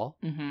at all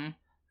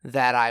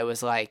that I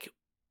was like,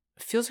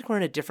 it feels like we're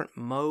in a different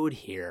mode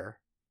here.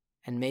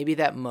 And maybe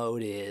that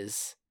mode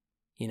is,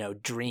 you know,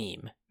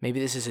 dream. Maybe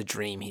this is a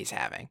dream he's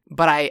having.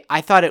 But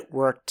I thought it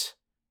worked.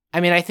 I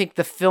mean, I think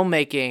the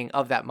filmmaking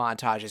of that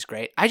montage is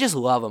great. I just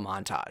love a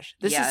montage.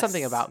 This is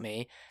something about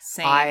me.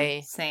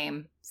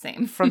 Same.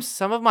 From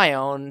some of my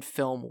own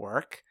film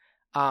work,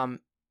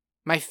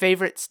 my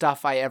favorite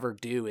stuff I ever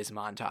do is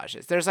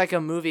montages. There's like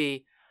a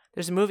movie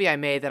there's a movie I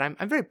made that I'm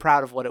very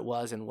proud of what it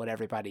was and what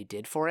everybody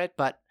did for it,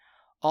 but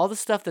all the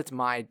stuff that's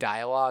my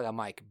dialogue, I'm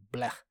like,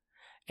 blech.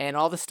 And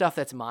all the stuff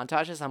that's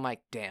montages, I'm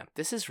like, damn,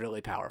 this is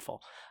really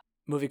powerful.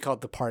 Movie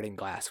called The Parting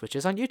Glass, which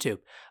is on YouTube.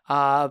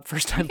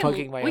 First time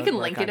plugging my own We can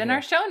work link on it in here.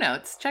 our show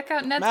notes. Check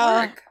out Ned's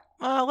work.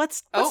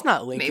 Let's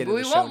not link it in the show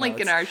notes. Maybe we won't link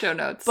in our show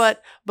notes.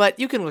 But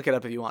you can look it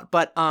up if you want.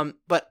 But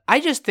I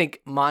just think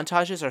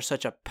montages are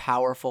such a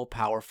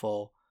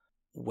powerful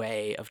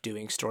way of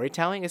doing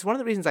storytelling. It's one of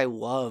the reasons I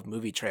love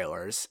movie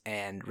trailers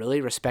and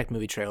really respect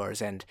movie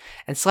trailers and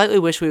slightly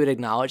wish we would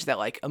acknowledge that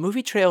like a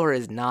movie trailer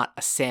is not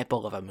a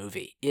sample of a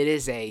movie. It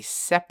is a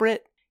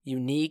separate,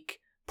 unique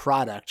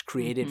product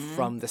created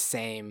from the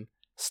same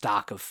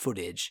stock of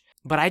footage.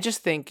 But I just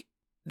think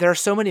there are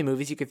so many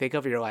movies you could think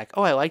of where you're like,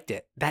 oh, I liked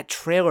it. That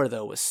trailer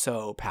though was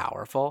so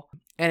powerful.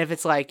 And if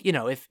it's like, you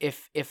know,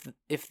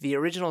 if the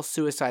original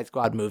Suicide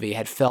Squad movie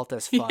had felt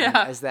as fun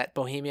as that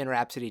Bohemian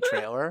Rhapsody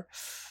trailer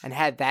and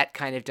had that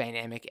kind of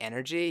dynamic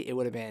energy, it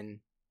would have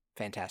been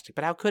fantastic.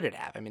 But how could it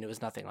have? I mean, it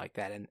was nothing like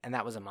that. And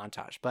that was a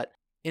montage. But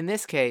in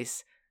this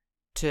case,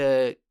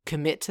 to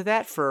commit to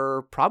that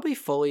for probably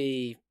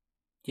fully,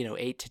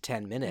 8 to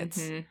 10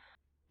 minutes,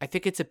 I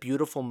think it's a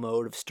beautiful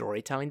mode of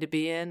storytelling to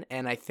be in.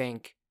 And I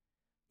think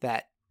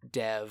that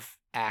Dev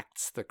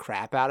acts the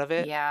crap out of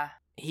it. Yeah.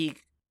 He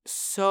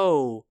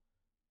so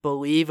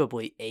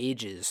believably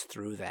ages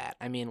through that.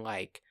 I mean,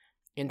 like,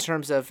 in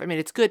terms of,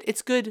 it's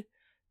good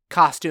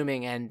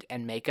costuming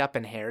and makeup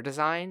and hair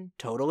design,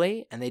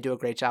 totally, and they do a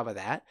great job of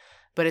that.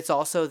 But it's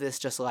also this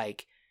just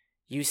like,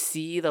 you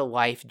see the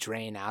life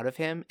drain out of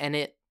him, and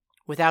it,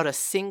 without a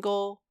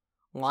single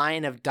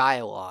line of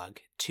dialogue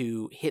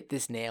to hit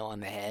this nail on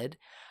the head,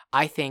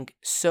 I think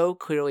so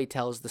clearly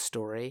tells the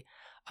story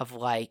of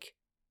like,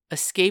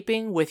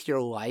 escaping with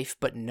your life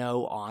but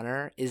no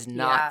honor is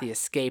not the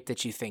escape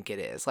that you think it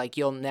is. Like,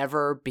 you'll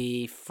never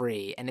be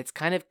free. And it's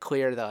kind of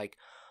clear that like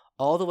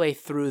all the way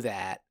through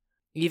that,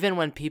 even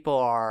when people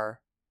are,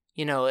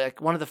 like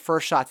one of the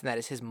first shots in that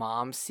is his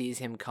mom sees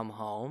him come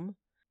home.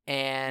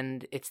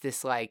 And it's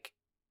this like,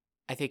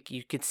 I think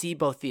you could see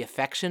both the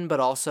affection but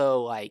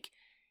also like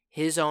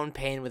his own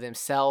pain with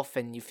himself,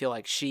 and you feel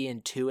like she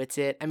intuits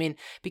it. I mean,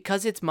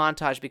 because it's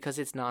montage, because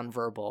it's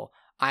nonverbal,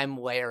 I'm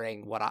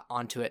layering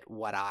onto it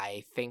what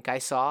I think I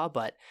saw,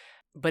 but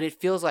it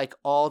feels like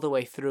all the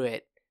way through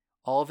it,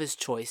 all of his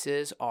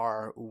choices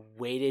are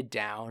weighted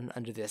down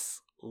under this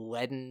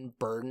leaden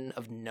burden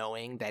of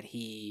knowing that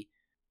he,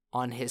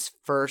 on his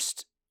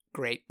first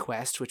great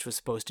quest, which was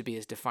supposed to be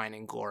his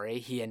defining glory,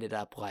 he ended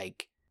up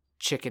like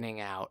chickening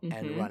out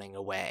and running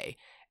away.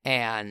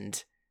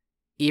 And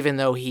even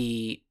though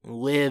he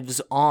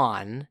lives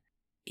on,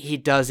 he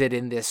does it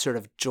in this sort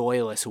of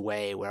joyless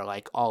way where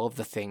like all of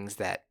the things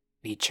that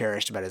he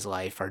cherished about his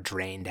life are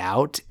drained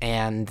out.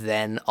 And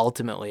then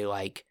ultimately,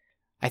 like,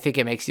 I think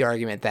it makes the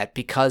argument that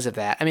because of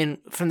that, I mean,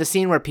 from the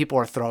scene where people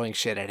are throwing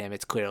shit at him,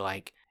 it's clear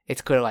like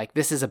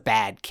this is a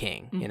bad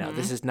king.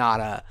 This is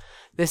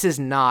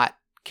not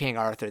King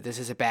Arthur. This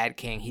is a bad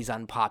king. He's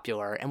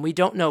unpopular. And we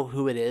don't know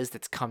who it is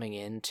that's coming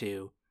in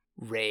to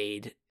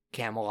raid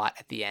Camelot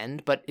at the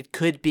end, but it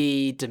could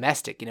be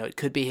domestic. It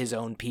could be his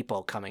own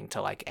people coming to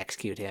like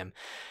execute him,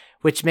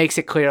 which makes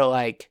it clear,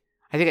 like,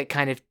 I think it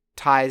kind of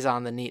ties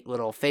on the neat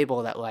little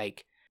fable that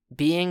like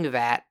being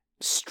that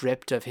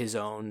stripped of his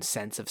own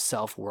sense of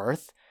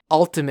self-worth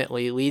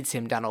ultimately leads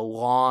him down a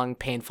long,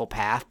 painful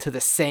path to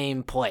the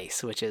same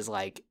place, which is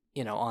like,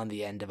 on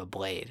the end of a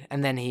blade.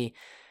 And then he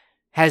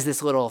has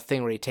this little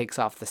thing where he takes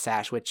off the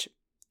sash, which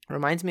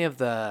reminds me of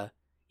the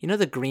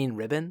green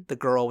ribbon, the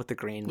girl with the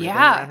green ribbon.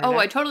 Yeah. Oh,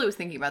 I totally was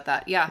thinking about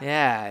that. Yeah.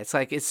 Yeah. It's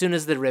like as soon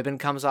as the ribbon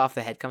comes off,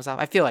 the head comes off.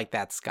 I feel like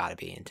that's got to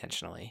be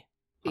intentionally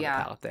on the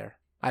palette there.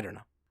 I don't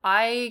know.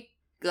 I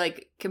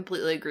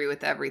completely agree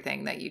with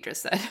everything that you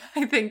just said.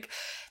 I think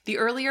the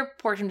earlier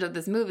portions of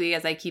this movie,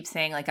 as I keep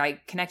saying, like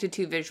I connected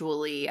to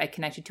visually, I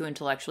connected to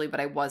intellectually, but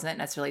I wasn't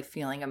necessarily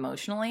feeling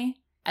emotionally.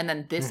 And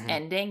then this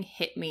ending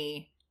hit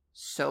me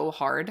so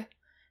hard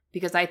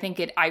because I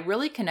think I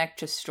really connect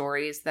to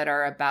stories that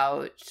are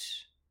about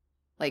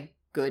like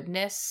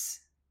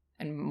goodness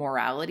and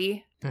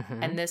morality.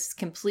 And this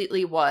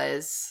completely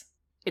it's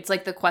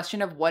like the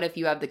question of what if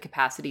you have the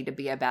capacity to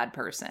be a bad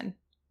person,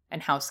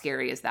 and how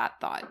scary is that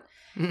thought?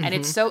 And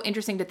it's so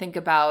interesting to think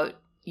about,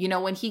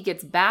 when he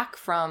gets back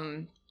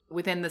from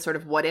within the sort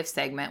of what if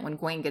segment, when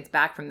Gawain gets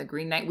back from the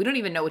Green Knight, we don't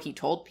even know what he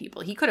told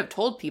people. He could have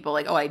told people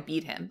like, oh, I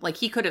beat him. Like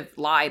he could have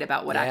lied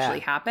about what actually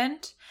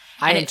happened.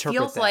 And it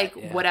feels like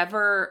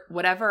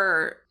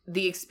whatever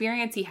the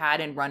experience he had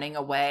in running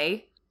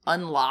away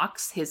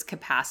unlocks his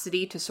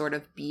capacity to sort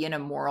of be an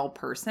immoral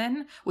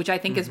person, which I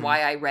think is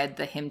why I read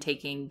him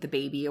taking the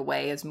baby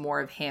away as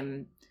more of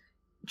him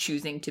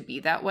choosing to be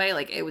that way.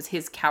 Like it was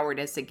his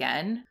cowardice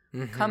again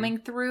coming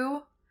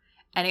through.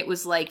 And it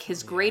was like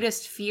his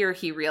greatest fear,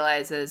 he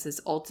realizes, is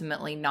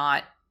ultimately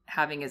not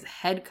having his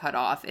head cut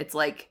off. It's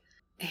like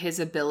his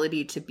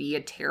ability to be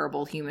a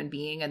terrible human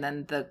being, and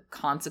then the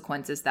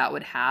consequences that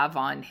would have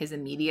on his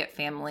immediate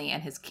family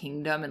and his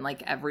kingdom and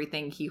like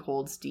everything he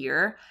holds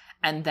dear.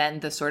 And then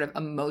the sort of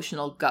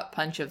emotional gut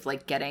punch of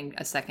like getting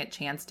a second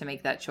chance to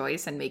make that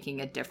choice and making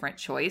a different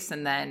choice.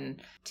 And then,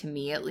 to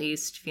me at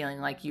least, feeling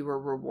like you were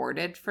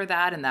rewarded for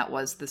that. And that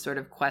was the sort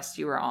of quest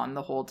you were on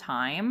the whole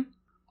time.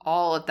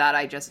 All of that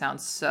I just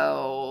found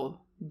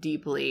so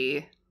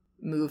deeply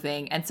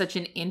moving and such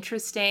an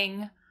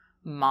interesting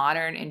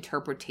modern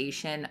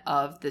interpretation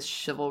of the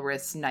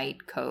chivalrous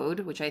knight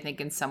code, which I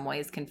think in some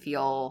ways can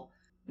feel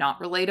not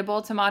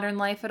relatable to modern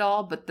life at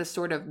all. But the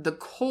sort of the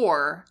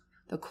core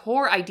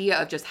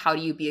idea of just how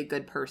do you be a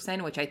good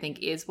person, which I think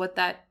is what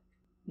that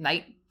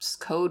knight's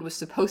code was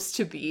supposed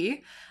to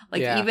be.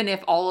 Like, even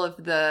if all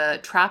of the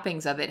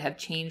trappings of it have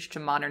changed to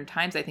modern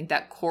times, I think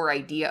that core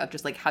idea of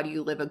just like, how do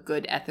you live a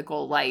good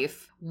ethical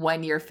life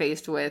when you're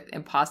faced with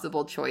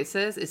impossible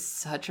choices is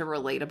such a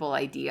relatable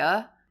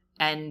idea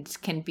and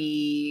can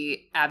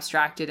be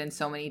abstracted in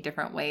so many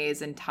different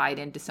ways and tied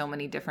into so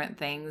many different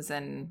things.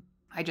 And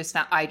I just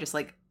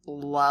like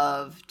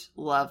loved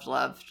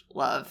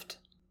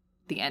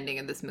the ending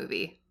of this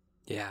movie.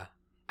 Yeah.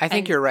 I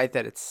think you're right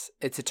that it's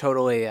a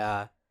totally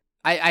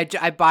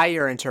I buy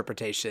your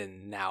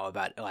interpretation now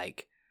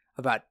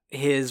about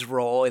his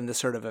role in the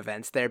sort of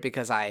events there,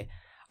 because I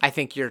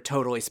think you're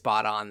totally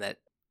spot on that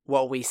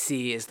what we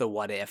see is the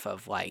what if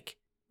of like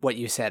what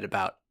you said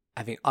about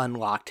having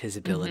unlocked his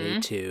ability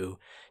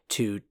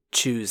to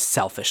choose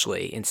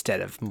selfishly instead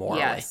of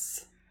morally.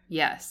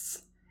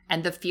 Yes.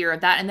 And the fear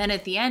of that. And then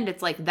at the end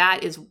it's like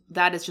that is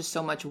just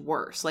so much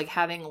worse. Like,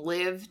 having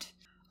lived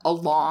a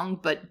long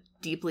but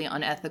deeply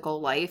unethical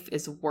life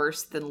is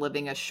worse than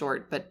living a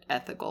short but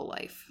ethical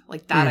life.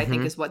 Like that, I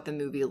think, is what the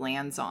movie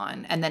lands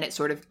on. And then it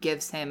sort of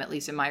gives him, at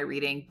least in my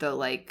reading, the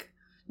like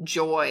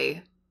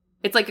joy.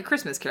 It's like a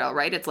Christmas Carol,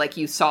 right? It's like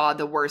you saw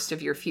the worst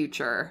of your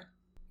future.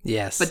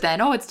 Yes. But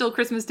then, it's still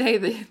Christmas Day.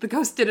 The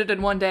ghost did it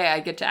in one day. I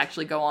get to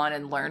actually go on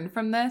and learn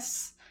from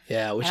this.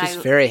 Yeah, which is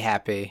very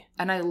happy.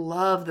 And I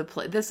love the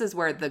play. This is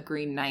where the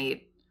Green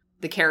Knight,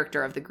 the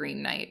character of the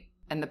Green Knight,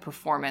 and the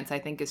performance, I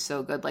think, is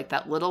so good. Like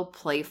that little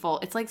playful,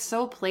 it's like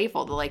so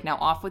playful to like, now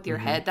off with your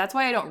head. That's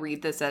why I don't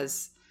read this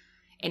as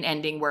an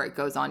ending where it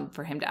goes on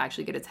for him to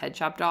actually get his head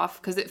chopped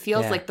off. Because it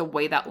feels like the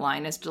way that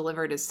line is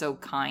delivered is so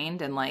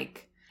kind. And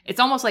like, it's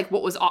almost like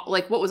what was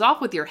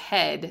off with your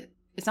head.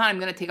 It's not, I'm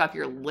going to take off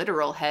your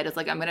literal head. It's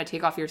like, I'm going to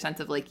take off your sense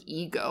of like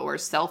ego or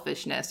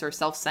selfishness or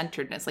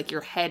self-centeredness, like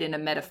your head in a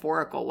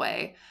metaphorical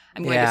way.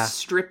 I'm going to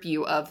strip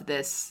you of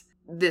this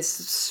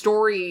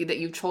story that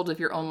you've told of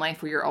your own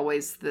life where you're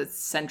always the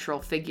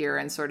central figure,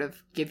 and sort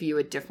of give you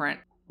a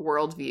different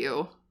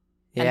worldview.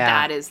 And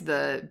that is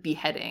the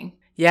beheading.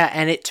 Yeah,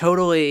 and it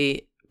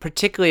totally,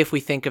 particularly if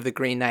we think of the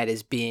Green Knight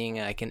as being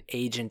like an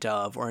agent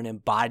of or an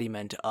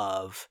embodiment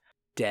of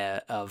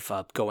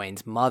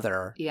Gawain's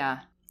mother. Yeah.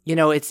 You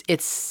know, it's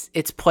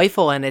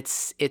playful and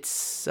it's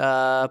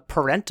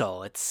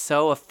parental. It's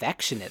so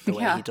affectionate the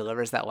way he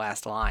delivers that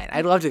last line.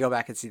 I'd love to go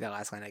back and see that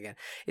last line again.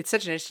 It's an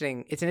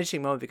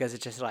interesting moment because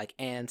it's just like,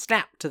 and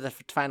snap to the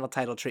final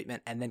title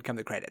treatment and then come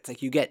the credits.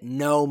 Like, you get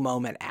no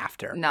moment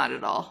after. Not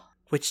at all.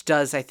 Which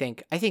does, I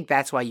think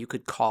that's why you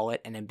could call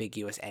it an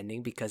ambiguous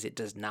ending, because it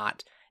does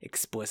not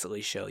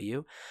explicitly show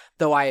you.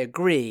 Though I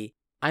agree,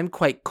 I'm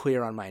quite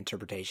clear on my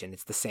interpretation.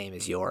 It's the same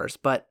as yours,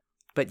 but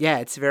yeah,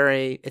 it's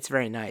very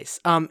nice.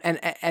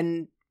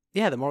 And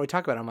yeah, the more we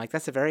talk about it, I'm like,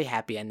 that's a very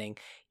happy ending.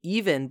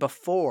 Even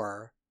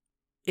before,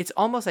 it's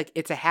almost like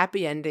it's a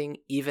happy ending,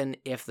 even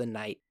if the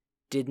knight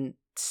didn't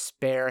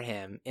spare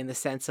him, in the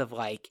sense of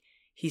like,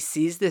 he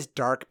sees this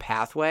dark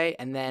pathway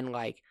and then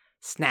like,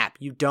 snap,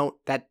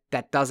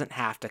 that doesn't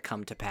have to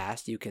come to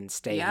pass. You can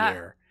stay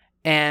here.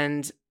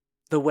 And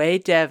the way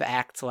Dev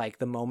acts like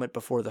the moment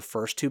before the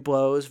first two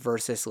blows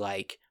versus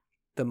like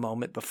the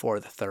moment before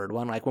the third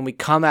one, like when we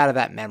come out of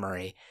that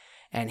memory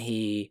and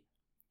he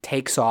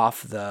takes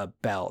off the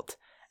belt,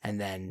 and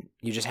then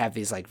you just have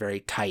these like very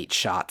tight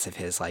shots of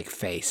his like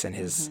face and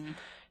his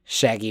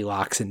shaggy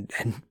locks and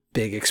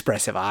big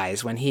expressive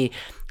eyes, when he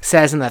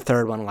says in the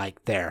third one,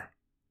 like, there,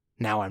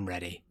 now I'm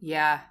ready.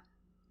 Yeah.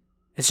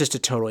 It's just a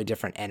totally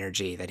different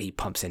energy that he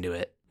pumps into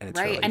it. And it's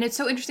right. And it's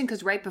so interesting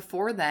because right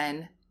before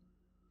then,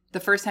 the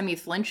first time he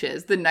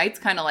flinches, the knight's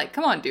kind of like,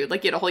 come on, dude,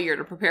 like, you had a whole year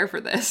to prepare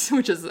for this,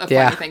 which is a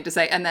funny thing to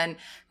say. And then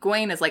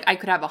Gawain is like, I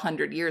could have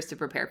 100 years to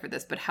prepare for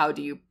this, but how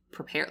do you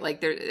prepare? Like,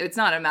 it's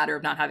not a matter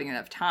of not having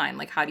enough time.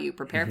 Like, how do you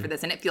prepare for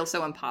this? And it feels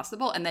so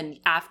impossible. And then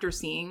after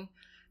seeing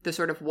the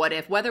sort of what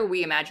if, whether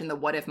we imagine the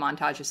what if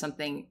montage is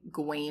something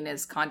Gawain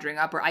is conjuring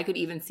up, or I could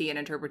even see an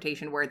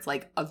interpretation where it's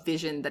like a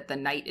vision that the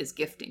knight is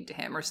gifting to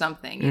him or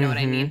something, you know what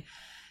I mean?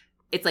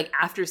 It's like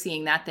after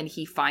seeing that, then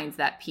he finds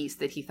that piece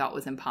that he thought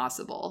was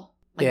impossible.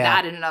 Like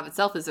that in and of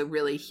itself is a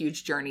really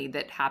huge journey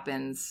that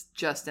happens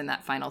just in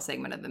that final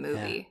segment of the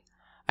movie. Yeah.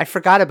 I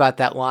forgot about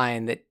that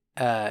line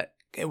that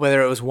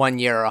whether it was 1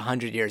 year or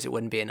 100 years, it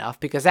wouldn't be enough,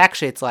 because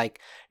actually it's like,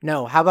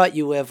 no, how about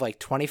you live like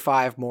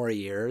 25 more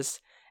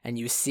years and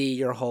you see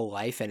your whole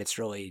life and it's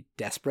really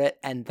desperate,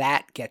 and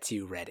that gets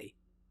you ready.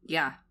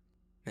 Yeah.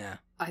 Yeah.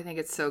 I think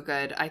it's so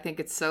good.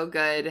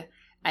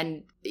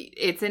 And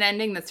it's an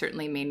ending that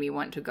certainly made me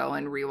want to go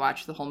and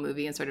rewatch the whole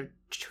movie and sort of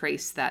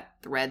trace that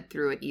thread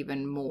through it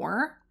even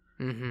more.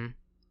 Mm-hmm.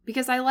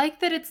 Because I like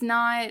that it's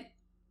not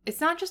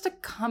just a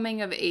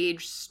coming of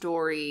age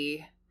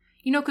story.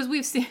 You know, because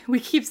we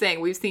keep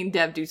saying we've seen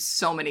Dev do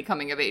so many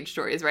coming of age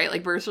stories, right?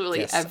 Like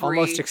virtually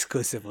almost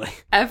exclusively.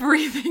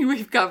 Everything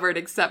we've covered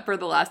except for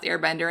The Last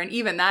Airbender. And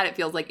even that, it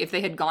feels like if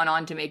they had gone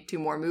on to make 2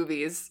 more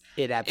movies,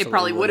 it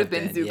probably would have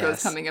been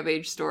Zuko's coming of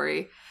age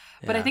story.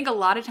 But I think a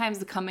lot of times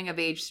the coming of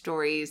age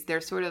stories,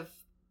 they're sort of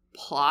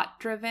plot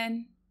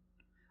driven,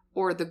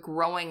 or the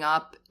growing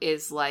up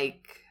is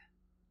like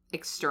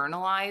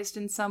externalized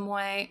in some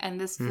way, and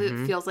this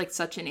feels like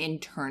such an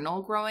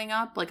internal growing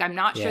up. Like I'm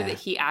not sure that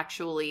he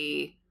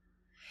actually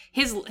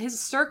his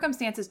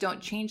circumstances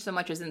don't change so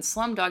much as in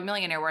Slumdog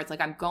Millionaire, where it's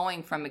like I'm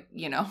going from,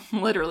 you know,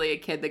 literally a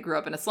kid that grew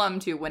up in a slum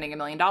to winning $1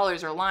 million,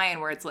 or Lion,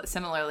 where it's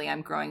similarly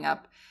I'm growing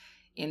up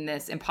in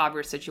this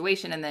impoverished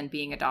situation and then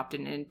being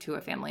adopted into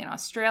a family in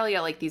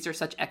Australia. Like these are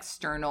such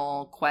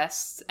external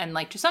quests, and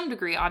like to some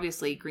degree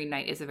obviously Green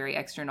Knight is a very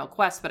external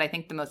quest, but I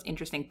think the most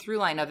interesting through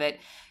line of it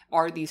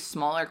are these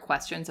smaller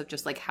questions of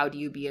just like, how do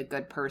you be a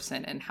good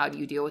person, and how do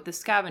you deal with the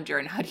scavenger,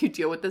 and how do you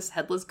deal with this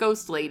headless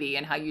ghost lady,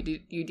 and how you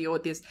deal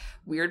with this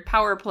weird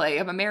power play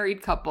of a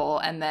married couple,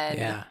 and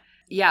then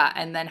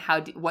and then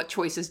what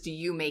choices do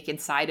you make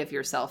inside of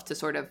yourself to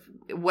sort of,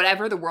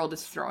 whatever the world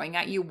is throwing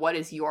at you, what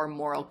is your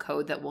moral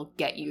code that will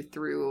get you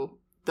through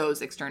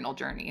those external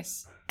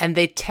journeys? And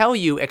they tell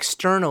you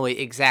externally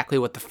exactly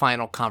what the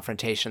final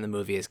confrontation of the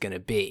movie is going to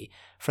be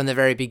from the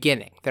very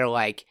beginning. They're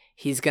like,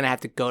 he's going to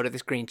have to go to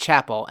this green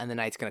chapel and the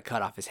knight's going to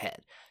cut off his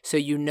head. So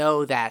you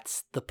know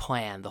that's the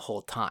plan the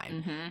whole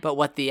time. Mm-hmm. But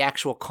what the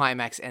actual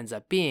climax ends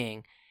up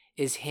being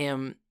is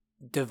him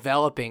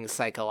developing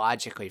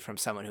psychologically from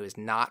someone who is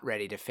not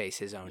ready to face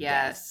his own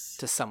death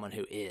to someone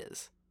who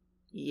is.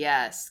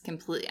 Yes,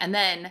 completely. And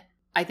then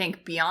I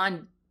think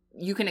beyond,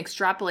 you can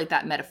extrapolate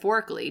that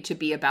metaphorically to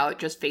be about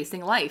just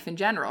facing life in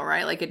general,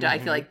 right? Like I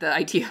feel like the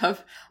idea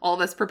of all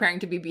of us preparing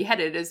to be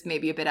beheaded is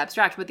maybe a bit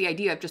abstract, but the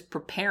idea of just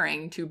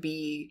preparing to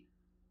be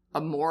a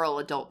moral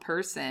adult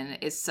person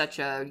is such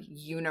a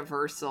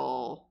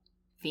universal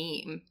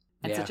theme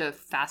and such a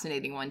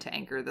fascinating one to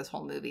anchor this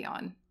whole movie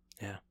on.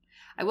 Yeah.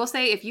 I will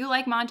say, if you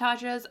like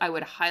montages, I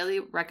would highly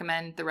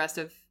recommend the rest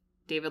of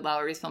David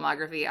Lowery's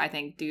filmography. I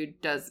think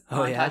dude does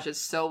montages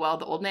so well.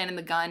 The Old Man and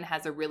the Gun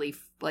has a really,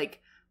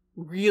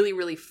 really,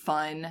 really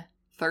fun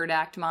third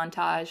act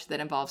montage that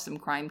involves some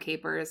crime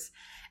capers.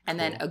 And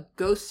then A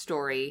Ghost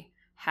Story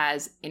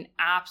has an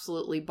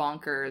absolutely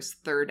bonkers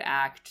third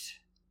act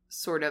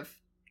sort of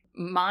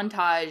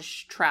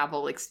montage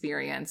travel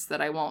experience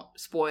that I won't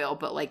spoil,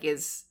 but like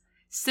is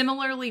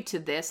similarly to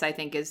this, I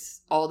think,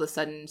 is all of a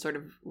sudden sort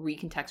of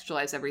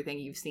recontextualize everything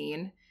you've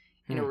seen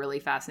in a really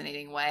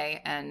fascinating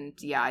way. And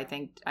yeah, I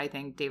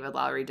think David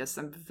Lowery does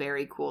some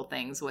very cool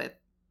things with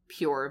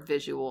pure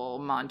visual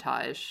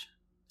montage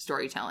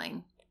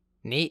storytelling.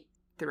 Neat.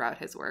 Throughout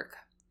his work.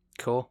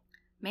 Cool.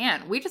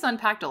 Man, we just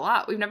unpacked a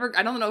lot.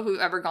 I don't know if we've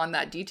ever gone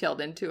that detailed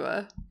into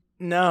a...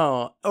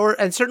 No,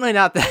 and certainly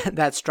not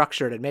that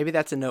structured. And maybe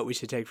that's a note we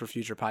should take for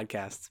future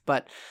podcasts.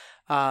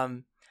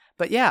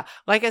 But yeah,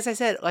 like I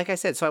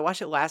said, so I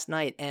watched it last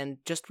night, and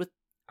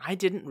I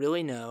didn't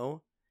really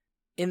know.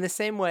 In the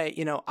same way,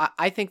 you know,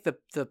 I think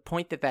the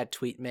point that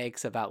tweet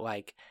makes about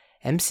like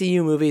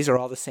MCU movies are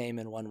all the same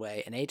in one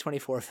way, and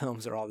A24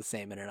 films are all the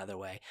same in another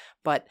way.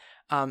 But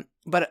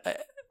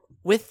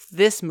with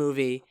this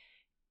movie,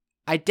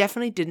 I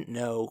definitely didn't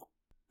know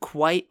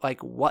quite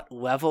like what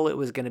level it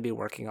was going to be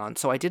working on.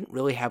 So I didn't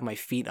really have my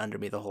feet under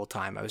me the whole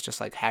time. I was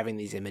just like having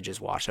these images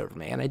wash over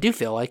me. And I do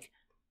feel like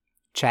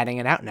chatting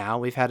it out now,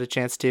 we've had a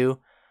chance to,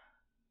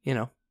 you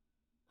know,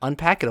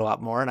 unpack it a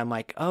lot more. And I'm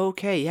like, oh,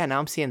 okay, yeah, now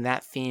I'm seeing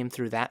that theme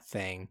through that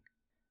thing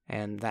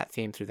and that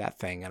theme through that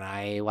thing. And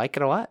I like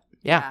it a lot.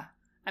 Yeah.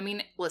 I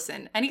mean,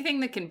 listen, anything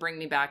that can bring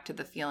me back to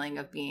the feeling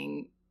of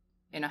being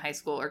in a high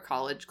school or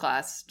college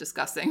class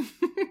discussing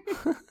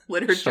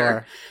literature.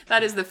 Sure.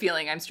 That is the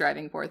feeling I'm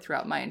striving for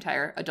throughout my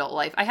entire adult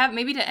life. I have,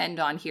 maybe to end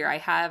on here, I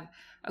have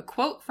a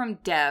quote from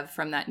Dev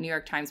from that New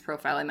York Times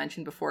profile I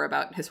mentioned before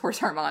about his horse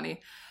Armani.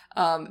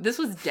 This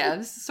was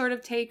Dev's sort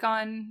of take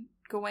on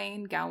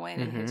Gawain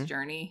and his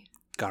journey.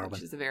 Garwin.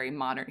 Which is a very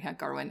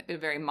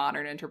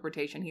modern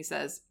interpretation. He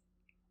says,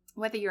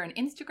 whether you're an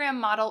Instagram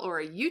model or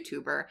a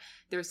YouTuber,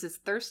 there's this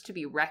thirst to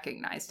be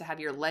recognized, to have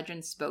your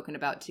legend spoken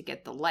about, to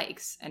get the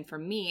likes. And for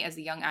me, as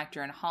a young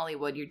actor in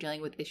Hollywood, you're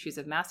dealing with issues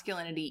of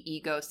masculinity,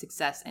 ego,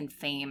 success, and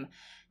fame.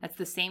 That's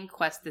the same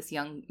quest this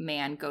young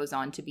man goes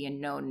on to be a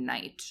known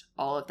knight.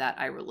 All of that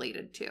I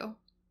related to.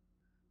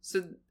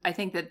 So I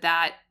think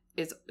that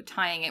is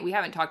tying it. We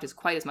haven't talked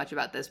quite as much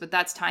about this, but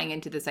that's tying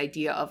into this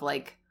idea of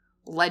like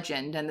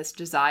legend and this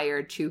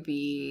desire to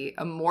be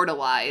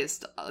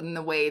immortalized in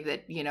the way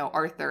that, you know,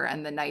 Arthur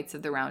and the Knights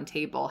of the Round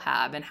Table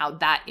have, and how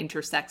that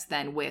intersects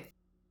then with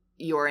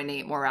your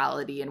innate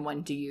morality. And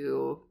when do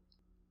you,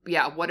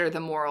 what are the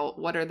moral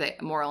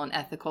and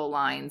ethical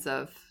lines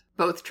of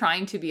both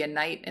trying to be a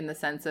knight in the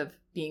sense of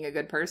being a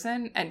good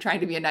person and trying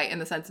to be a knight in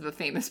the sense of a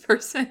famous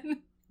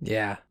person.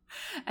 Yeah.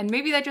 And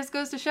maybe that just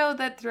goes to show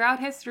that throughout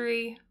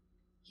history,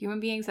 human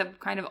beings have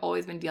kind of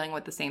always been dealing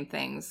with the same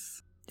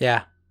things.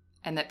 Yeah.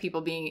 And that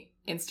people being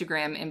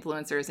Instagram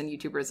influencers and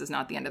YouTubers is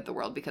not the end of the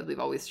world because we've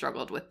always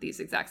struggled with these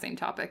exact same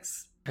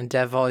topics. And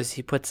Dev always,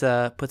 he puts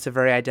a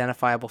very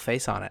identifiable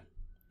face on it.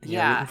 And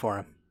you're rooting for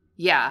him.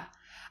 Yeah.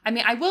 I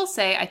mean, I will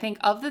say, I think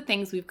of the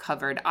things we've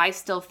covered, I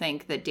still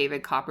think that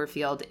David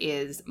Copperfield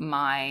is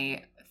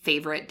my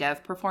favorite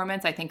Dev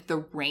performance. I think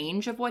the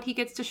range of what he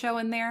gets to show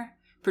in there,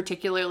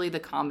 particularly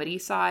the comedy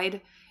side,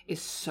 is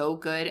so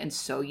good and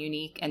so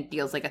unique and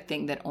feels like a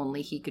thing that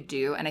only he could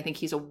do. And I think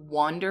he's a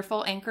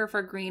wonderful anchor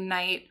for Green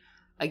Knight.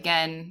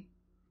 Again,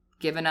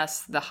 giving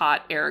us the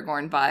hot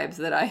Aragorn vibes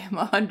that I am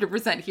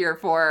 100% here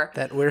for.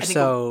 That we're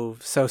so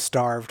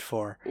starved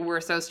for.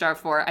 We're so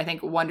starved for. I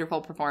think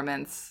wonderful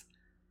performance.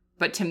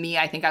 But to me,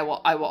 I think I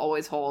will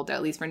always hold,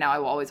 at least for now, I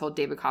will always hold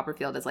David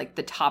Copperfield as like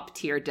the top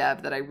tier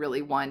Dev that I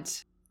really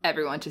want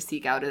everyone to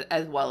seek out,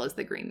 as well as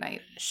the Green Knight.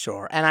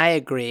 Sure. And I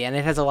agree. And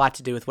it has a lot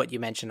to do with what you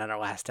mentioned on our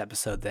last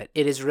episode, that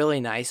it is really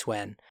nice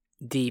when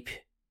deep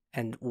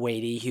and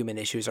weighty human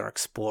issues are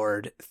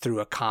explored through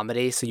a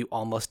comedy, so you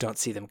almost don't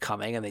see them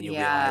coming, and then you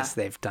realize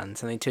they've done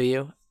something to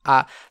you.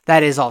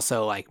 That is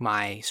also like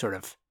my sort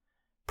of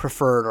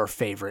preferred or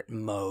favorite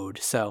mode.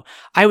 So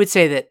I would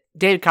say that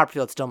David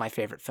Copperfield's still my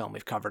favorite film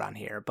we've covered on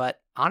here, but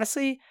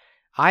honestly,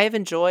 I have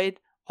enjoyed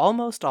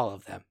almost all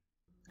of them.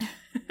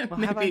 Well,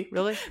 maybe, have I?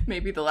 Really?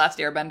 Maybe The Last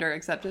Airbender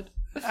accepted.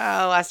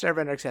 Last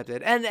Airbender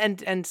accepted. And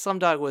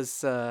Slumdog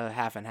was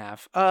half and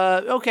half.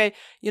 Okay,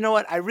 you know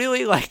what? I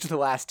really liked the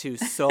last two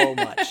so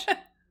much.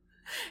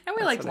 And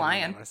we liked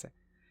Lion.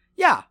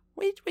 Yeah,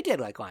 we did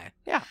like Lion.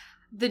 Yeah.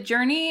 The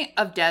journey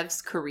of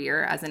Dev's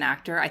career as an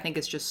actor, I think,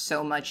 is just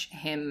so much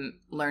him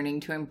learning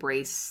to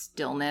embrace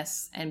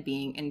stillness and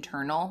being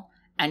internal.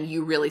 And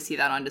you really see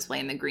that on display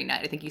in The Green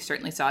Knight. I think you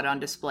certainly saw it on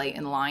display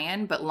in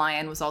Lion, but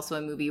Lion was also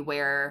a movie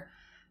where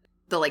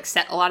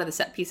a lot of the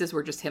set pieces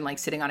were just him like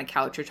sitting on a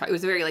couch it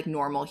was a very like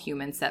normal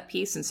human set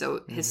piece. And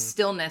so his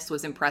stillness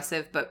was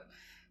impressive, but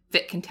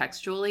fit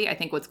contextually. I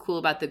think what's cool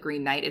about The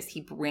Green Knight is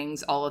he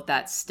brings all of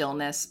that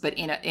stillness, but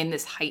in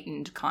this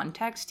heightened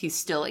context, he's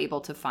still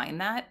able to find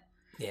that.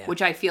 Yeah.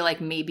 Which I feel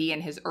like maybe in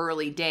his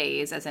early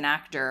days as an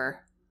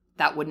actor,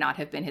 that would not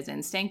have been his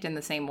instinct in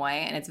the same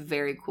way. And it's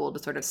very cool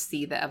to sort of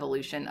see the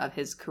evolution of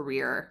his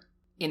career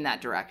in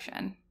that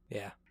direction.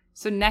 Yeah.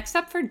 So next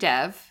up for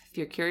Dev, if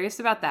you're curious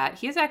about that,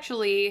 he is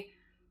actually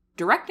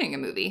directing a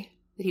movie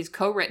that he's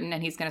co-written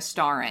and he's going to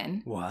star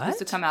in. What? It's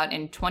to come out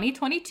in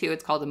 2022.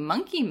 It's called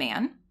Monkey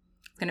Man.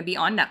 It's going to be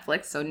on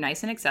Netflix, so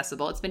nice and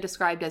accessible. It's been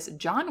described as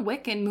John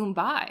Wick in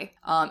Mumbai.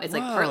 It's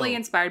like partly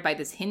inspired by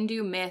this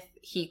Hindu myth.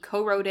 He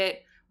co-wrote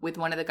it with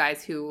one of the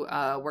guys who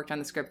worked on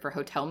the script for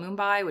Hotel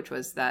Mumbai, which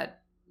was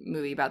that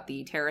movie about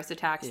the terrorist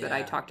attacks that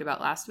I talked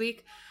about last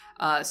week.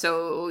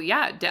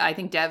 I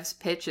think Dev's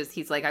pitch is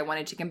he's like, I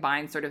wanted to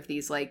combine sort of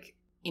these like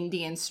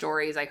Indian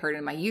stories I heard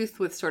in my youth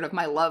with sort of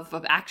my love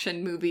of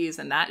action movies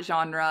and that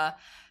genre.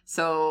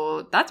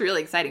 So that's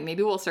really exciting.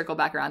 Maybe we'll circle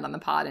back around on the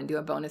pod and do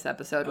a bonus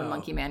episode when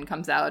Monkey Man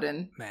comes out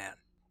and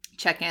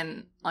check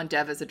in on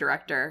Dev as a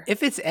director.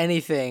 If it's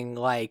anything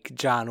like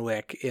John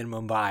Wick in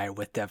Mumbai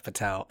with Dev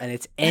Patel, and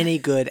it's any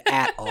good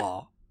at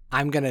all,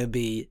 I'm going to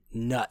be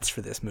nuts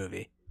for this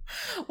movie.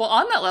 Well,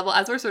 on that level,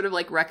 as we're sort of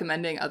like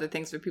recommending other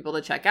things for people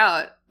to check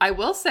out, I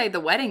will say The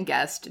Wedding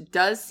Guest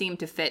does seem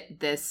to fit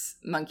this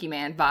Monkey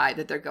Man vibe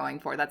that they're going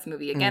for. That's the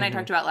movie, again, I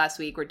talked about last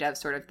week, where Dev's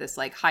sort of this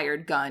like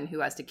hired gun who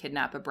has to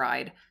kidnap a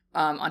bride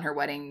on her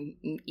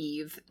wedding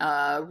eve.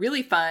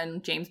 Really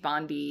fun, James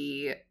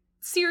Bondy,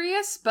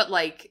 serious, but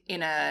like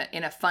in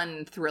a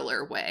fun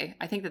thriller way.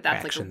 I think that's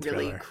action like a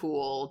really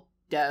cool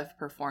Dev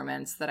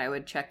performance that I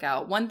would check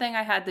out. One thing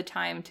I had the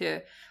time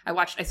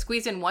I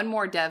squeezed in one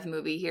more Dev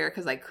movie here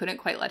because I couldn't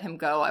quite let him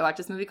go. I watched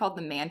this movie called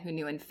The Man Who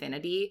Knew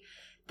Infinity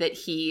that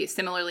he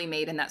similarly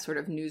made in that sort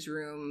of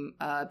newsroom,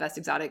 Best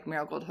Exotic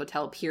Marigold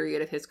Hotel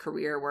period of his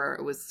career where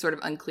it was sort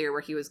of unclear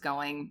where he was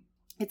going.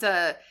 It's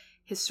a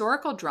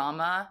historical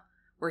drama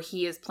where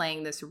he is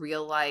playing this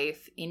real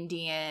life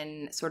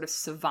Indian sort of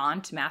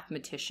savant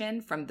mathematician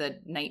from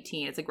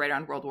it's like right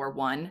around World War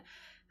I,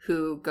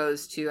 who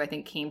goes to, I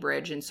think,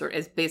 Cambridge and sort of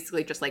is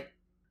basically just like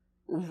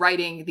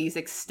writing these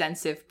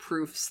extensive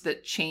proofs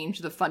that change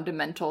the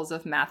fundamentals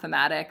of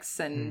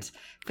mathematics and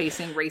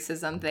facing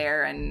racism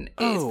there. And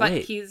it's fun.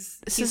 Wait.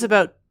 This is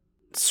about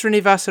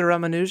Srinivasa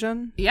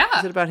Ramanujan? Yeah.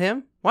 Is it about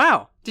him?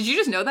 Wow. Did you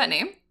just know that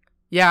name?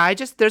 Yeah,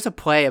 there's a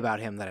play about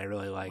him that I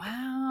really like.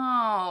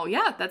 Wow.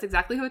 Yeah, that's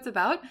exactly who it's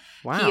about.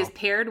 Wow. He is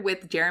paired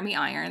with Jeremy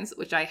Irons,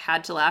 which I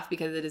had to laugh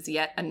because it is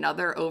yet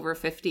another over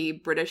 50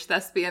 British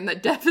thespian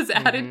that Dev has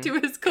added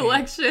to his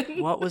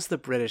collection. What was the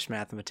British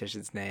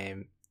mathematician's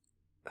name?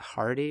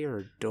 Hardy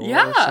or Dorr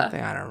or something?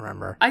 I don't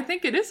remember. I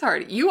think it is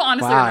Hardy. You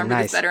honestly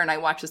remember this better, and I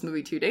watched this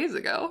movie 2 days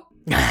ago.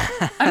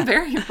 I'm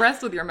very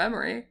impressed with your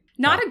memory.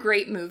 Not a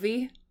great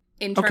movie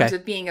in terms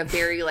of being a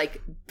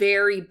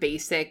very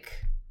basic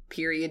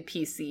period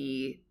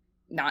PC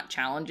not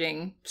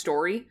challenging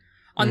story.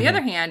 On the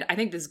other hand, I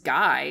think this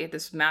guy,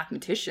 this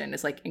mathematician,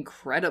 is like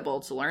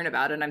incredible to learn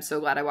about. And I'm so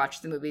glad I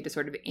watched the movie to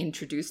sort of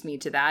introduce me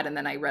to that. And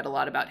then I read a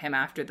lot about him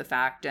after the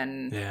fact.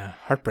 And, yeah,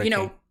 heartbreaking. you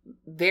know,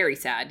 very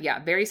sad.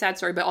 Yeah, very sad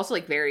story, but also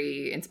like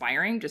very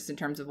inspiring just in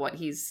terms of what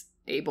he's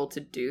able to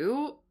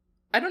do.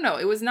 I don't know.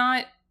 It was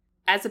not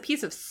as a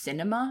piece of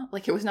cinema,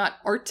 like it was not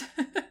art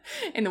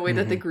in the way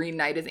that The Green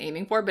Knight is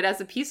aiming for, but as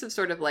a piece of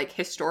sort of like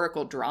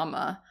historical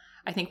drama,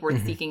 I think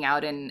worth seeking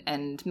out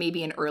and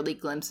maybe an early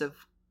glimpse of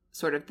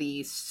sort of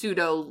the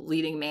pseudo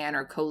leading man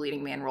or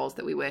co-leading man roles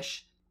that we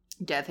wish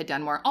Dev had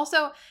done more.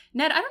 Also,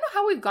 Ned, I don't know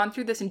how we've gone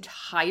through this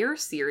entire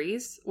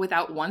series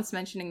without once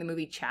mentioning the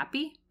movie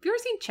Chappie. Have you ever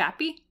seen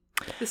Chappie?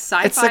 The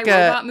sci-fi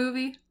robot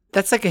movie?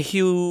 That's like a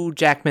Hugh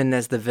Jackman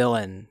as the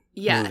villain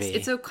movie,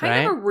 it's a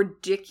kind of a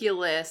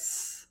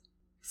ridiculous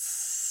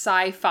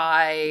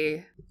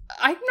sci-fi,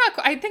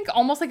 I think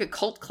almost like a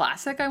cult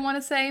classic, I want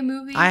to say,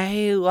 movie.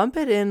 I lump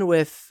it in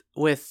with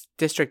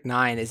District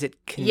 9. Is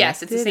it connected?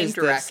 Yes, it's the same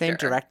director. The same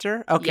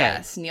director? Okay.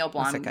 Yes, Neil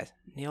Blomkamp.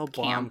 Neil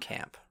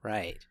Blomkamp,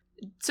 right.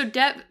 So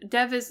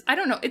Dev is, I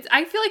don't know,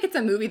 I feel like it's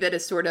a movie that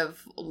is sort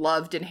of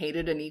loved and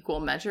hated in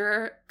equal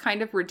measure,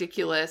 kind of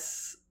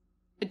ridiculous.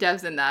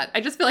 Dev's in that.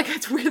 I just feel like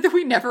it's weird that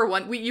we never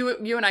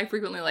you and I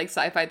frequently like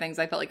sci-fi things.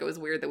 I felt like it was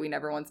weird that we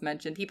never once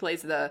mentioned. He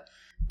plays the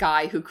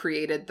guy who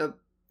created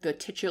the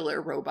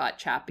titular robot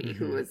Chappie,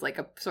 who is like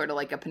a sort of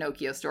like a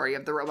Pinocchio story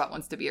of the robot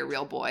wants to be a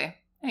real boy.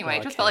 Anyway, I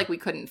just felt like we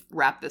couldn't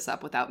wrap this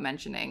up without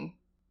mentioning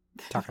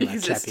talking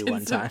about Chappie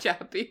one time.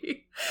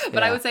 Chappie.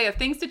 But I would say of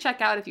things to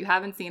check out if you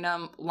haven't seen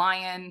them: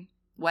 Lion,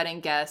 Wedding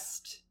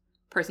Guest,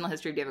 Personal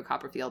History of David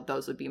Copperfield.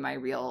 Those would be my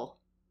real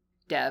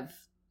Dev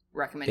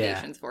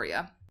recommendations for you.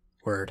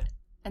 Word.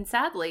 And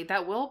sadly,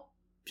 that will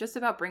just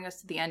about bring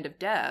us to the end of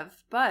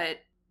Dev. But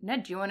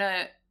Ned, do you want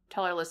to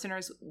tell our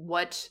listeners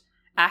what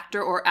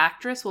actor or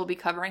actress we'll be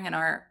covering in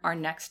our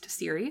next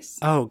series?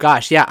 Oh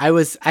gosh, yeah.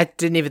 I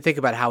didn't even think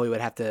about how we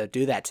would have to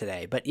do that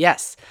today. But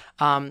yes,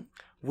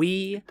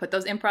 we put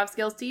those improv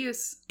skills to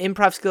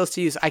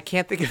use. I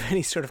can't think of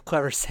any sort of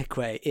clever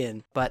segue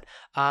in, but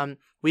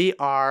we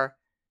are,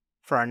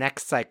 for our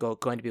next cycle,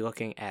 going to be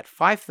looking at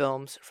 5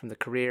 films from the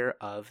career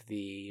of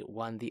the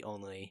one, the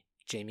only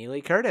Jamie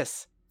Lee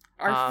Curtis.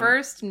 Our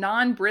first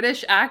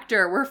non-British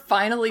actor. We're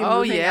finally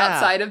moving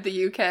outside of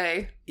the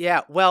UK.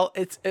 Yeah, well,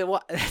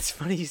 it's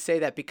funny you say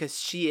that because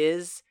she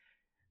is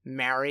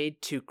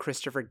married to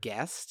Christopher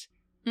Guest.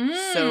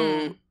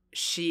 So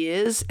she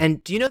is,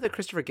 and do you know that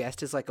Christopher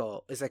Guest is like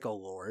a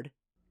lord?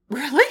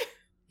 Really?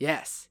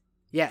 Yes.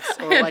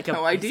 Or I had like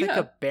no idea. He's like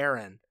a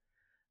baron.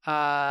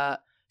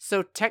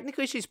 So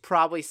technically she's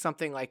probably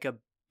something like a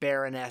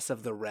Baroness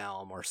of the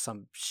Realm or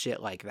some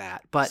shit like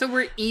that. But so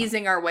we're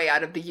easing our way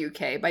out of the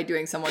UK by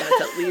doing someone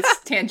that's at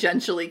least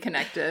tangentially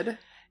connected.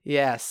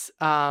 Yes.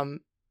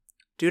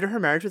 Due to her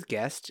marriage with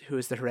Guest, who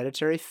is the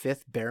hereditary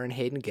 5th Baron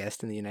Hayden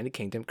Guest in the United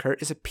Kingdom,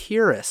 Kurt is a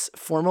peeress,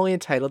 formally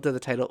entitled to the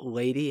title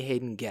Lady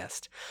Hayden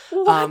Guest.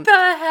 What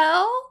the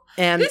hell?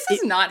 And this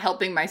is not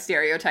helping my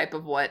stereotype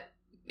of what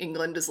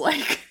England is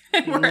like,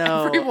 where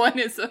everyone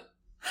is a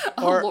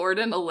lord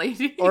and a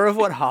lady. Or of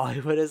what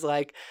Hollywood is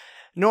like.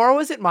 Nor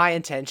was it my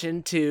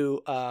intention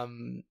to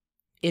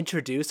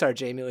introduce our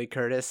Jamie Lee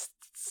Curtis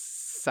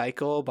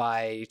cycle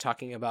by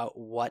talking about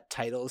what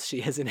titles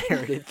she has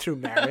inherited through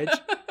marriage.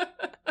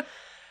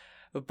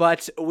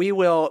 But we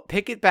will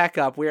pick it back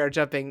up. We are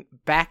jumping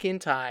back in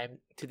time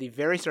to the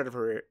very start of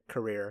her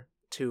career,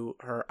 to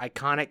her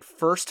iconic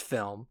first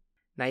film,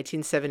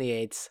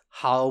 1978's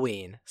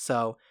Halloween.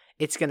 So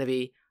it's going to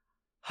be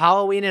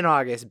Halloween in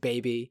August,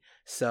 baby.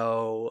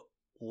 So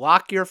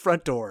lock your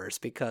front doors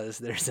because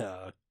there's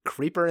a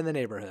creeper in the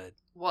neighborhood.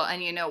 Well,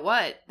 and you know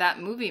what?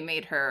 That movie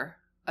made her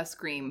a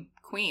Scream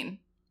Queen.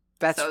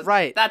 That's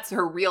right. That's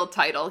her real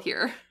title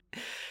here.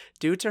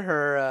 Due to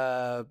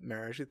her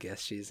marriage with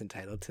Guest, she's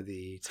entitled to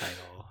the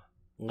title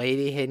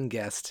Lady Hayden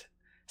Guest,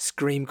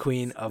 Scream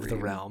Queen of the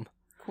Realm.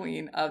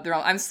 Queen of the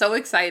Realm. I'm so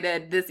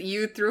excited.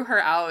 You threw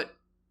her out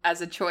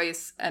as a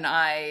choice, and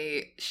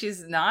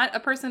she's not a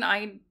person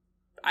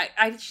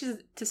she's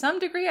to some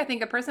degree, I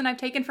think, a person I've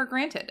taken for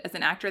granted as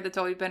an actor that's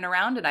always been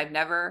around, and I've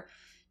never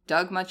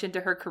dug much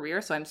into her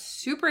career, so I'm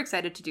super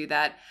excited to do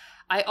that.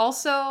 I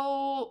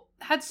also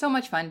had so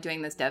much fun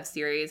doing this Dev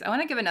series. I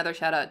want to give another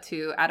shout out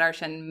to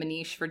Adarsh and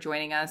Manish for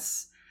joining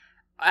us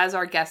as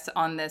our guests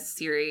on this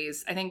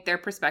series. I think their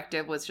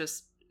perspective was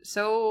just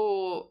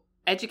so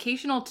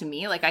educational to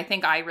me. Like, I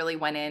think I really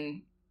went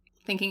in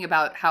thinking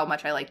about how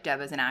much I like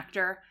Dev as an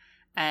actor,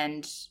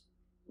 and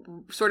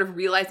sort of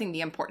realizing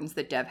the importance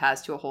that Dev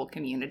has to a whole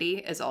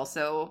community has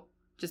also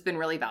just been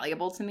really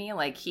valuable to me.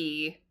 Like,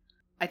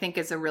 I think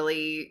is a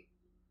really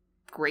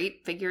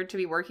great figure to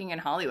be working in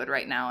Hollywood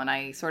right now, and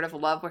I sort of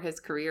love where his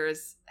career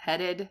is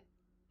headed,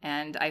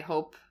 and I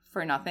hope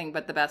for nothing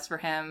but the best for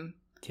him.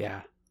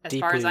 Yeah. As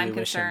far as I'm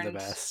concerned, the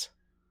best.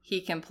 He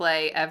can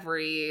play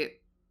every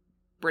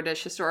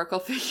British historical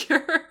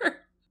figure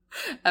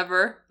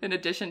ever, in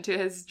addition to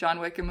his John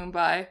Wick and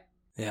Mumbai.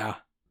 Yeah.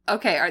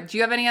 Okay, do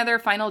you have any other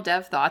final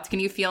dev thoughts? Can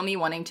you feel me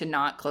wanting to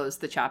not close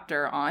the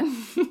chapter on?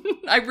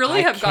 I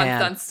really have gone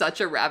down such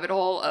a rabbit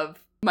hole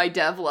of my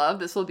dev love.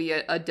 This will be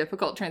a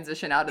difficult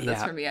transition out of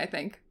this for me, I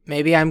think.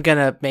 Maybe I'm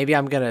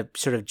gonna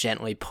sort of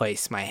gently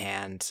place my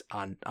hand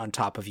on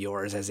top of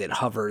yours as it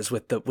hovers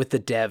with the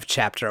dev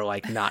chapter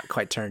like not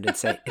quite turned and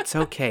say, "It's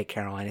okay,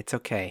 Caroline. It's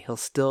okay. He'll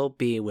still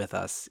be with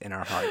us in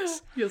our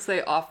hearts." You'll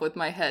say "off with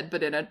my head,"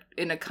 but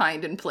in a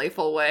kind and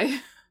playful way.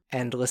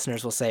 And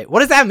listeners will say, "What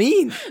does that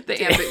mean?"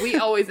 We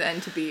always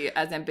end to be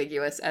as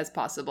ambiguous as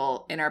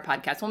possible in our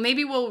podcast. Well,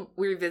 maybe we'll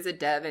revisit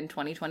Dev in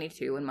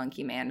 2022 when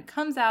Monkey Man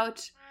comes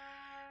out.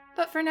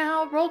 But for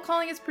now, Roll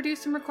Calling is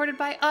produced and recorded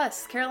by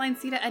us, Caroline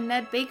Sita and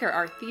Ned Baker.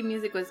 Our theme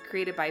music was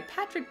created by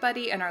Patrick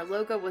Buddy, and our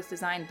logo was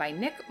designed by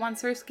Nick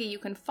Wonsersky. You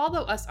can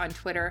follow us on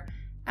Twitter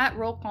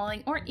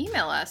 @RollCalling or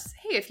email us.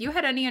 Hey, if you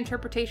had any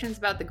interpretations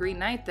about the Green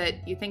Knight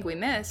that you think we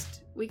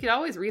missed, we could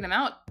always read them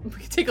out. We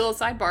could take a little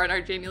sidebar in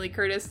our Jamie Lee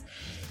Curtis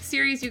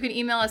series. You can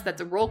email us.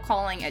 That's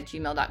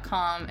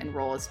rollcalling@gmail.com, and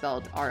roll is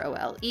spelled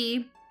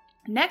ROLE.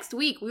 Next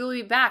week, we will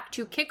be back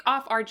to kick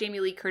off our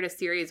Jamie Lee Curtis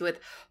series with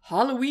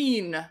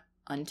Halloween.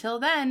 Until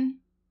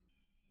then.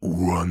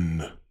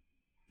 1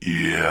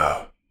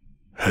 year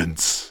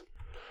hence.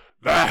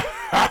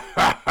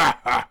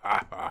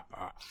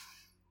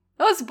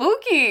 Oh,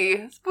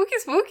 spooky.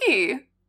 Spooky.